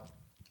you about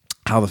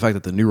how the fact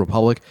that the New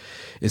Republic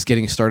is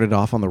getting started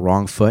off on the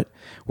wrong foot.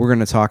 We're going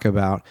to talk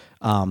about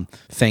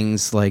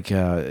things like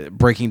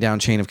breaking down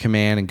chain of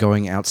command and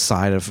going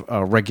outside of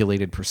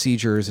regulated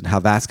procedures and how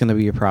that's going to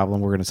be a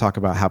problem. We're going to talk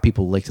about how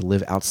people like to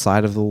live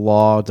outside of the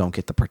law, don't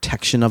get the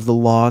protection of the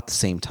law at the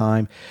same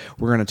time.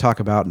 We're going to talk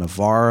about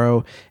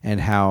Navarro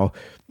and how,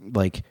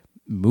 like,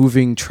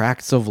 moving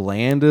tracts of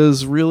land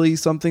is really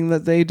something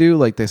that they do.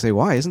 Like, they say,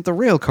 why isn't the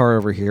rail car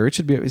over here? It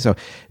should be. So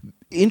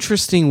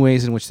interesting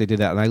ways in which they did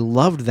that. And I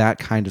loved that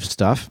kind of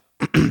stuff.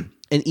 And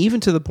even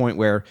to the point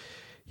where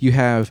you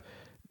have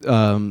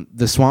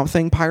the Swamp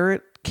Thing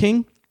Pirate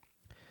King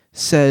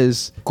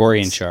says...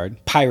 Gorian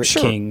Shard. Pirate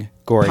Sure. King.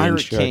 Gorian Pirate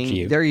Shard.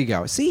 King. There you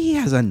go. See, he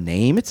has a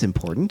name. It's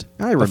important.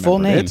 I remember The full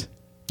name. it.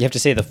 You have to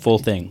say the full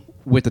thing.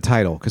 With the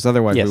title, because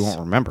otherwise Yes. we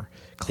won't remember.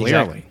 Clearly.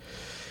 Exactly.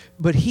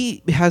 But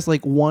he has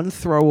like one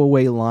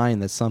throwaway line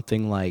that's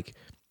something like,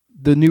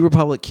 the New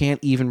Republic can't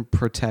even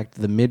protect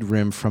the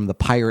Mid-Rim from the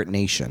Pirate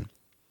Nation.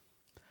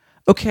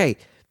 Okay,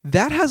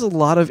 that has a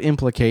lot of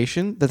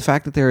implication. The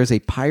fact that there is a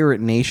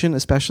pirate nation,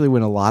 especially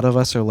when a lot of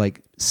us are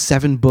like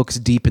 7 books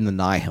deep in the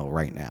Nihil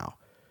right now.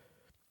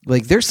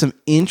 Like, there's some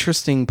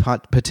interesting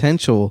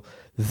potential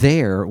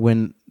there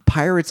when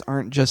pirates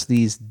aren't just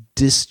these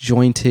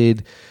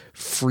disjointed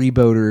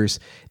freeboaters.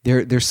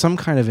 There's some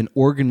kind of an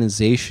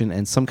organization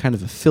and some kind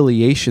of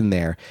affiliation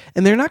there.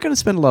 And they're not going to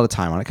spend a lot of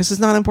time on it because it's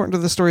not important to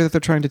the story that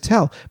they're trying to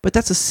tell. But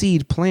that's a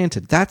seed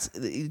planted. That's,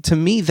 to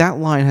me, that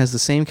line has the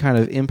same kind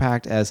of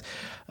impact as,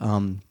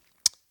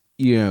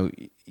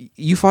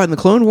 you fought in the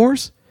Clone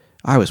Wars?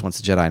 I was once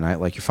a Jedi Knight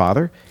like your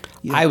father.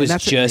 I was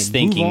just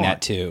thinking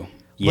that too.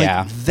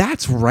 Yeah. Like,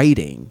 that's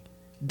writing.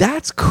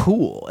 That's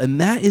cool. And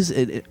that is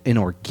an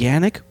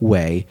organic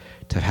way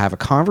to have a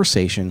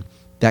conversation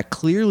that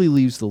clearly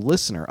leaves the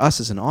listener, us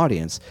as an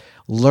audience,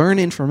 learn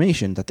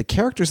information that the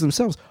characters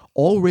themselves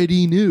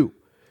already knew.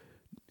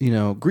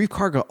 Grief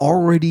Karga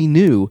already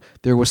knew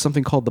there was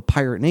something called the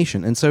Pirate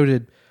Nation, and so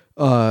did,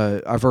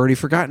 I've already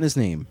forgotten his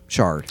name,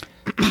 Shard.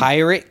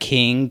 Pirate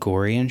King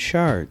Gorian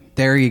Shard.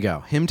 There you go.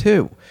 Him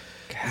too.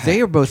 God,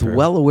 they are both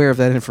well aware of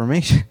that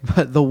information,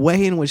 but the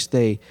way in which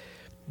they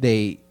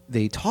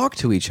talk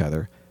to each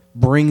other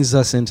brings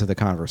us into the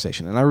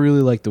conversation. And I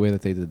really like the way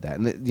that they did that.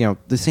 And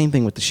the same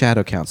thing with the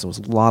Shadow Council. It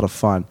was a lot of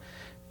fun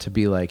to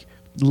be like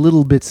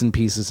little bits and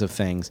pieces of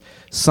things.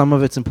 Some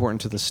of it's important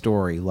to the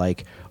story,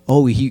 like,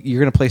 you're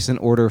going to place an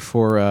order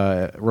for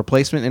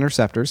replacement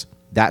interceptors.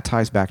 That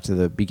ties back to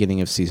the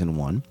beginning of season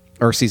 1,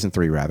 or season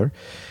 3 rather.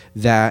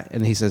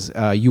 And he says,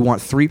 you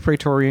want 3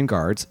 Praetorian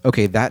guards.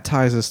 Okay, that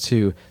ties us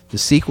to the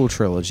sequel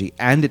trilogy,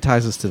 and it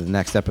ties us to the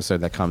next episode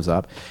that comes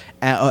up.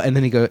 And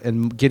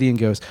then Gideon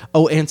goes,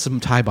 and some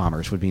TIE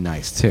bombers would be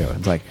nice too.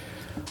 It's like,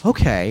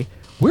 okay,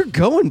 we're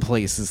going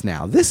places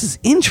now. This is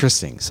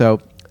interesting. So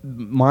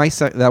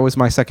that was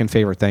my second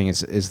favorite thing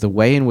is the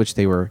way in which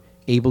they were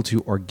able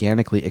to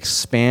organically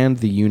expand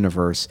the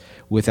universe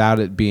without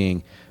it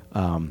being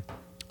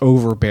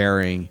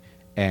overbearing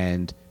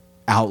and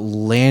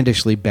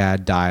outlandishly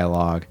bad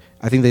dialogue.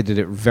 I think they did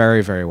it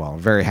very, very well. I'm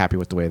very happy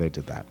with the way they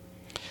did that.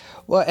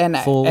 Well, and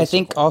I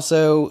think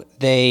also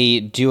they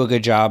do a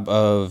good job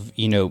of,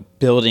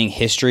 building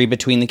history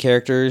between the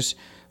characters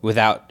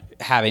without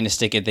having to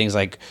stick at things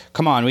like,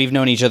 come on, we've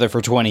known each other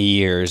for 20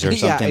 years or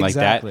something like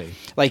that.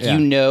 Like,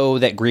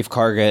 that Grief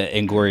Karga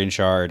and Gorian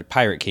Shard,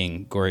 Pirate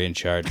King Gorian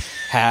Shard,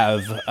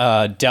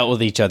 have dealt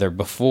with each other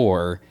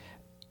before,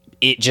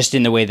 it just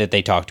in the way that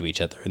they talk to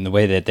each other, in the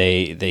way that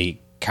they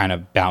kind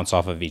of bounce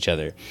off of each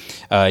other.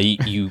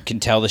 You can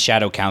tell the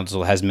Shadow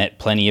Council has met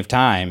plenty of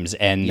times,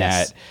 and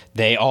that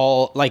they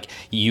all,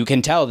 you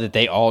can tell that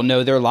they all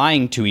know they're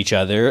lying to each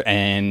other,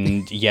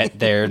 and yet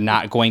they're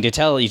not going to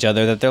tell each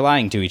other that they're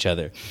lying to each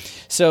other.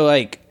 So,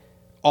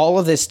 all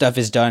of this stuff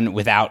is done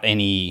without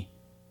any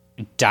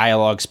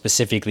dialogue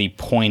specifically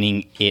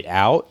pointing it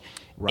out.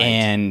 Right.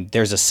 And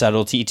there's a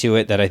subtlety to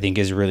it that I think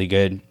is really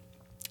good.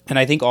 And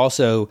I think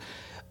also,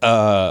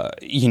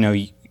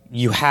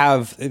 you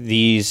have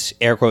these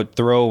air quote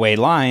throwaway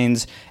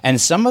lines,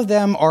 and some of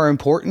them are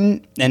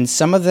important and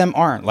some of them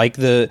aren't, like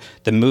the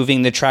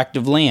moving the tract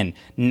of land,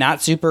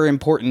 not super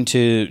important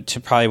to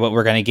probably what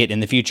we're going to get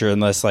in the future,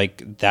 unless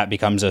that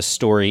becomes a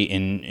story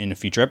in a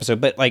future episode.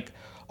 But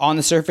on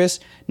the surface,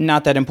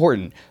 not that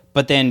important.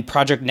 But then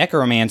Project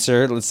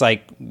Necromancer, it's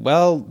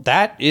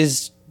that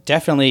is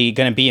definitely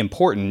going to be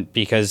important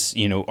because,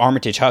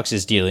 Armitage Hux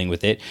is dealing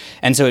with it.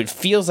 And so it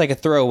feels like a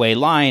throwaway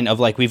line of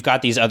like, we've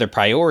got these other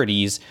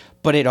priorities,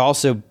 but it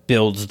also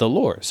builds the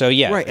lore. So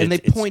yeah. Right. And they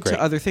point to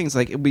other things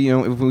like, if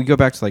we go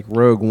back to like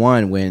Rogue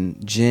One, when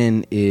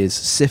Jyn is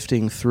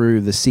sifting through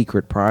the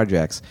secret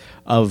projects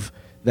of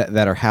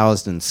that are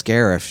housed in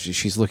Scarif,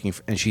 she's looking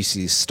for, and she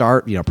sees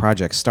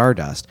Project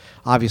Stardust.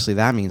 Obviously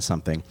that means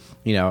something.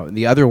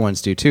 The other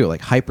ones do too.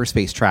 Like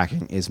hyperspace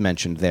tracking is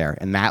mentioned there,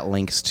 and that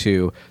links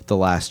to The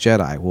Last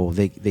Jedi. Well,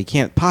 they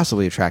can't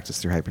possibly attract us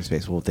through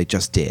hyperspace. Well, they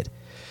just did.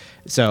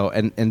 So,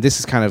 and this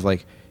is kind of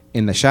like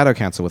in the Shadow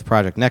Council with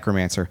Project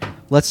Necromancer.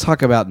 Let's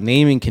talk about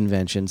naming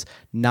conventions.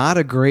 Not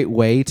a great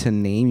way to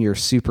name your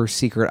super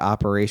secret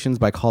operations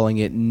by calling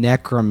it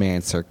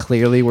Necromancer.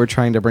 Clearly, we're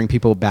trying to bring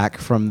people back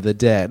from the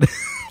dead.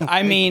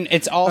 I mean,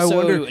 it's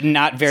also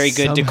not very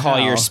good to call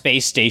your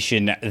space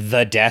station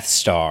the Death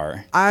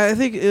Star. I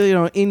think,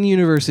 in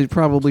universe, it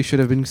probably should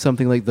have been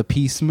something like the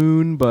Peace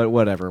Moon, but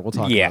whatever. We'll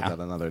talk about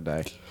that another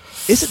day.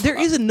 There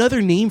is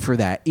another name for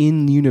that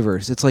in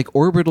universe. It's like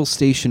Orbital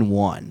Station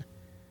 1.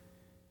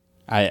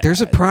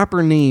 There's a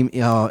proper name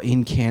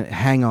in canon.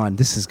 Hang on.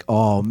 This is...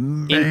 Oh,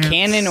 man. In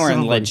canon or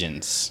in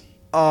Legends?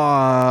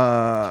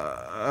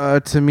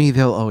 To me,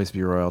 they'll always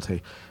be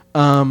royalty.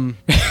 Holy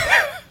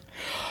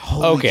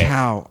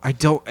cow.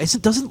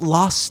 Doesn't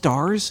Lost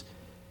Stars?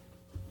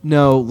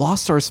 No,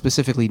 Lost Stars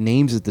specifically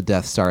names it the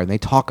Death Star, and they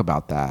talk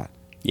about that.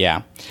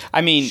 Yeah.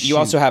 I mean, you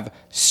also have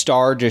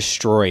Star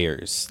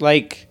Destroyers.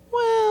 Like...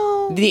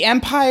 The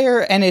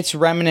Empire and its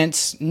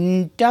remnants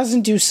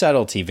doesn't do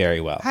subtlety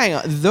very well. Hang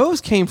on. Those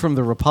came from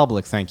the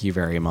Republic, thank you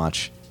very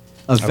much.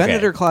 A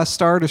Venator-class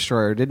Star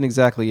Destroyer didn't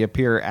exactly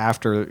appear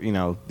after,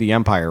 the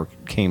Empire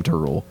came to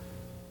rule.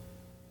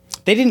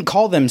 They didn't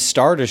call them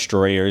Star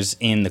Destroyers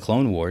in the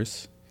Clone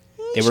Wars.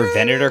 They were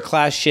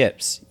Venator-class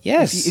ships.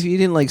 Yes. If you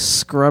didn't,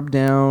 scrub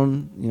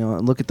down,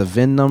 and look at the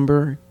VIN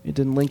number, it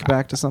didn't link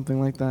back to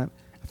something like that?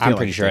 I'm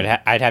pretty sure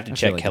I'd have to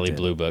check Kelly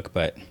Blue Book,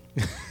 but...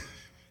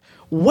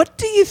 What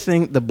do you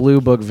think the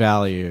Blue Book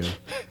value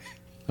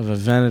of a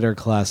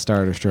Venator-class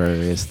Star Destroyer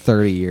is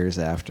 30 years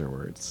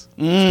afterwards?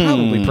 It's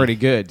probably pretty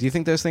good. Do you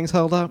think those things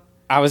held up?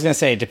 I was going to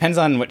say, it depends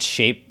on what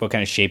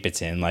kind of shape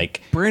it's in.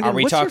 Like, Brandon, are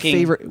we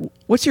talking...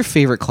 what's your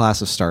favorite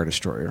class of Star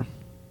Destroyer?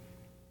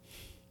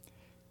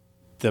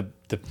 The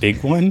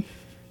big one?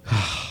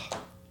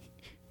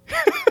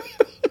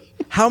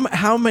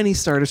 How many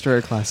Star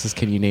Destroyer classes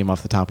can you name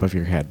off the top of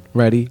your head?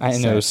 Ready? I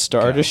know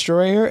Star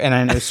Destroyer, and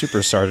I know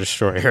Super Star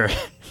Destroyer.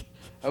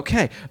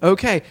 Okay,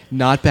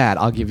 not bad.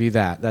 I'll give you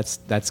that.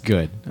 That's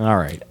good. All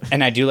right.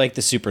 And I do like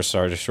the Super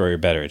Star Destroyer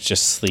better. It's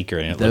just sleeker,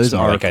 and it Those looks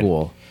more are like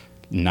cool.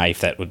 A knife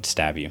that would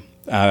stab you.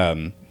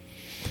 A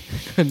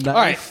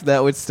knife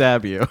that would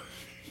stab you.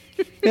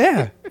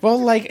 Yeah.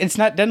 Well,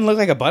 doesn't look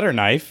like a butter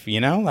knife,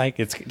 Like,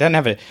 it doesn't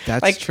have a...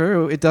 That's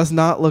true. It does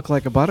not look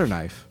like a butter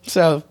knife.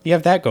 So, you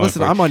have that going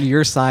Listen, for I'm on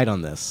your side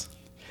on this.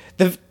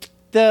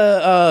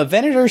 The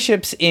Venator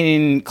ships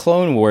in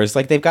Clone Wars,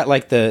 they've got,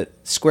 the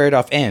squared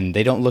off end.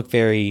 They don't look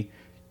very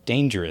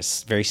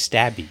dangerous, very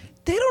stabby.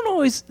 They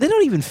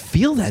don't even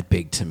feel that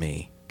big to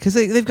me. Because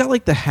they've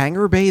got, the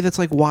hangar bay that's,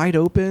 wide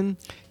open.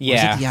 Yeah. Or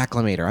is it the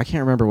Acclimator? I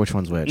can't remember which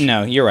one's which.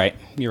 No, you're right.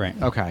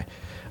 Okay.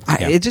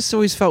 It just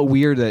always felt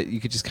weird that you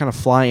could just kind of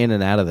fly in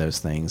and out of those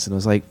things, and it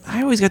was I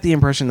always got the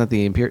impression that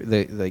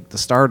the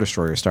Star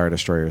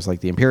Destroyers, like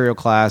the Imperial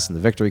class and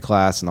the Victory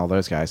class and all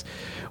those guys,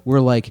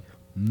 were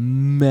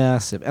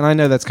massive. And I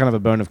know that's kind of a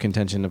bone of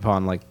contention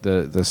upon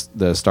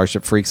the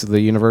Starship freaks of the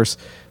universe,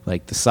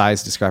 the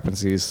size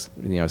discrepancies.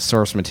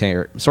 Source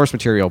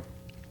material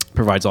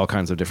provides all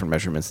kinds of different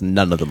measurements.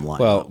 None of them line.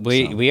 Well,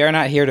 we are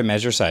not here to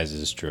measure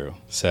sizes, Drew.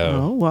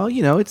 So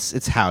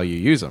it's how you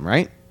use them,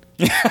 right?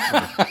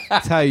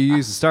 That's how you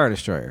use a Star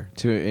Destroyer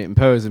to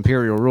impose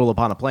Imperial rule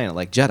upon a planet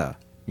like Jeddah.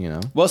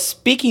 Well,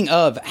 speaking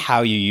of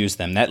how you use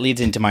them, that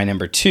leads into my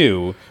number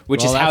 2,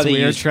 which is how they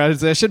used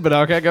transition. But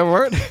okay, go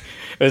for it.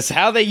 It's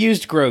how they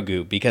used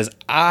Grogu, because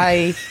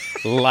I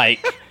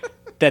like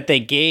that they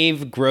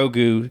gave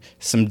Grogu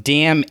some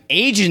damn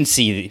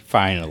agency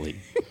finally.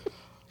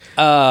 He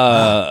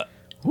got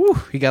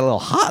a little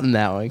hot in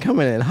that one,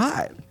 coming in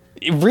hot.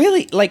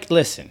 Really,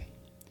 listen.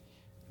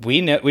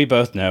 We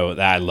both know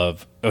that I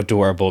love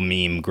adorable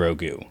meme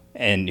Grogu,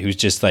 and who's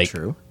just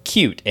True.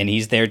 Cute, and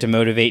he's there to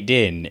motivate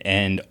Din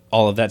and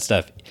all of that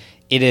stuff.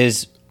 It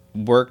has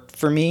worked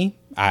for me.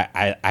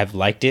 I've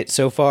liked it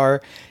so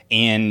far,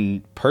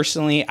 and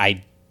personally,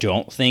 I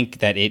don't think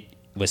that it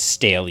was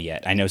stale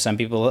yet. I know some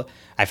people,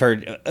 I've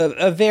heard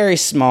a very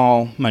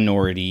small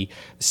minority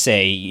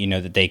say,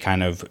 that they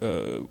kind of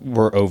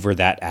were over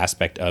that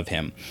aspect of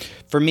him.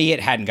 For me,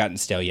 it hadn't gotten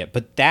stale yet,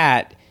 but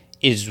that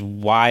is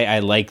why I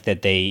like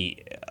that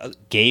they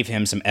gave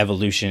him some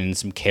evolution,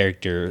 some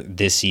character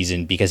this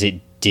season, because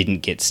it didn't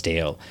get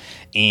stale.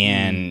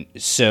 And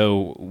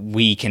so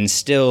we can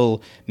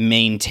still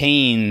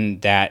maintain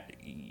that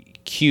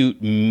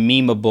cute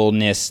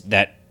memeableness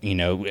that,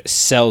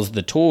 sells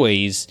the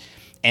toys,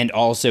 and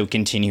also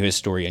continue his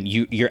story. And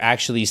you're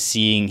actually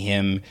seeing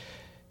him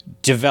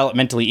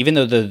developmentally, even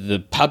though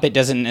the puppet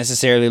doesn't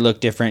necessarily look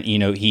different, you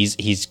know,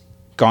 he's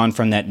gone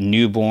from that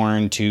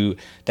newborn to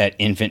that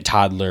infant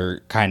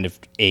toddler kind of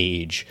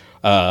age.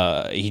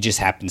 He just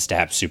happens to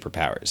have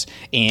superpowers.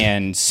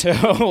 And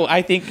so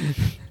I think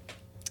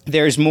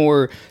there's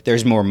more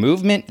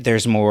movement,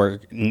 there's more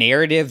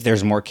narrative,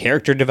 there's more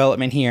character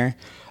development here.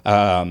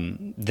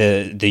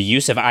 The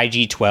use of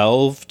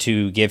IG-12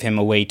 to give him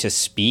a way to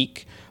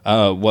speak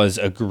was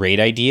a great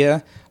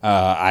idea.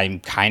 I'm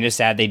kind of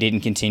sad they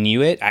didn't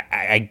continue it.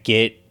 I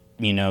get,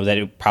 you know, that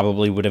it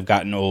probably would have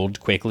gotten old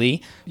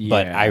quickly,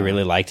 but I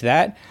really liked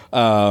that.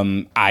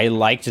 I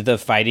liked the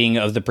fighting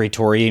of the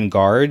Praetorian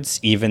Guards,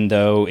 even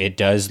though it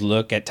does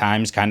look at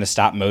times kind of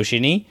stop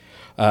motion-y.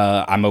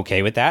 I'm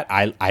okay with that.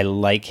 I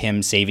like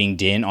him saving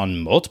Din on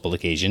multiple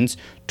occasions,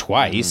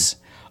 twice.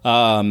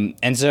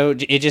 And so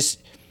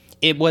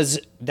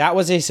that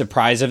was a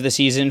surprise of the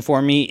season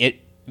for me. It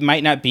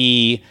might not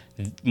be,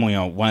 you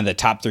know, one of the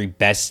top 3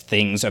 best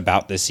things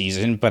about this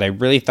season, but I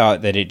really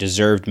thought that it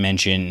deserved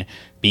mention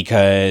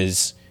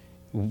because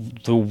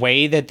the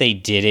way that they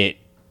did it,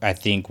 I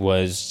think,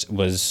 was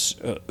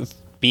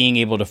being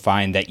able to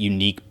find that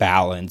unique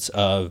balance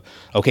of,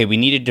 okay, we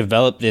need to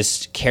develop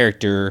this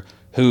character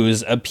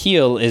whose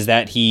appeal is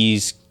that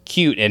he's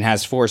cute and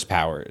has force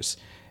powers.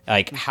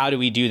 Like, how do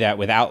we do that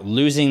without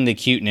losing the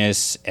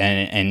cuteness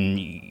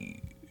and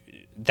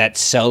that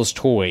sells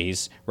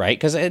toys, right?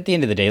 Because at the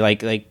end of the day,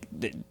 like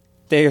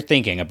they're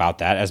thinking about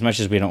that as much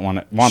as we don't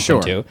want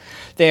them to.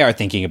 They are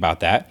thinking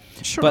about that.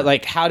 Sure. But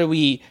like, how do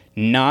we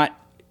not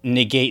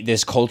negate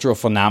this cultural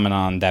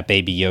phenomenon that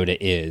Baby Yoda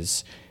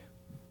is,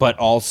 but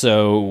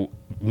also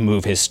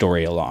move his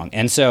story along?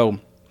 And so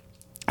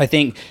I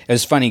think it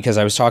was funny because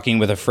I was talking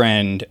with a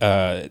friend,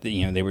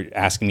 you know, they were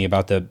asking me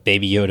about the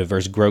Baby Yoda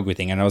versus Grogu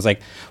thing. And I was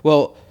like,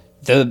 well,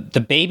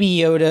 the Baby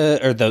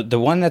Yoda, or the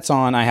one that's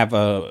on, I have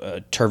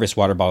a Tervis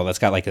water bottle that's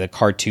got like the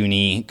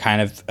cartoony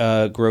kind of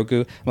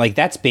Grogu. I'm like,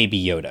 that's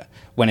Baby Yoda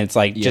when it's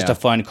like just a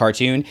fun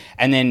cartoon.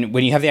 And then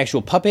when you have the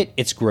actual puppet,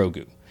 it's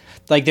Grogu.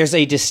 Like, there's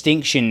a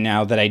distinction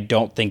now that I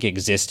don't think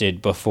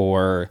existed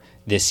before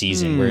this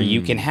season, where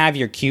you can have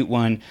your cute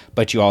one,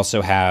 but you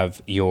also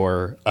have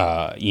your,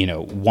 you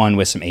know, one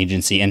with some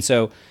agency. And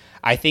so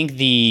I think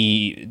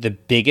the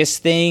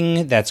biggest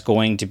thing that's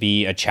going to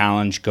be a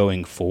challenge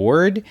going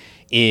forward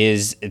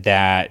is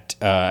that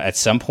at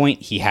some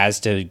point he has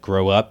to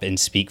grow up and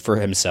speak for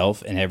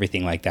himself and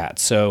everything like that.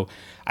 So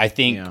I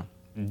think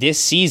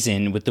this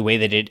season, with the way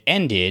that it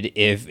ended,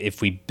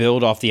 if we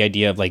build off the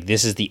idea of like,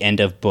 this is the end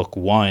of book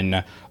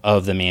 1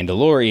 of The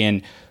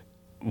Mandalorian,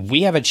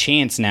 we have a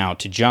chance now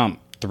to jump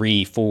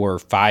 3, 4,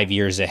 5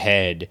 years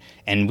ahead,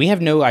 and we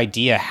have no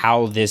idea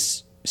how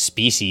this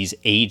species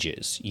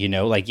ages. You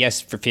know, like,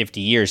 yes, for 50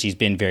 years he's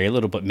been very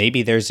little, but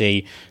maybe there's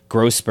a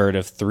growth spurt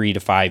of 3 to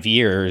 5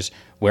 years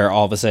where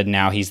all of a sudden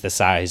now he's the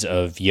size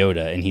of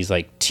Yoda and he's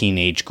like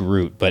teenage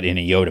Groot, but in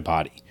a Yoda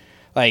body.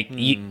 Like,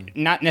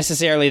 not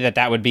necessarily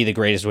that would be the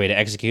greatest way to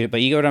execute it,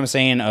 but you get what I'm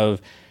saying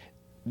of,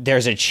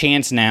 there's a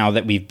chance now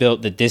that we've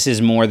built that this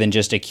is more than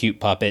just a cute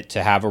puppet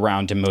to have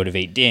around to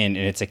motivate Din,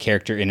 and it's a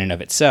character in and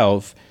of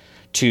itself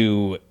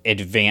to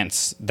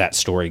advance that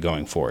story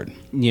going forward.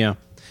 Yeah.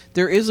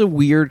 There is a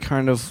weird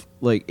kind of,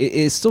 like,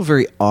 it's still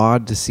very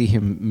odd to see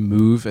him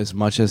move as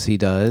much as he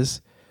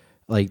does.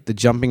 Like, the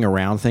jumping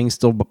around thing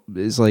still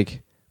is,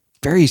 like,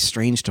 very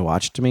strange to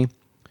watch to me.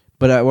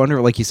 But I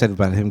wonder, like you said,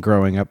 about him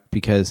growing up,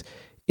 because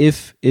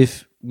if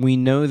we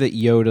know that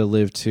Yoda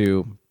lived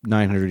to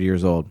 900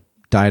 years old,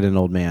 died an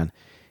old man,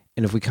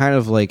 and if we kind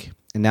of, like,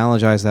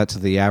 analogize that to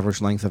the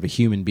average length of a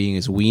human being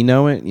as we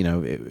know it, you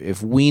know,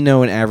 if we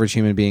know an average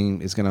human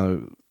being is going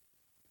to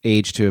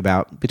age to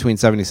about between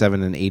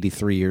 77 and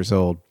 83 years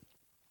old,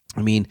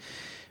 I mean,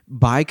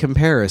 by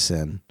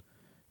comparison,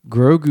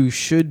 Grogu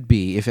should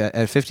be, if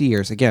at 50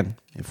 years, again,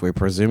 if we're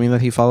presuming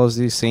that he follows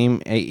the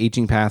same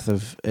aging path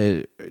of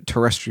a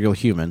terrestrial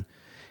human,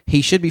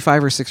 he should be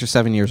 5 or 6 or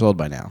 7 years old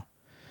by now.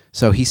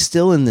 So he's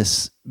still in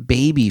this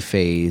baby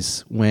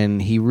phase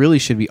when he really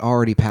should be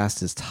already past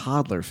his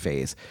toddler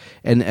phase.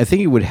 And I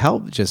think it would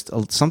help just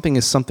something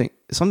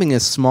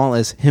as small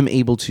as him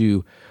able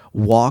to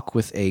walk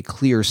with a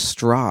clear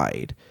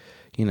stride.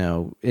 You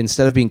know,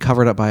 instead of being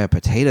covered up by a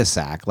potato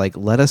sack, like,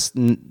 let us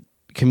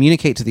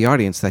communicate to the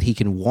audience that he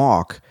can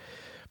walk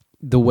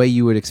the way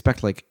you would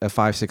expect, like, a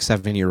 5, 6,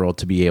 7-year-old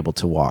to be able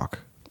to walk.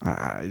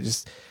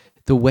 Just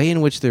the way in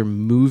which they're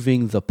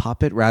moving the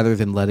puppet rather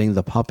than letting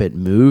the puppet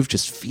move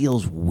just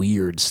feels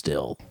weird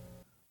still.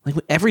 Like,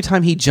 every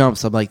time he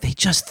jumps, I'm like, they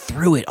just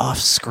threw it off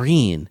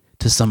screen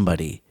to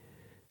somebody.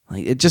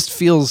 Like, it just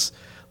feels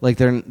like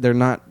they're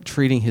not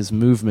treating his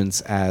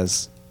movements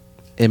as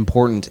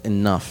important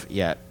enough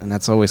yet, and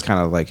that's always kind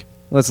of like,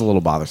 well, that's a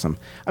little bothersome.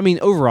 I mean,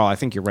 overall, I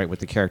think you're right with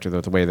the character,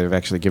 though. The way they've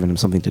actually given him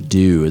something to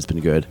do has been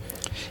good.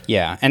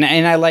 Yeah, and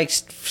I like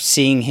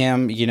seeing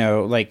him, you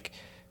know, like,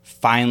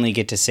 finally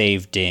get to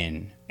save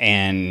Din,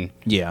 and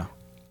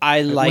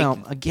I like.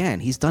 Well, again,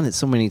 he's done it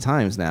so many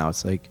times now.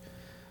 It's like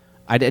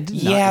I did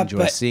not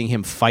enjoy seeing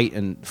him fight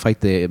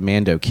the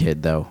Mando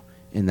kid though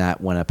in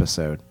that one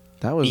episode.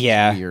 That was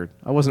Yeah. weird.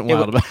 I wasn't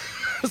wild about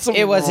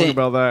It wasn't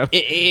about that.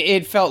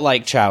 It felt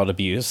like child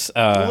abuse.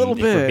 A little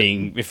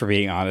bit. if we're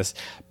being honest.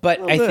 But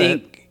I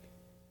think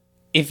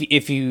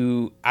if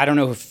you, I don't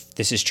know if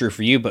this is true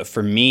for you, but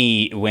for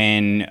me,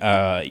 when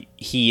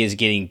he is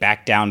getting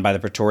backed down by the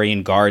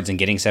Praetorian guards and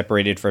getting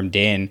separated from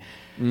Din,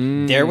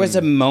 there was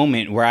a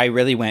moment where I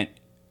really went,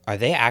 "Are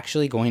they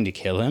actually going to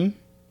kill him?"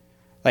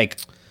 Like,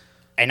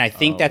 and I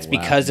think that's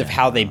because of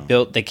how they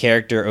built the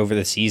character over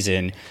the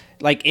season.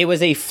 Like, it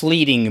was a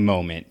fleeting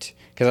moment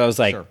because I was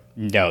like,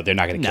 "No, they're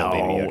not going to kill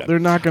Baby Yoda. They're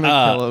not going to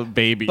kill a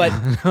baby." But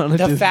on a the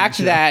Disney fact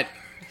show.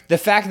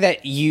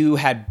 that you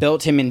had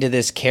built him into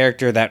this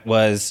character that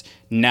was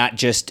not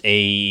just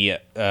a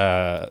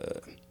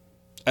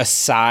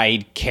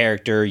side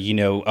character, you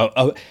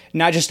know,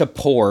 not just a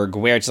porg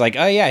where it's like,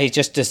 oh yeah, he's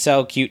just to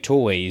sell cute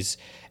toys,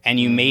 and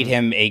you made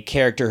him a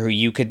character who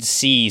you could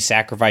see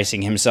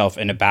sacrificing himself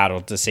in a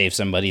battle to save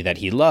somebody that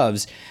he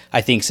loves,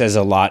 I think says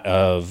a lot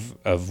of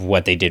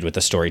what they did with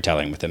the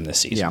storytelling with him this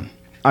season. Yeah,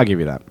 I'll give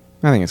you that.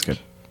 I think it's good.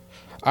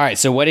 All right,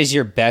 so what is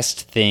your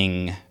best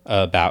thing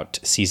about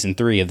season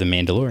 3 of The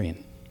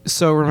Mandalorian?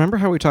 So remember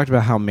how we talked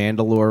about how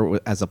Mandalore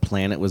as a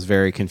planet was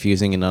very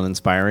confusing and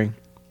uninspiring?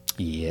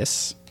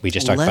 Yes. We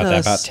just talked about that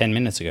about 10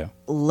 minutes ago.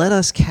 Let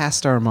us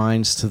cast our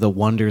minds to the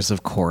wonders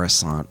of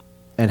Coruscant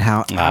and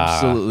how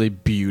absolutely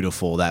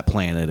beautiful that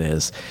planet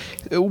is.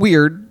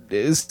 Weird,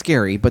 it's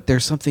scary, but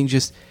there's something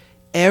just...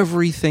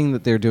 Everything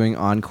that they're doing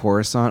on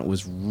Coruscant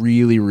was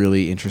really,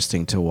 really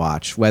interesting to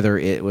watch. Whether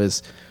it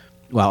was...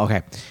 Well,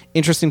 okay.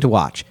 Interesting to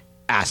watch.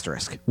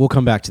 Asterisk. We'll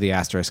come back to the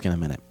asterisk in a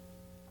minute.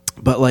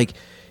 But, like,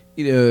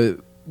 you know,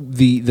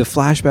 the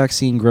flashback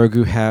scene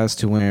Grogu has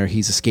to where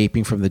he's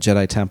escaping from the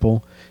Jedi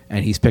Temple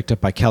and he's picked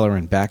up by Keller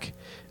and Beck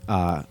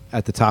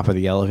at the top of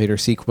the elevator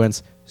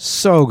sequence.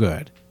 So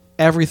good.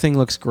 Everything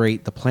looks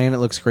great. The planet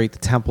looks great. The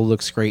temple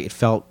looks great. It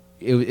felt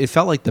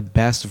like the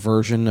best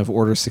version of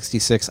Order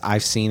 66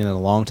 I've seen in a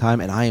long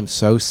time, and I am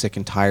so sick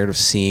and tired of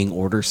seeing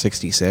Order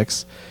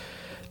 66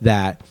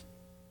 that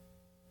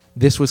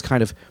this was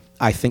kind of,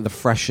 I think, the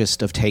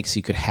freshest of takes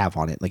you could have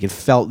on it. Like, it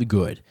felt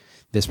good,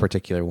 this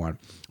particular one.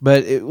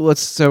 But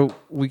so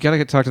we got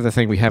to talk to the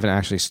thing we haven't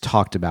actually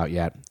talked about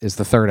yet, is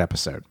the third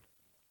episode.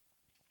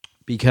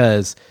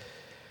 Because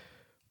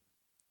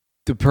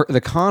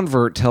the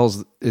Convert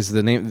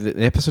the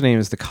episode name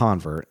is The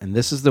Convert, and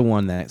this is the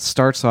one that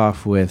starts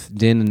off with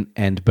Din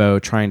and Bo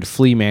trying to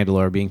flee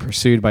Mandalore, being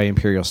pursued by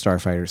Imperial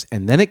starfighters,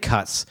 and then it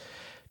cuts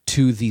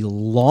to the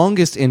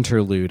longest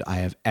interlude I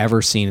have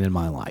ever seen in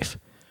my life.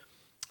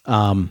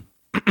 I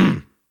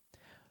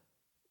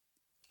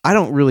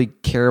don't really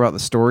care about the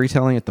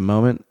storytelling at the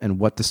moment and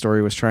what the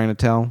story was trying to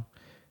tell.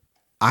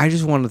 I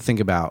just wanted to think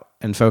about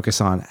and focus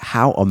on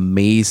how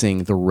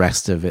amazing the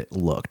rest of it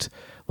looked.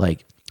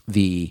 Like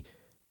the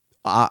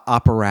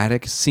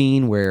operatic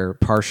scene where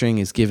Parshing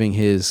is giving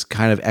his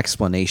kind of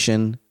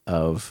explanation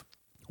of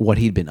what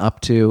he'd been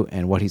up to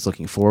and what he's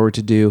looking forward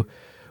to do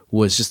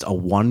was just a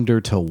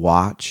wonder to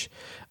watch.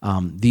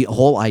 The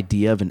whole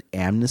idea of an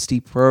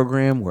amnesty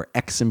program where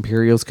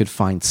ex-Imperials could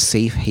find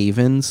safe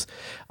havens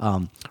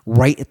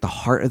right at the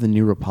heart of the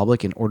New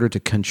Republic in order to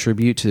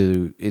contribute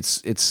to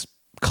its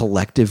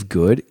collective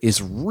good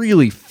is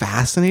really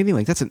fascinating.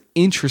 Like, that's an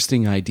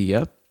interesting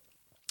idea.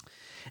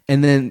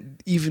 And then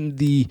even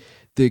the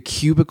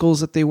cubicles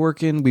that they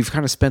work in, we've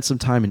kind of spent some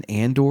time in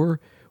Andor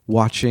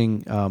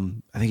watching,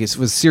 I think it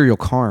was Serial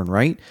Karn,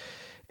 right?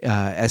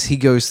 As he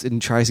goes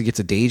and tries to get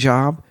a day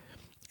job.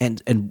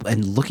 And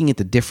looking at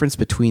the difference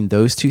between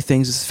those two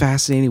things is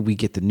fascinating. We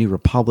get the New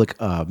Republic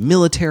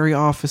military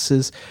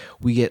offices.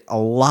 We get a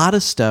lot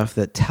of stuff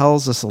that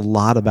tells us a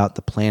lot about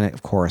the planet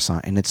of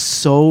Coruscant. And it's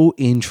so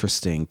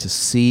interesting to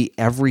see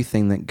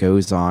everything that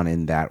goes on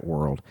in that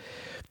world.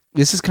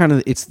 This is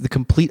it's the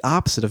complete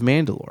opposite of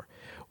Mandalore.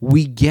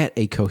 We get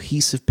a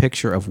cohesive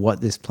picture of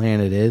what this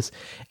planet is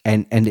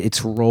and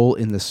its role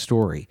in the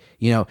story.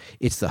 You know,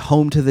 it's the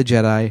home to the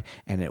Jedi,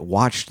 and it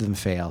watched them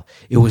fail.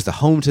 It was the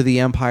home to the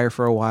Empire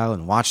for a while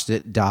and watched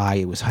it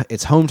die.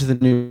 It's home to the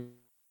New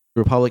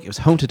Republic. It was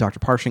home to Dr.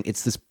 Parshing.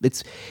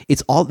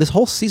 This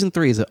whole season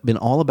 3 has been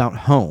all about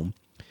home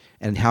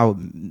and how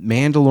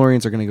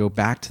Mandalorians are going to go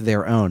back to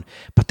their own.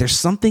 But there's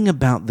something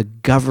about not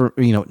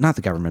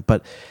the government,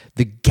 but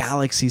the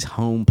galaxy's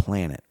home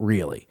planet,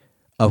 really,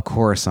 of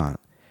Coruscant.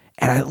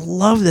 And I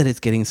love that it's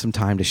getting some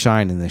time to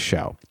shine in this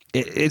show.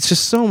 It's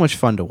just so much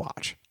fun to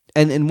watch.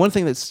 And one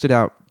thing that stood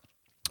out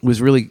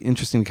was really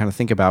interesting to kind of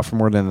think about for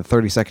more than the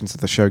 30 seconds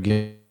that the show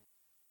gives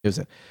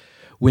it.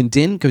 When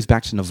Din goes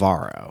back to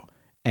Navarro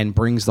and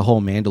brings the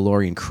whole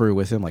Mandalorian crew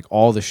with him, like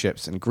all the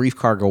ships, and Grief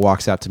Karga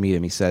walks out to meet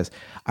him, he says,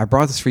 "I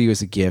brought this for you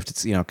as a gift.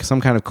 It's, some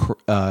kind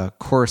of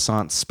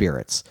Coruscant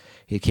spirits.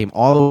 He came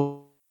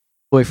all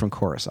the way from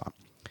Coruscant."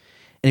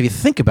 And if you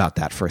think about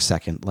that for a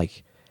second,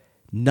 like,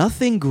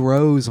 nothing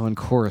grows on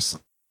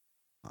Coruscant.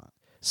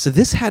 So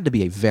this had to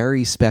be a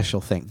very special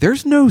thing.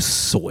 There's no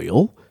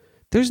soil.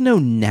 There's no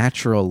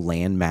natural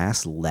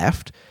landmass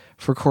left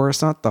for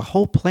Coruscant. The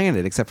whole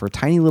planet, except for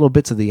tiny little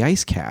bits of the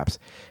ice caps,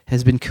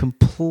 has been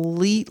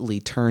completely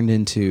turned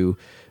into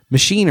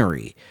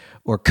machinery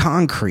or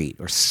concrete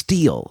or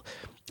steel.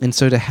 And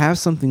so to have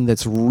something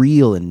that's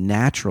real and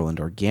natural and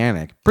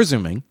organic,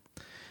 presuming,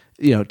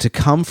 to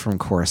come from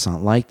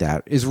Coruscant like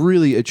that is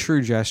really a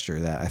true gesture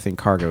that I think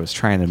Cargo is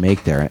trying to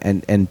make there.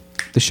 And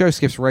the show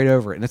skips right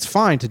over it. And it's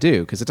fine to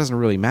do because it doesn't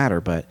really matter.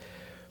 But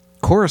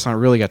Coruscant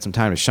really got some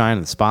time to shine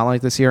in the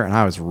spotlight this year. And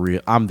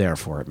I'm there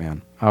for it,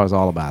 man. I was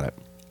all about it.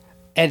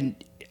 And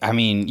I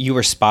mean, you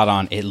were spot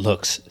on. It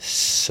looks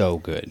so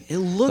good.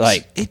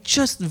 It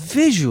just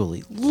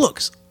visually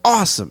looks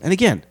awesome. And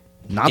again,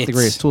 not the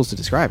greatest tools to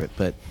describe it,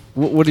 but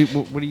what do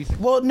you think?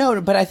 Well, no,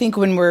 but I think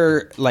when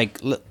we're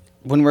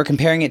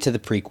comparing it to the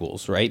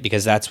prequels, right?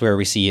 Because that's where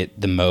we see it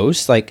the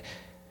most. Like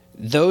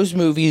those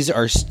movies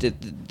are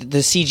the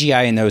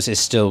CGI in those is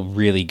still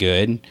really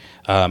good.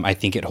 I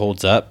think it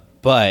holds up,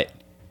 but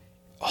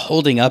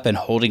holding up and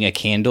holding a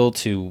candle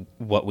to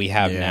what we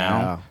have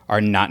now are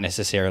not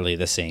necessarily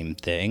the same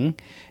thing.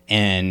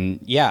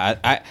 And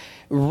I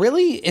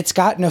really, it's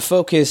gotten a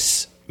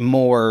focus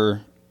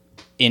more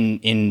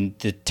in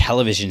the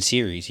television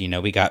series.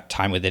 We got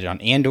time with it on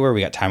Andor,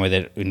 we got time with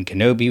it in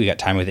Kenobi, we got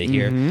time with it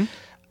here.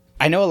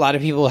 I know a lot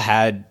of people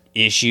had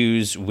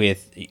issues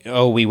with,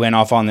 we went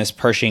off on this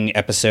Pershing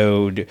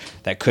episode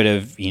that could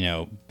have,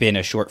 been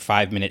a short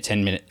 5-minute,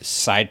 10-minute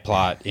side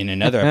plot in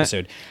another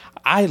episode.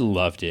 I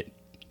loved it.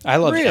 I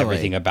loved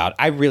everything about it.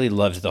 I really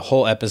loved the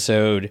whole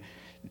episode.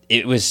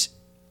 It was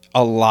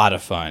a lot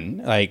of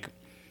fun. Like,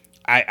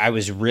 I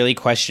was really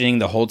questioning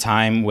the whole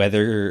time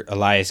whether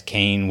Elias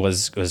Kane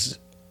was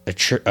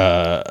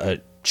a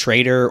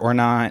traitor or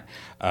not,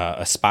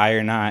 a spy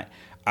or not.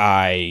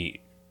 I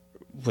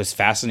was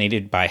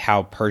fascinated by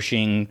how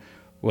Pershing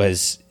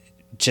was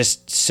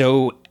just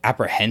so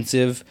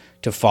apprehensive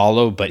to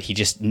follow, but he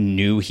just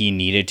knew he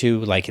needed to.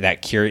 Like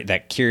that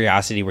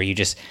curiosity where you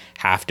just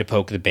have to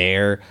poke the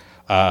bear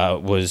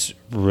was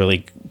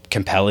really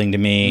compelling to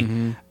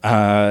me.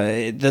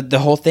 The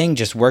whole thing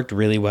just worked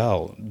really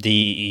well.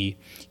 The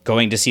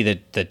going to see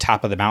the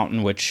top of the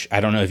mountain, which I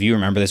don't know if you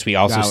remember this, we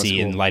also see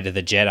cool. in Light of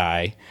the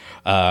Jedi.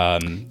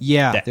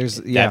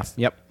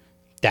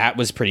 That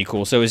was pretty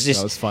cool. So it was just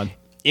that was fun.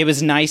 It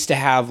was nice to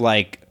have,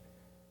 like,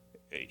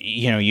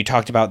 you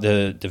talked about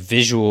the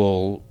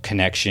visual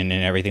connection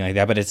and everything like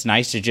that, but it's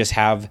nice to just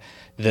have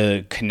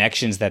the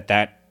connections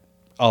that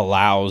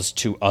allows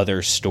to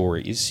other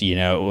stories, to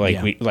Light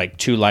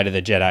of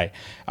the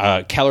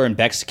Jedi. Keller and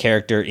Beck's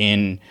character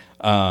in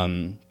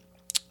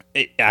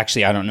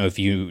actually, I don't know if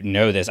you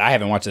know this. I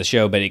haven't watched the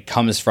show, but it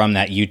comes from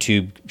that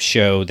YouTube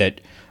show that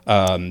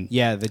the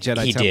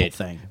Jedi Temple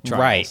thing, Trials.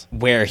 Right?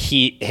 Where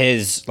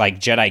his like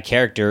Jedi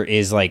character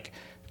is like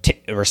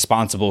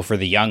responsible for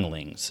the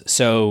younglings,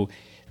 so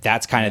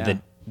that's kind of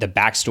the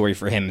backstory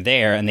for him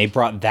there, and they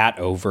brought that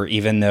over,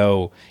 even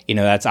though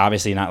that's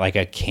obviously not like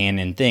a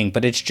canon thing,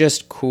 but it's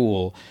just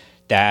cool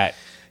that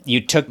you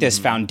took this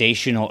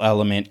foundational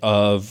element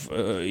of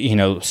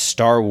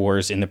Star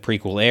Wars in the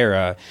prequel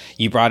era,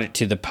 you brought it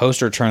to the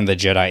post-Return of the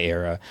Jedi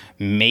era,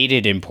 made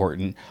it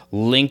important,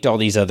 linked all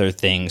these other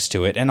things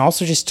to it, and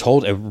also just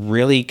told a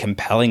really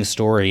compelling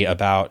story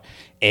about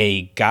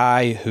a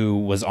guy who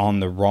was on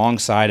the wrong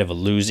side of a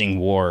losing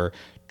war,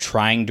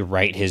 trying to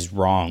right his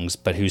wrongs,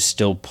 but who's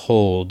still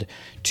pulled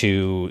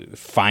to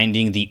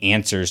finding the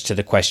answers to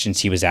the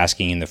questions he was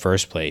asking in the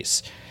first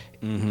place.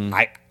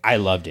 I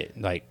loved it.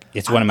 Like,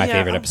 it's one of my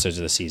favorite episodes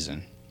of the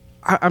season.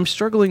 I'm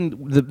struggling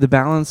the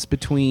balance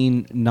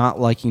between not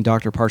liking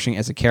Dr. Pershing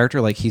as a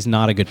character, like he's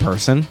not a good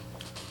person,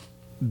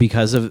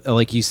 because of,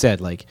 like you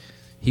said, like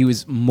he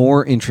was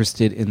more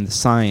interested in the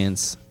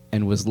science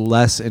and was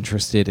less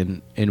interested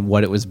in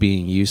what it was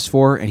being used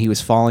for, and he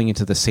was falling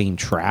into the same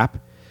trap.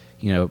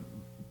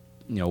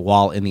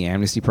 While in the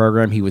amnesty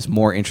program, he was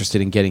more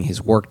interested in getting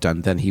his work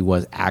done than he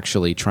was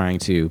actually trying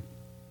to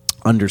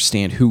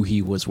understand who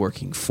he was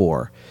working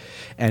for.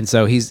 And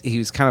so he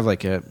was kind of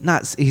like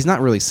he's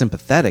not really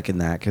sympathetic in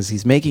that, because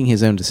he's making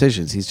his own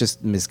decisions. He's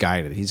just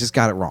misguided. He's just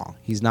got it wrong.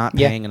 He's not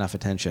paying enough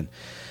attention.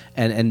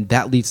 And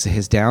that leads to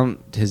his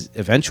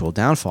eventual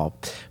downfall.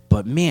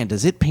 But man,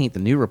 does it paint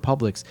the New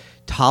Republic's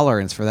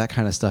tolerance for that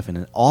kind of stuff in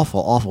an awful,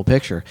 awful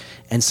picture.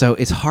 And so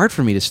it's hard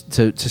for me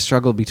to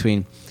struggle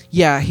between,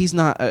 he's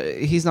not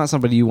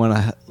somebody you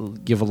want to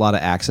give a lot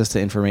of access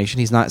to information.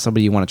 He's not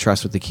somebody you want to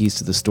trust with the keys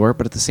to the store.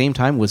 But at the same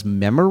time, was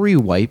memory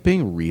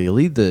wiping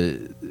really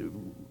the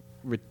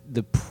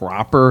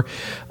proper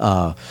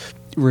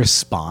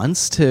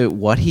response to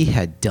what he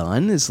had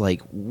done? Is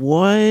like,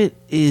 what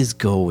is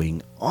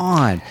going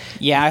on?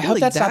 Yeah, I hope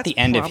that's not the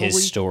end of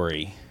his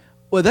story.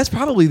 Well, that's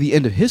probably the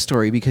end of his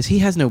story, because he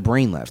has no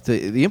brain left.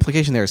 The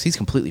implication there is he's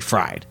completely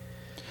fried.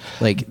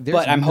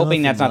 But I'm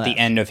hoping that's not the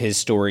end of his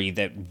story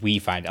that we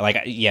find.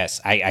 Like, yes,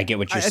 I get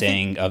what you're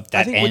saying.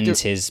 That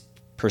ends his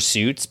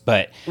pursuits,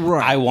 but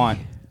I want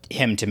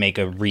him to make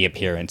a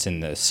reappearance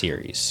in the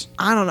series.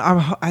 I don't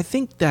know. I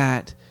think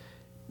that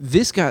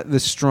this got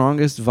the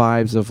strongest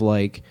vibes of,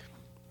 like,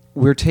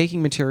 we're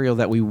taking material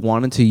that we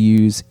wanted to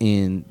use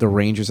in the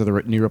Rangers of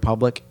the New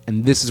Republic,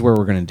 and this is where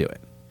we're going to do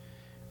it.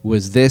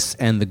 Was this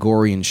and the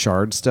Gorian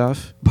Shard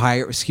stuff?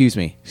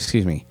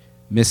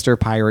 Mr.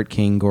 Pirate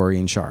King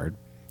Gorian Shard.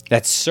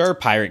 That's Sir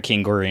Pirate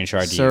King Gorian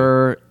Shard.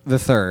 Sir the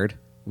Third.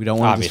 We don't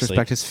want to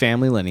disrespect his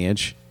family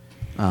lineage.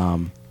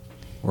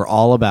 We're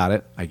all about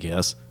it, I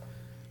guess.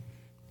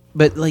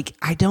 But like,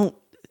 I don't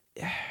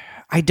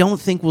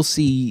think we'll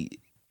see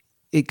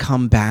it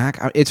come back.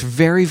 It's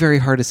very, very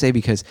hard to say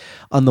because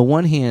on the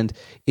one hand,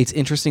 it's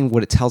interesting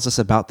what it tells us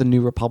about the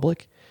New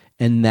Republic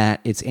and that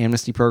its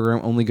amnesty program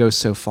only goes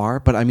so far.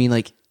 But I mean,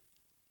 like,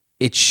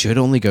 it should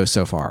only go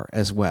so far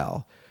as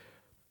well.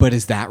 But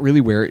is that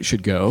really where it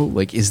should go?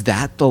 Like, is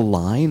that the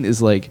line?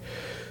 And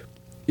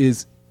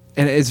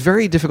it's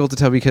very difficult to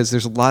tell because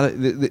there's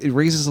it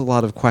raises a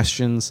lot of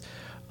questions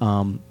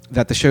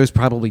that the show is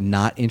probably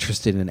not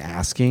interested in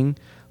asking.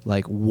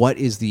 Like, what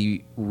is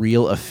the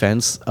real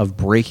offense of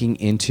breaking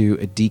into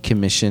a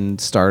decommissioned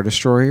Star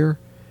Destroyer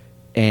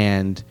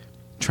and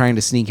trying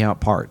to sneak out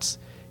parts?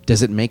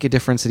 Does it make a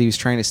difference that he was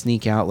trying to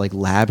sneak out like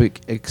lab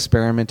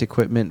experiment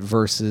equipment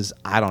versus,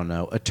 I don't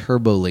know, a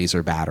turbo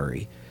laser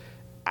battery?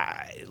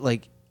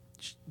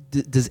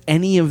 Does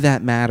any of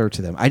that matter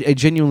to them? I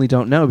genuinely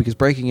don't know because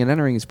breaking and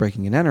entering is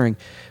breaking and entering,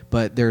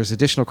 but there's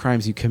additional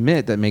crimes you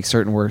commit that make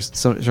certain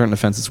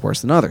offenses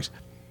worse than others.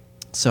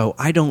 So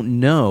I don't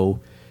know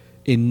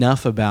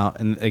enough about,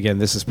 and again,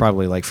 this is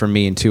probably like for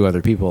me and two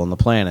other people on the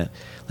planet,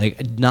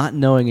 like not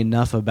knowing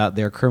enough about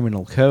their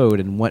criminal code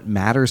and what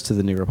matters to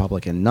the New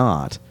Republic and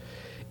not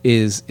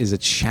is a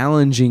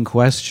challenging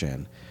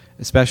question,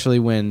 especially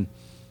when,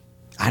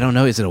 I don't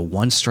know, is it a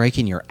one strike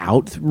and you're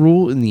out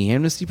rule in the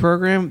amnesty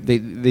program?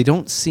 They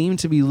don't seem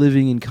to be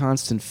living in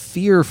constant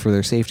fear for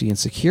their safety and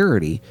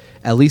security.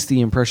 At least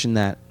the impression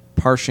that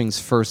Parshing's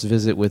first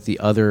visit with the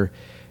other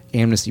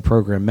amnesty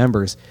program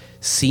members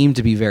seemed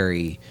to be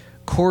very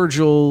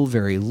cordial,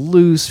 very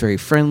loose, very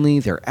friendly.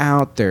 They're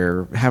out,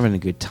 they're having a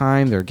good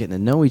time, they're getting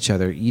to know each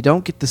other. You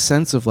don't get the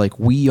sense of like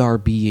we are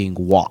being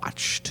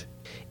watched.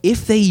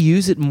 If they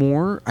use it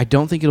more, I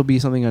don't think it'll be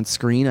something on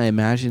screen. I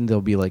imagine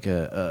there'll be like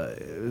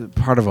a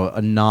part of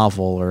a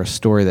novel or a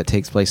story that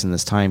takes place in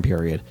this time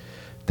period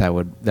that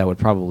would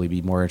probably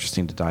be more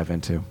interesting to dive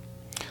into.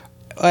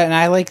 And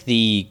I like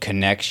the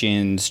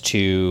connections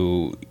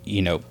to,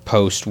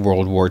 post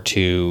World War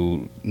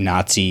II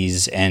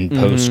Nazis and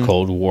post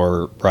Cold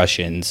War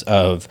Russians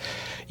of,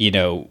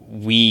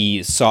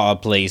 we saw a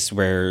place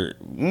where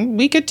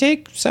we could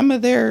take some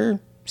of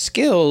their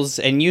skills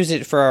and use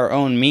it for our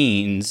own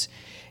means.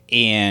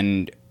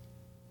 And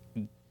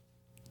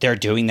they're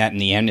doing that in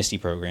the amnesty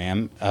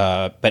program.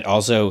 But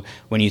also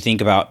when you think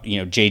about,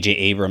 J.J.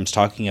 Abrams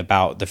talking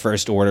about the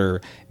First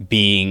Order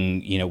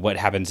being, what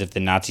happens if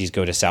the Nazis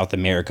go to South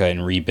America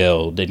and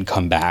rebuild and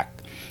come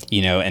back,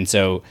 and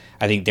so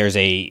I think there's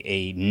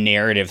a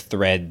narrative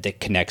thread that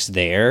connects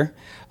there.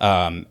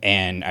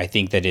 And I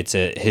think that it's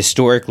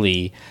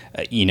historically,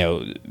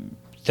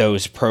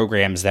 those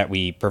programs that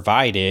we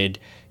provided,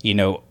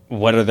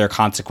 what are their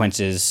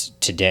consequences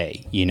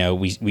today?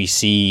 We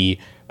see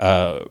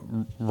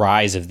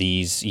rise of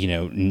these,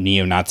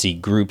 neo-Nazi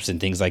groups and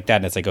things like that.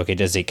 And it's like, okay,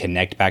 does it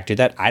connect back to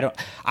that?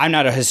 I'm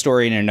not a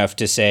historian enough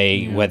to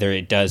say whether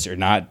it does or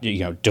not.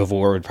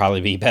 DeVore would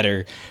probably be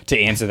better to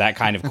answer that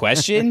kind of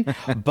question.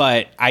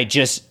 But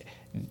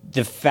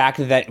the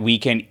fact that we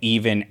can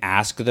even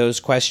ask those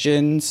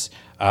questions,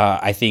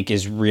 I think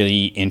is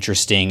really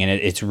interesting. And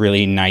it's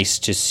really nice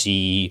to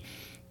see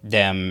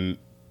them,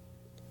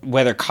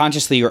 whether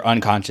consciously or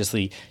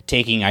unconsciously,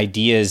 taking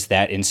ideas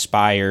that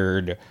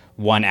inspired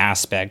one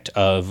aspect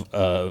of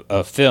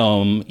a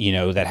film,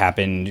 that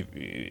happened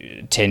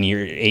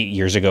 8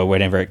 years ago,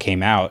 whenever it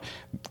came out,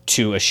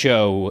 to a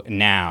show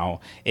now,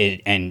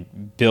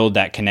 and build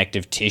that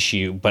connective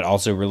tissue, but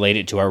also relate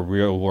it to our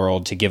real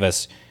world to give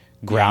us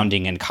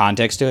grounding and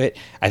context to it.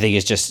 I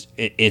think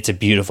it's a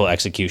beautiful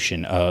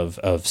execution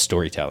of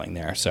storytelling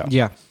there. So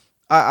yeah.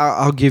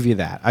 I'll give you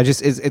that. It's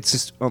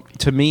just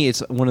to me, it's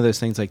one of those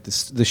things like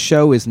this. The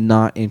show is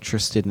not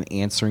interested in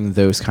answering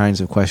those kinds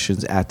of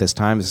questions at this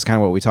time. This is kind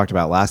of what we talked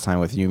about last time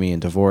with Yumi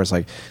and DeVore. It's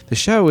like the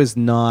show is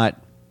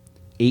not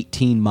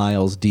 18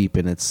 miles deep,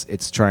 and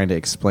it's trying to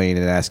explain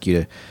and ask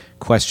you to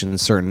question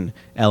certain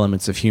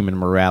elements of human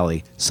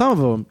morality. Some of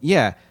them,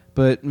 yeah,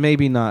 but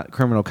maybe not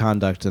criminal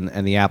conduct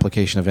and the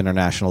application of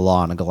international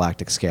law on a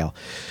galactic scale.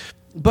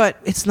 But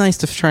it's nice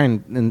to try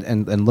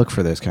and look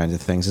for those kinds of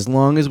things, as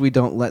long as we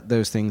don't let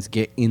those things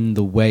get in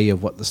the way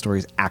of what the story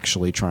is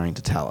actually trying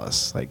to tell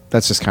us. Like,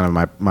 that's just kind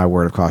of my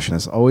word of caution,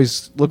 is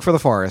always look for the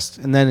forest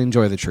and then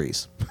enjoy the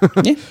trees.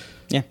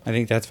 Yeah, I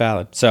think that's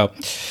valid. So,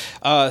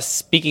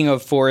 speaking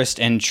of forest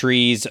and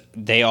trees,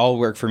 they all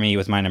work for me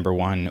with my number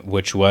one,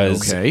 which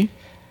was... Okay.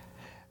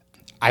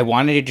 I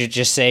wanted to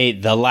just say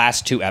the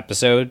last 2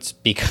 episodes,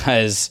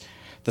 because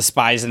The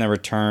Spies and the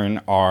Return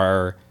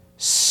are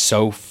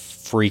so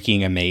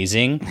freaking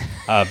amazing,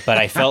 but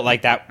I felt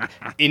like that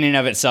in and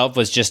of itself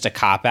was just a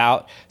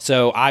cop-out.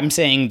 So I'm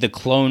saying the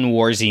Clone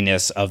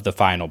Warsiness of the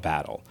final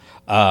battle.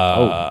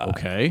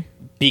 Okay.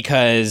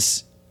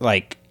 Because,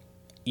 like,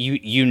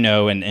 you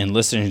know, and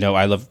listeners know,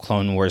 I love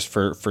Clone Wars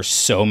for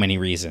so many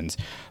reasons.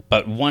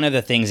 But one of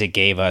the things it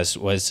gave us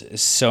was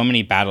so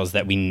many battles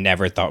that we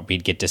never thought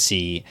we'd get to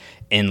see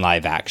in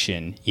live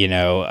action, you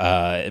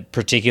know,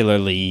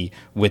 particularly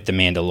with the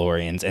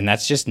Mandalorians. And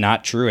that's just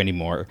not true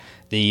anymore.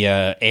 The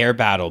air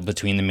battle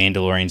between the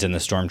Mandalorians and the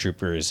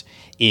Stormtroopers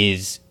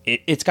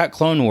it's got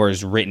Clone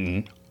Wars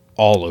written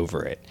all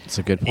over it. That's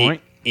a good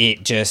point.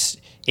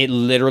 It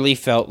literally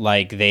felt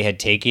like they had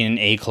taken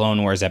a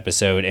Clone Wars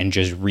episode and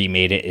just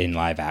remade it in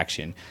live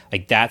action.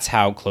 Like, that's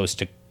how close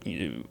to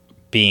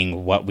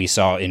being what we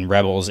saw in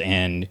Rebels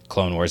and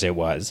Clone Wars it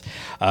was.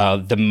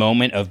 The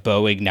moment of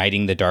Bo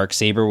igniting the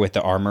Darksaber with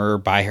the armor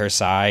by her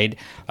side,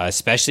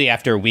 especially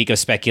after a week of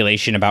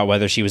speculation about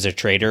whether she was a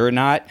traitor or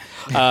not,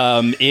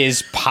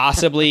 is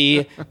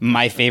possibly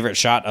my favorite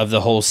shot of the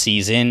whole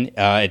season.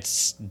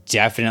 It's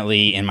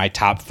definitely in my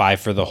top 5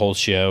 for the whole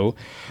show.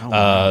 Oh,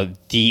 wow.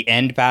 The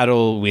end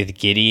battle with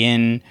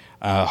Gideon,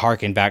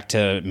 harken back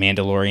to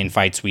Mandalorian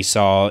fights we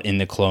saw in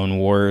the Clone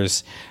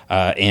Wars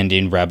and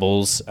in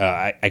Rebels.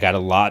 I got a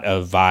lot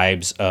of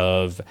vibes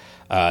of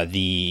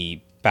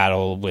the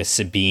battle with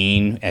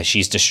Sabine as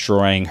she's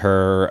destroying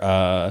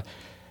her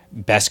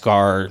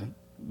Beskar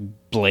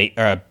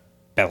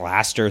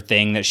blaster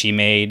thing that she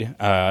made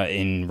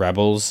in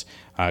Rebels.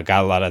 Got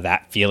a lot of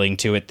that feeling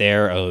to it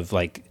there, of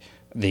like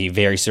the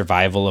very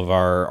survival of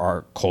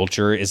our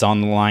culture is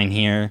on the line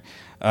here.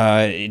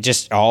 It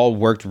just all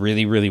worked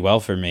really, really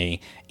well for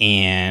me.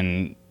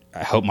 And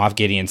I hope Moff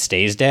Gideon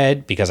stays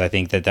dead, because I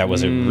think that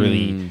was a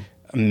really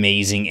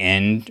amazing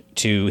end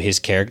to his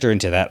character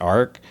and to that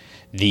arc.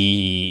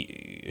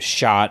 The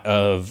shot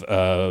of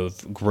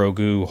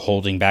Grogu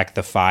holding back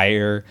the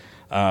fire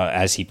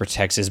as he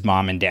protects his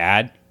mom and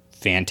dad,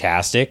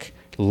 fantastic.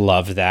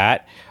 Love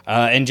that.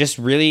 And just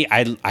really,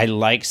 I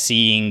like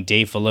seeing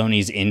Dave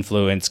Filoni's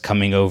influence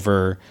coming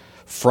over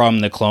from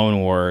the Clone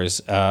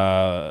Wars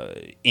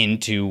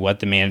into what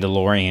the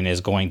Mandalorian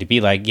is going to be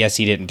like. Yes,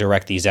 he didn't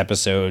direct these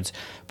episodes,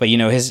 but you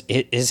know,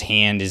 his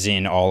hand is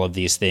in all of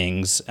these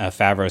things.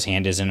 Favreau's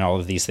hand is in all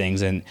of these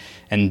things, and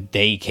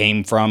they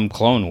came from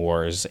Clone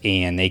Wars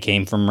and they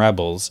came from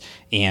Rebels,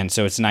 and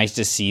so it's nice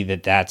to see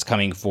that that's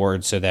coming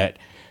forward, so that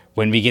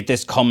when we get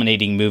this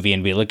culminating movie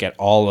and we look at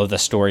all of the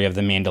story of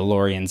the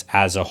Mandalorians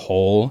as a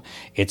whole,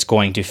 it's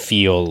going to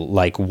feel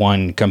like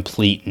one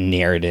complete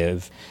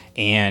narrative.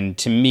 And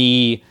to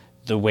me,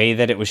 the way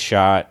that it was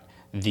shot,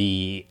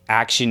 the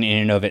action in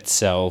and of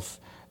itself,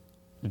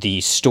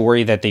 the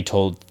story that they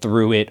told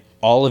through it,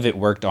 all of it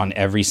worked on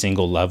every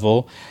single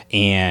level.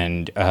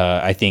 And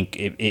I think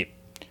it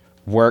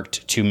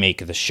worked to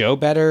make the show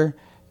better,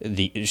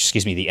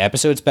 the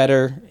episodes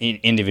better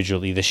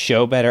individually, the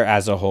show better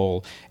as a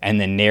whole, and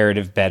the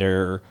narrative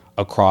better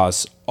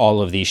across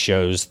all of these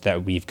shows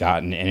that we've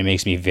gotten. And it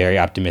makes me very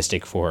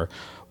optimistic for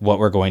what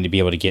we're going to be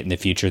able to get in the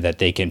future, that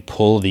they can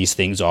pull these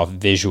things off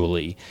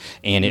visually.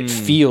 And it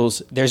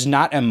feels, there's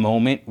not a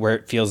moment where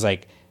it feels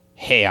like,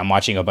 hey, I'm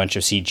watching a bunch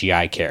of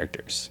CGI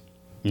characters.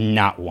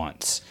 Not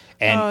once.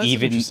 And that's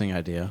even an interesting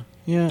idea.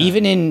 Yeah.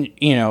 Even in,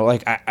 you know,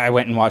 like I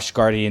went and watched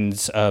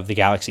Guardians of the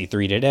Galaxy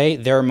 3 today.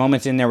 There are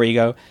moments in there where you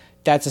go,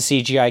 that's a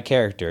CGI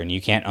character, and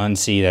you can't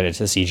unsee that it's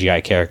a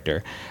CGI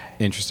character.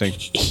 Interesting.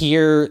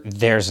 Here,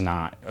 there's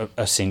not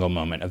a single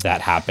moment of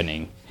that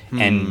happening.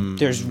 And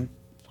there's,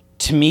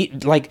 to me,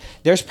 like,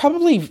 there's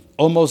probably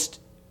almost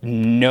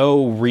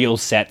no real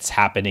sets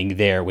happening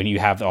there when you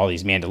have all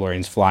these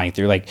Mandalorians flying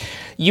through. Like,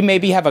 you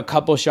maybe have a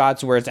couple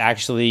shots where it's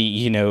actually,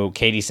 you know,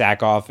 Katie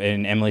Sackhoff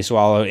and Emily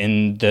Swallow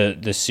in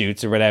the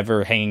suits or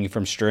whatever hanging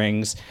from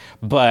strings,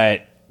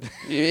 but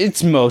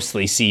it's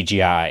mostly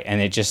CGI, and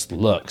it just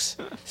looks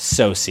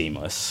so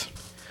seamless.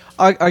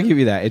 I'll give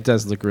you that. It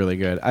does look really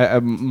good.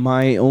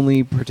 My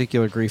only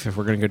particular grief, if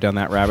we're going to go down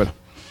that rabbit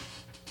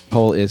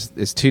hole, is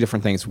two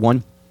different things.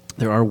 One,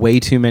 there are way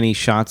too many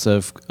shots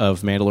of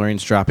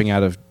Mandalorians dropping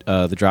out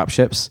of the drop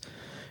ships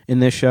in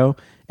this show.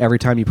 Every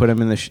time you put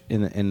them in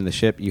the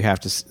ship, you have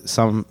to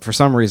for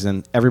some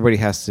reason everybody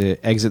has to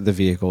exit the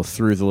vehicle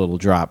through the little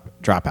drop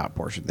out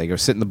portion. They go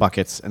sit in the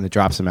buckets and it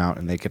drops them out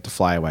and they get to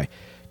fly away.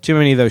 Too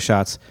many of those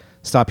shots.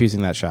 Stop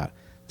using that shot.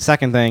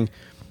 Second thing,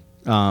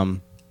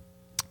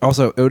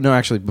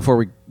 actually, before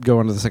we go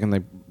on to the second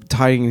thing,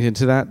 tying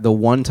into that, the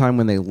one time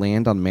when they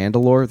land on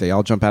Mandalore, they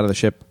all jump out of the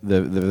ship,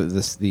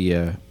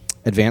 the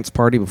advance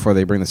party, before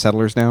they bring the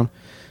settlers down.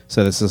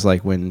 So this is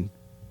like when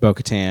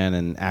Bo-Katan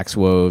and Axe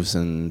Woves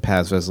and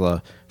Paz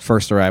Vizsla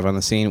first arrive on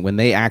the scene. When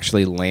they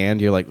actually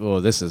land, you're like,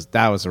 oh,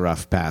 that was a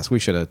rough pass. We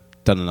should have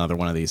done another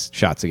one of these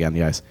shots again,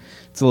 guys.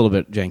 It's a little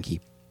bit janky.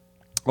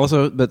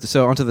 Also,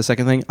 so onto the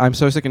second thing, I'm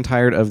so sick and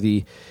tired of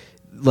the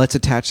let's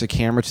attach the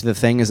camera to the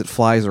thing as it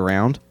flies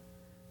around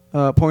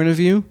point of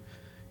view.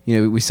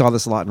 You know, we saw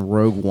this a lot in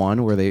Rogue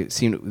One, where they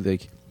seemed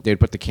like they'd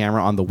put the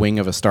camera on the wing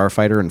of a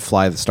starfighter and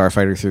fly the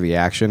starfighter through the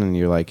action, and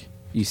you're like,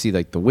 you see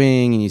like the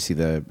wing and you see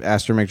the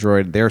astromech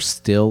droid, they're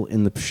still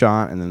in the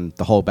shot, and then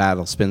the whole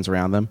battle spins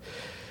around them.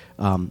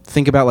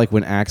 Think about like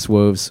when Axe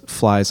Woves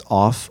flies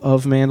off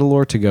of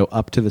Mandalore to go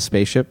up to the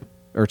spaceship,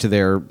 or to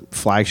their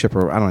flagship,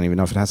 or I don't even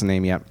know if it has a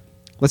name yet.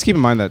 Let's keep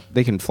in mind that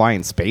they can fly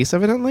in space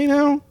evidently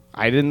now.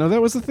 I didn't know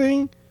that was a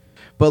thing.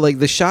 But like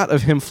the shot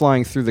of him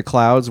flying through the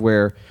clouds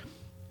where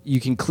you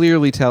can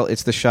clearly tell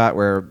it's the shot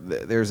where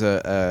there's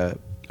a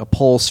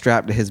pole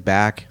strapped to his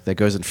back that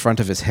goes in front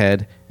of his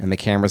head and the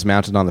camera's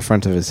mounted on the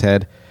front of his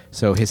head.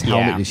 So his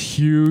helmet is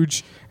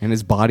huge and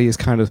his body is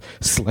kind of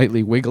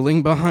slightly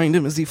wiggling behind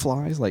him as he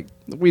flies. Like,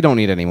 we don't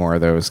need any more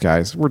of those,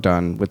 guys. We're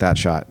done with that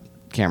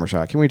camera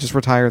shot. Can we just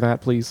retire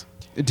that, please?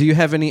 Do you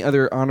have any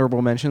other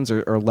honorable mentions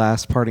or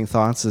last parting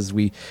thoughts as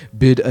we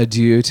bid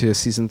adieu to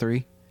season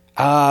 3?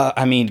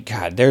 I mean,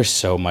 God, there's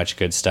so much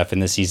good stuff in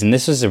this season.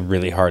 This was a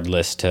really hard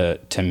list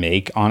to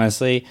make,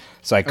 honestly.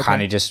 So I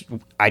kind of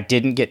I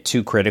didn't get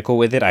too critical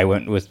with it. I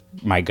went with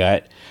my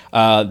gut.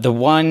 The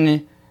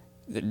one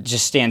that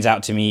just stands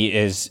out to me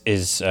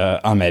is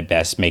Ahmed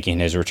Best making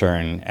his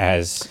return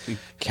as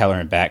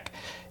Kelleran Beck.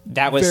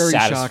 That was very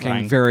satisfying.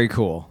 Shocking, very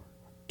cool.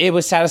 It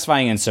was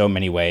satisfying in so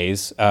many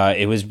ways.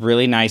 It was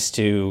really nice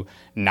to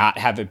not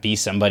have it be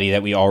somebody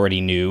that we already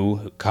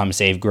knew come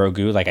save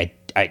Grogu. Like,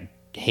 I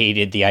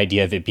hated the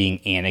idea of it being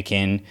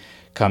Anakin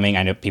coming.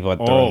 I know people had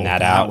thrown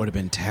that out. That would have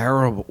been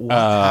terrible.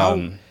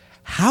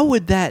 How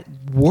would that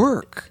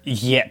work?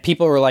 Yeah,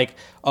 people were like,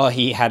 oh,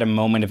 he had a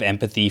moment of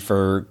empathy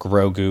for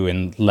Grogu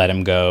and let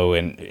him go.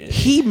 And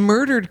he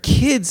murdered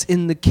kids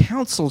in the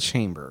council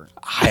chamber.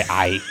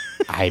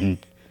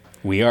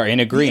 We are in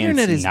agreement.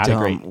 The internet is not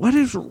dumb. What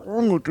is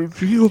wrong with these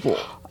people?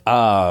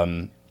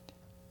 I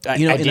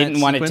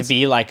didn't want it to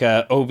be like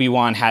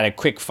Obi-Wan had a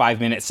quick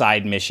 5-minute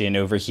side mission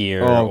over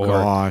here.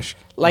 Gosh.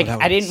 Like,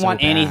 I didn't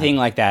want anything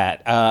like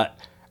that.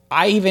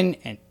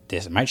 And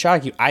this might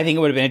shock you, I think it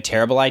would have been a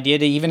terrible idea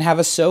to even have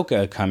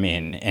Ahsoka come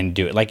in and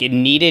do it. Like, it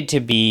needed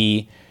to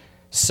be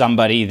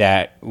somebody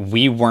that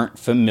we weren't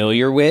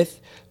familiar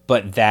with,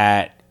 but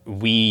that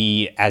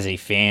we as a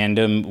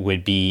fandom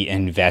would be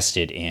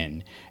invested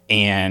in.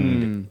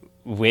 And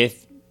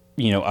with,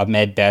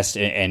 Ahmed Best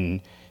and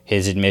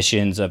his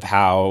admissions of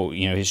how,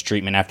 his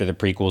treatment after the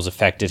prequels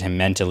affected him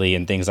mentally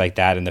and things like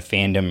that, and the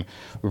fandom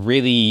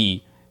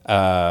really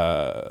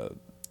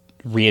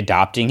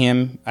readopting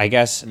him, I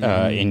guess,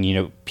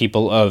 and,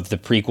 people of the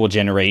prequel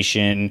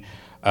generation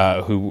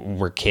who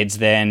were kids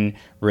then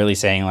really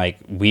saying, like,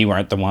 we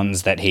weren't the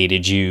ones that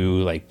hated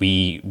you. Like,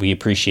 we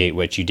appreciate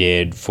what you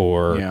did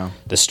for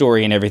the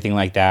story and everything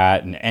like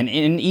that. And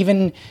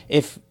even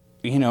if,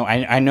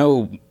 I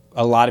know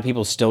a lot of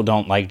people still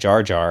don't like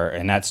Jar Jar,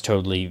 and that's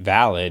totally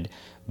valid,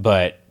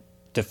 but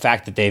the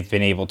fact that they've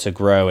been able to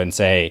grow and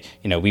say,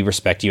 we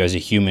respect you as a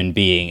human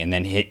being, and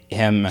then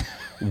him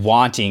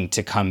wanting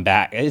to come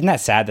back. Isn't that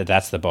sad that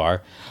that's the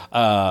bar?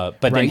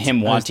 Then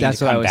him wanting to come back.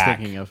 That's what I was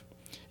thinking of.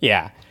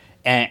 Yeah.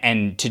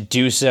 And to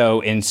do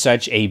so in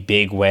such a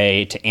big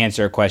way to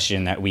answer a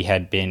question that we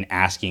had been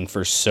asking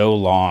for so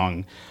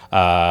long,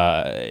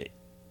 I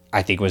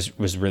think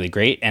was really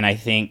great. And I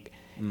think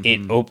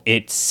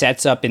it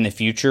sets up in the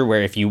future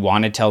where if you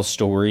want to tell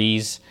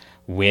stories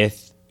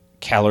with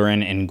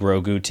Kelleran and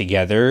Grogu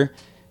together,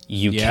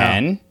 you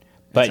can,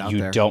 but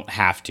you don't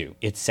have to.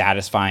 It's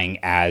satisfying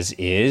as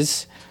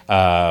is.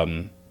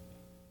 I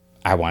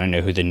want to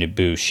know who the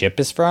Naboo ship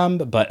is from,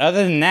 but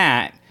other than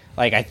that,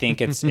 like, I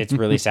think it's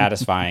really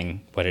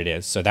satisfying what it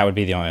is. So that would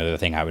be the only other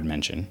thing I would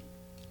mention.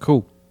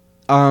 Cool.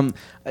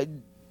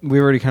 We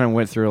already kind of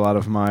went through a lot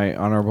of my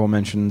honorable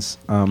mentions.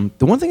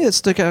 The one thing that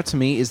stuck out to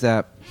me is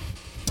that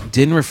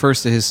Din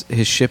refers to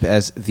his ship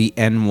as the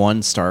N1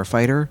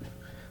 Starfighter.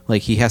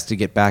 Like, he has to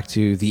get back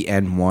to the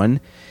N1.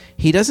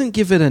 He doesn't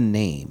give it a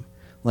name.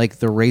 Like,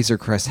 the Razor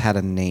Crest had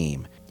a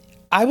name.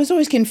 I was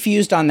always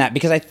confused on that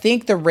because I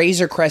think the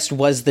Razor Crest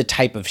was the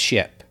type of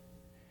ship.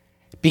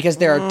 Because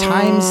there are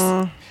times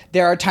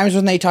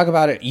when they talk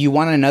about it, you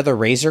want another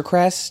Razor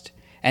Crest?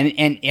 And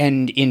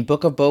in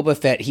Book of Boba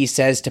Fett, he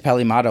says to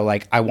Pelimato,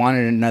 like, I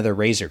wanted another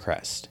Razor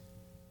Crest.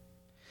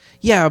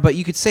 Yeah, but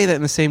you could say that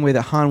in the same way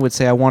that Han would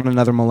say, I want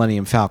another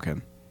Millennium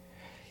Falcon.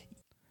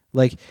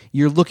 Like,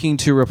 you're looking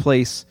to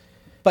replace...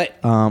 But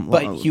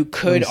you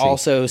could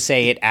also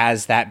say it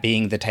as that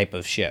being the type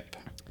of ship.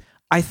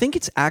 I think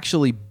it's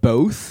actually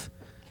both.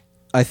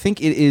 I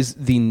think it is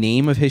the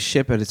name of his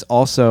ship, but it's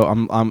also...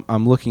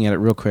 I'm looking at it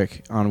real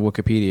quick on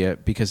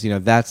Wikipedia because,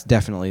 that's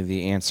definitely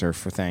the answer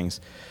for things.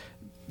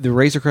 The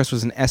Razor Crest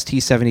was an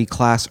ST-70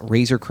 class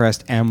Razor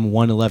Crest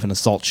M111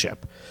 assault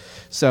ship.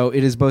 So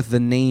it is both the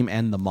name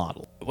and the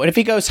model. What if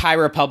he goes High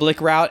Republic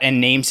route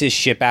and names his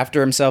ship after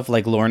himself,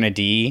 like Lorna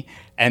D?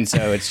 And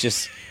so it's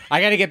just,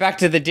 I got to get back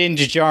to the Din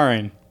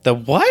Djarin. The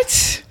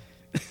what?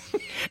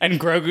 And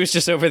Grogu's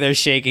just over there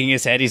shaking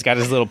his head. He's got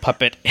his little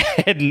puppet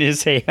head in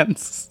his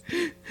hands.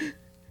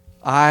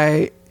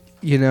 Din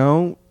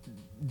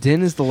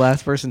is the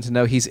last person to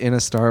know he's in a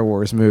Star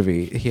Wars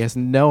movie. He has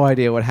no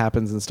idea what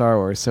happens in Star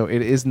Wars, so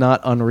it is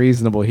not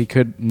unreasonable. He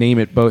could name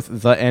it both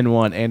the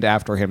N1 and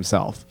after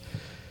himself.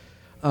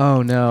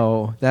 Oh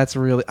no, that's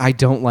really... I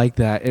don't like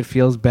that. It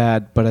feels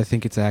bad, but I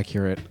think it's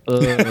accurate.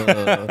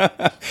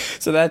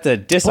 So that's a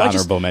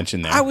dishonorable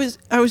mention there. I was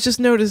just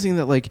noticing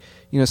that, like,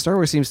 Star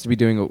Wars seems to be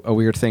doing a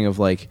weird thing of,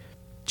 like,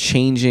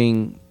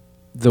 changing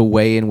the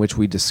way in which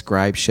we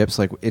describe ships.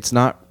 Like, it's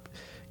not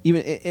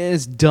even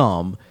it's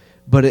dumb,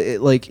 but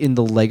it like in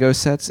the Lego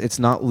sets, it's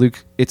not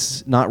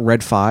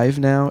Red 5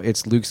 now.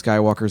 It's Luke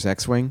Skywalker's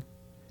X-wing.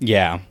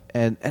 Yeah.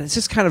 And it's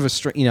just kind of a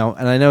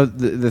and I know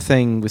the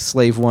thing with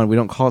Slave One, we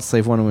don't call it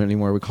Slave One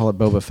anymore. We call it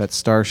Boba Fett's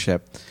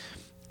starship.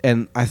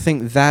 And I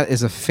think that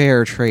is a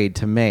fair trade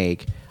to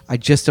make. I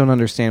just don't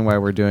understand why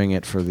we're doing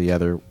it for the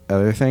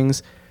other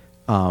things,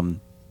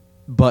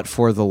 but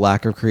for the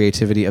lack of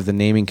creativity of the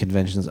naming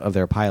conventions of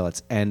their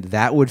pilots. And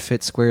that would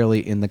fit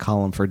squarely in the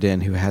column for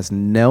Din, who has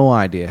no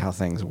idea how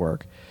things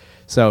work.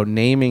 So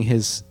naming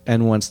his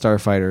N1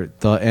 Starfighter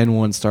the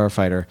N1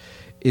 Starfighter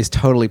is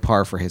totally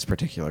par for his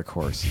particular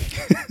course.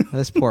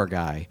 This poor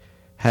guy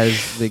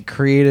has the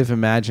creative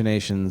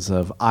imaginations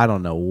of, I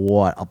don't know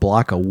what, a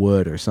block of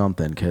wood or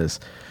something, because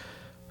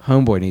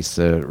homeboy needs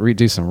to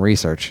do some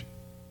research.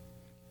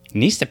 He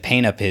needs to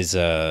paint up his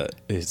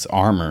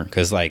armor,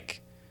 because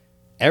like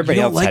everybody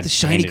you don't else like had the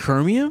shiny painted...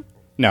 chromium?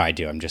 No, I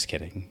do. I'm just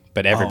kidding.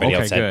 But everybody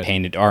else had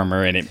painted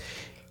armor, and it.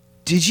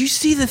 Did you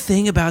see the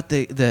thing about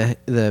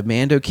the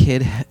Mando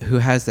kid who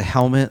has the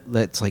helmet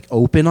that's like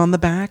open on the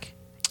back?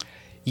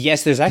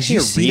 Yes, there's actually a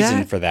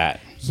reason for that.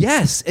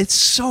 Yes, it's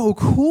so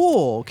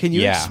cool. Can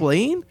you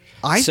explain?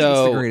 I think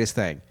it's the greatest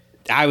thing.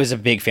 I was a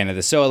big fan of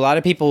this. So a lot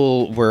of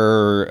people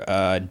were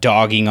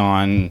dogging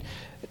on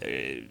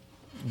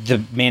the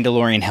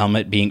Mandalorian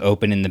helmet being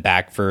open in the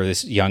back for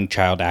this young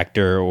child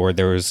actor, or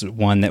there was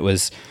one that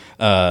was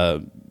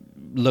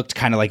looked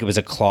kind of like it was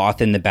a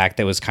cloth in the back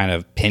that was kind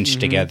of pinched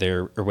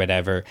together or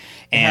whatever.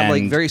 And had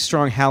like very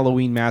strong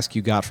Halloween mask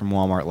you got from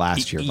Walmart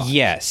last year.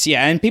 Yes,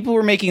 yeah, and people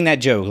were making that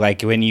joke,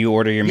 like when you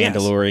order your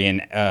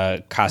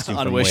Mandalorian costume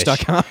from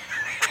Wish.com.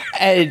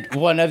 And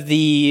one of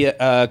the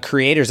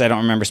creators, I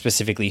don't remember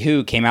specifically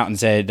who, came out and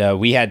said,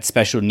 we had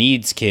special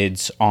needs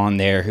kids on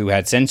there who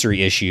had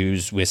sensory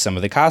issues with some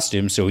of the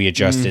costumes, so we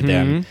adjusted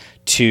them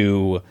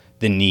to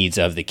the needs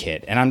of the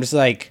kid. And I'm just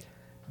like...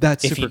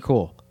 That's super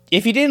cool.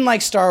 If you didn't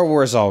like Star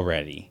Wars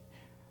already,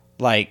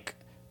 like,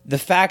 the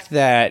fact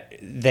that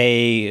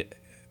they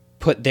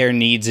put their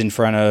needs in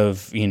front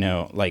of, you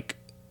know, like,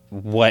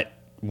 what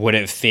would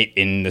it fit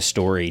in the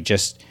story,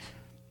 just...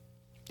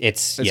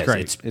 It's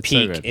great. It's peak.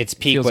 So good. It's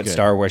peak Feels what good.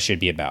 Star Wars should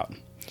be about.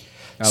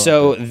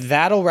 So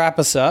that'll wrap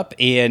us up.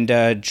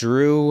 And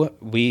Drew,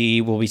 we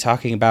will be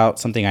talking about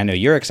something I know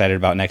you're excited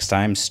about next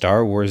time: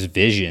 Star Wars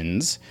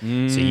Visions. So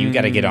you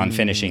got to get on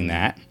finishing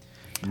that.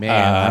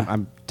 Man,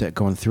 I'm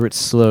going through it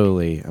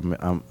slowly.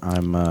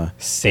 I'm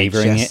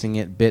savoring digesting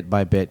it bit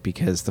by bit,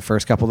 because the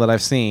first couple that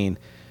I've seen,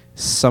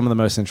 some of the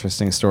most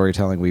interesting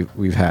storytelling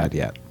we've had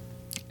yet.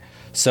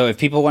 So if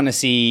people want to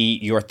see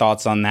your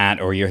thoughts on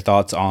that, or your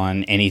thoughts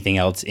on anything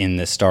else in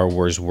the Star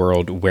Wars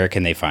world, where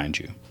can they find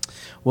you?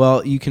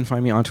 Well, you can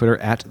find me on Twitter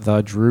at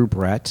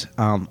 @TheDrewBrett.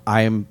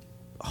 I am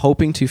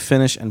hoping to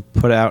finish and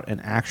put out an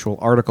actual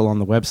article on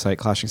the website,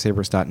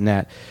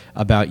 ClashingSabers.net,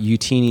 about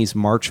UTini's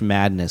March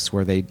Madness,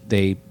 where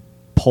they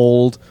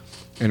polled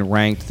and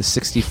ranked the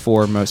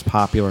 64 most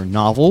popular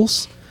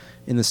novels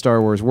in the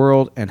Star Wars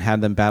world and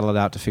had them battle it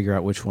out to figure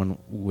out which one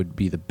would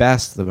be the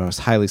best, the most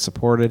highly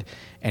supported.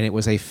 And it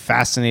was a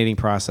fascinating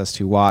process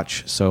to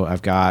watch. So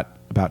I've got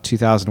about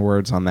 2,000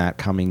 words on that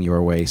coming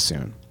your way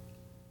soon.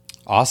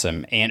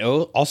 Awesome. And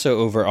also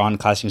over on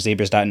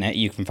ClashingSabers.net,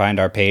 you can find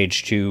our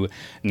page to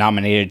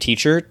nominate a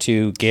teacher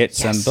to get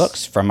some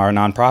books from our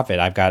nonprofit.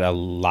 I've got a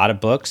lot of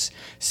books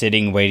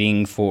sitting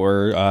waiting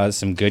for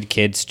some good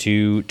kids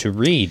to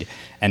read.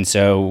 And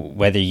so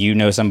whether you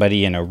know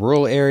somebody in a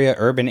rural area,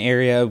 urban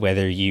area,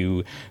 whether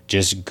you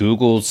just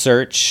Google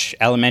search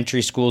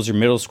elementary schools or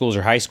middle schools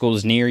or high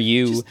schools near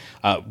you,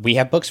 we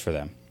have books for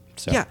them.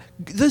 So. Yeah,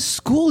 the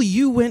school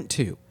you went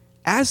to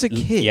as a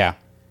kid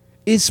 –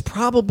 is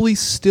probably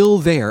still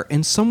there,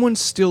 and someone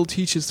still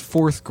teaches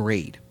 4th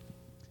grade.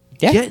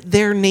 Yeah. Get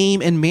their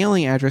name and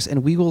mailing address,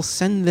 and we will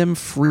send them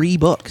free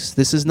books.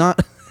 This is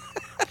not...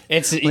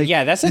 It's like,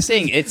 that's the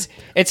thing.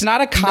 It's not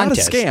a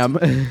contest.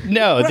 Not a scam.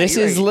 No, this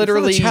is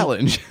literally a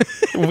challenge.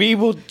 We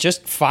will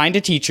just find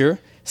a teacher,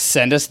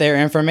 send us their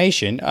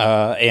information,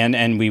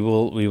 and we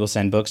will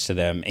send books to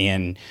them.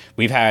 And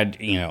we've had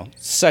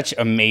such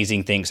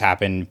amazing things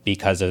happen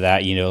because of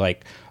that.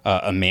 Like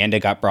Amanda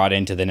got brought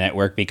into the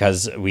network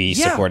because we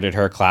supported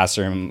her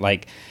classroom.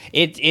 Like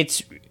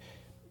it's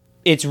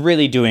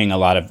really doing a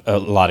lot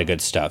of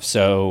good stuff.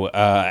 So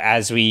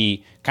as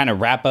we kind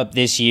of wrap up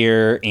this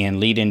year and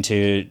lead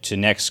into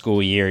next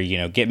school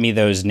year, get me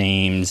those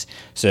names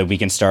so we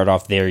can start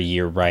off their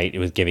year right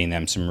with giving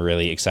them some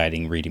really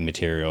exciting reading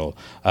material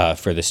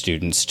for the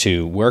students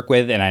to work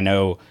with. And I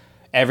know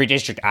every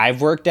district I've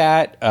worked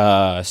at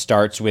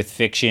starts with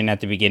fiction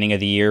at the beginning of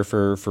the year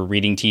for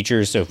reading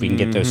teachers. So if we can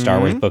get those Star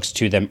Wars books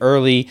to them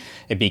early,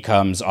 it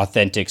becomes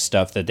authentic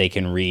stuff that they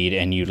can read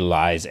and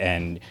utilize.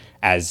 And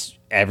as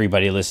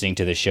everybody listening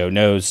to the show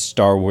knows,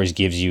 Star Wars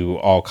gives you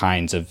all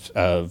kinds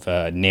of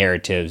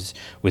narratives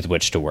with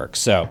which to work.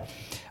 So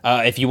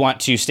If you want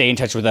to stay in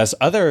touch with us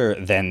other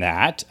than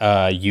that,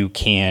 you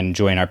can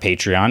join our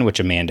Patreon, which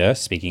Amanda,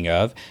 speaking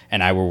of,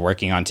 and I were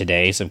working on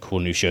today, some cool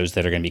new shows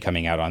that are going to be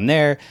coming out on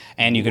there.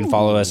 And you can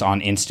follow us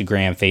on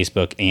Instagram,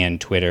 Facebook,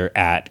 and Twitter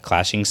at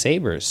Clashing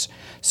Sabers.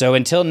 So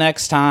until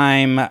next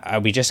time,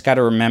 we just got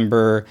to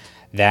remember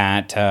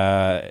that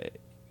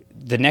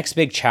the next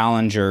big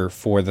challenger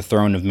for the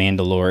throne of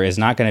Mandalore is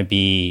not going to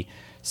be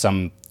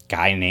some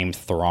guy named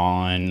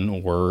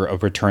Thrawn or a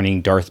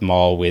returning Darth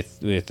Maul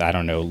with I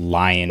don't know,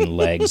 lion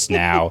legs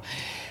now.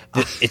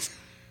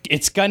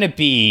 It's going to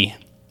be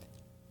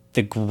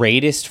the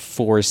greatest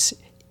force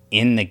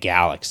in the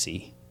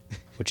galaxy,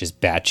 which is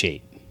Batch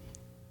 8.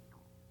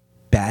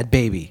 Bad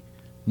baby,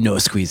 no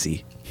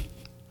squeezy.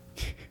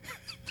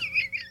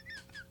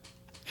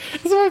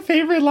 That's my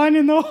favorite line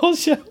in the whole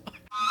show.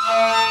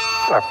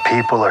 Our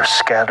people are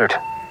scattered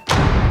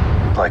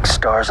like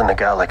stars in the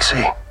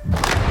galaxy.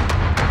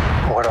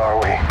 What are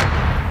we?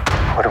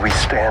 What do we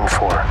stand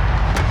for?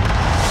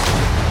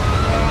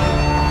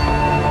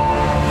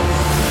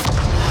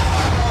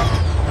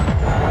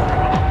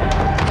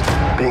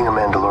 Being a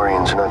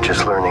Mandalorian is not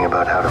just learning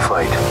about how to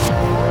fight.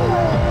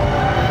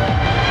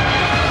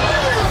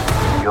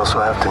 You also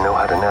have to know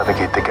how to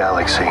navigate the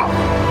galaxy.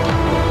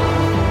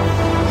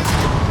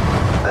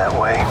 That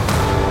way,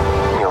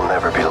 you'll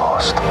never be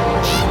lost.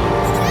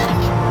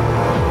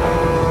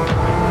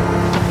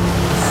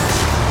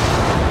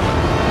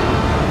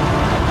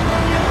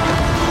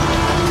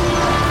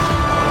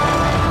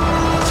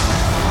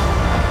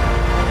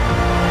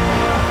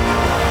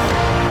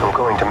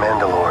 To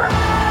Mandalore,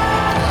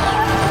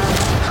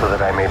 so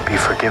that I may be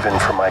forgiven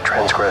for my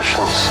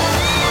transgressions.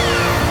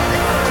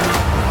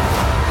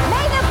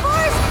 May the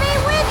Force be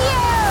with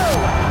you!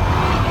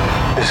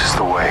 This is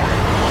the way.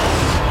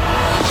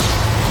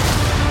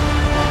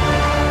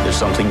 There's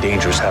something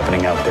dangerous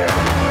happening out there.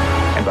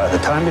 And by the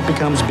time it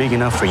becomes big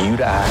enough for you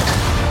to act,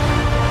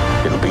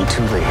 it'll be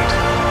too late.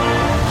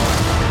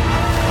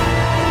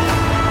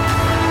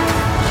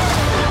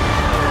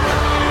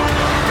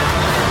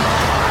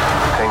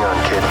 Hang on,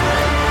 kid.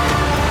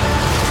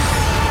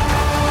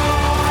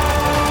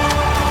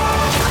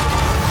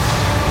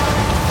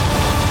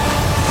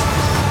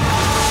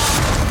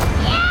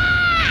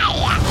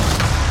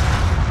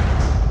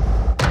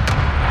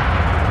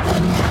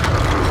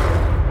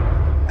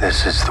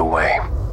 This is the way.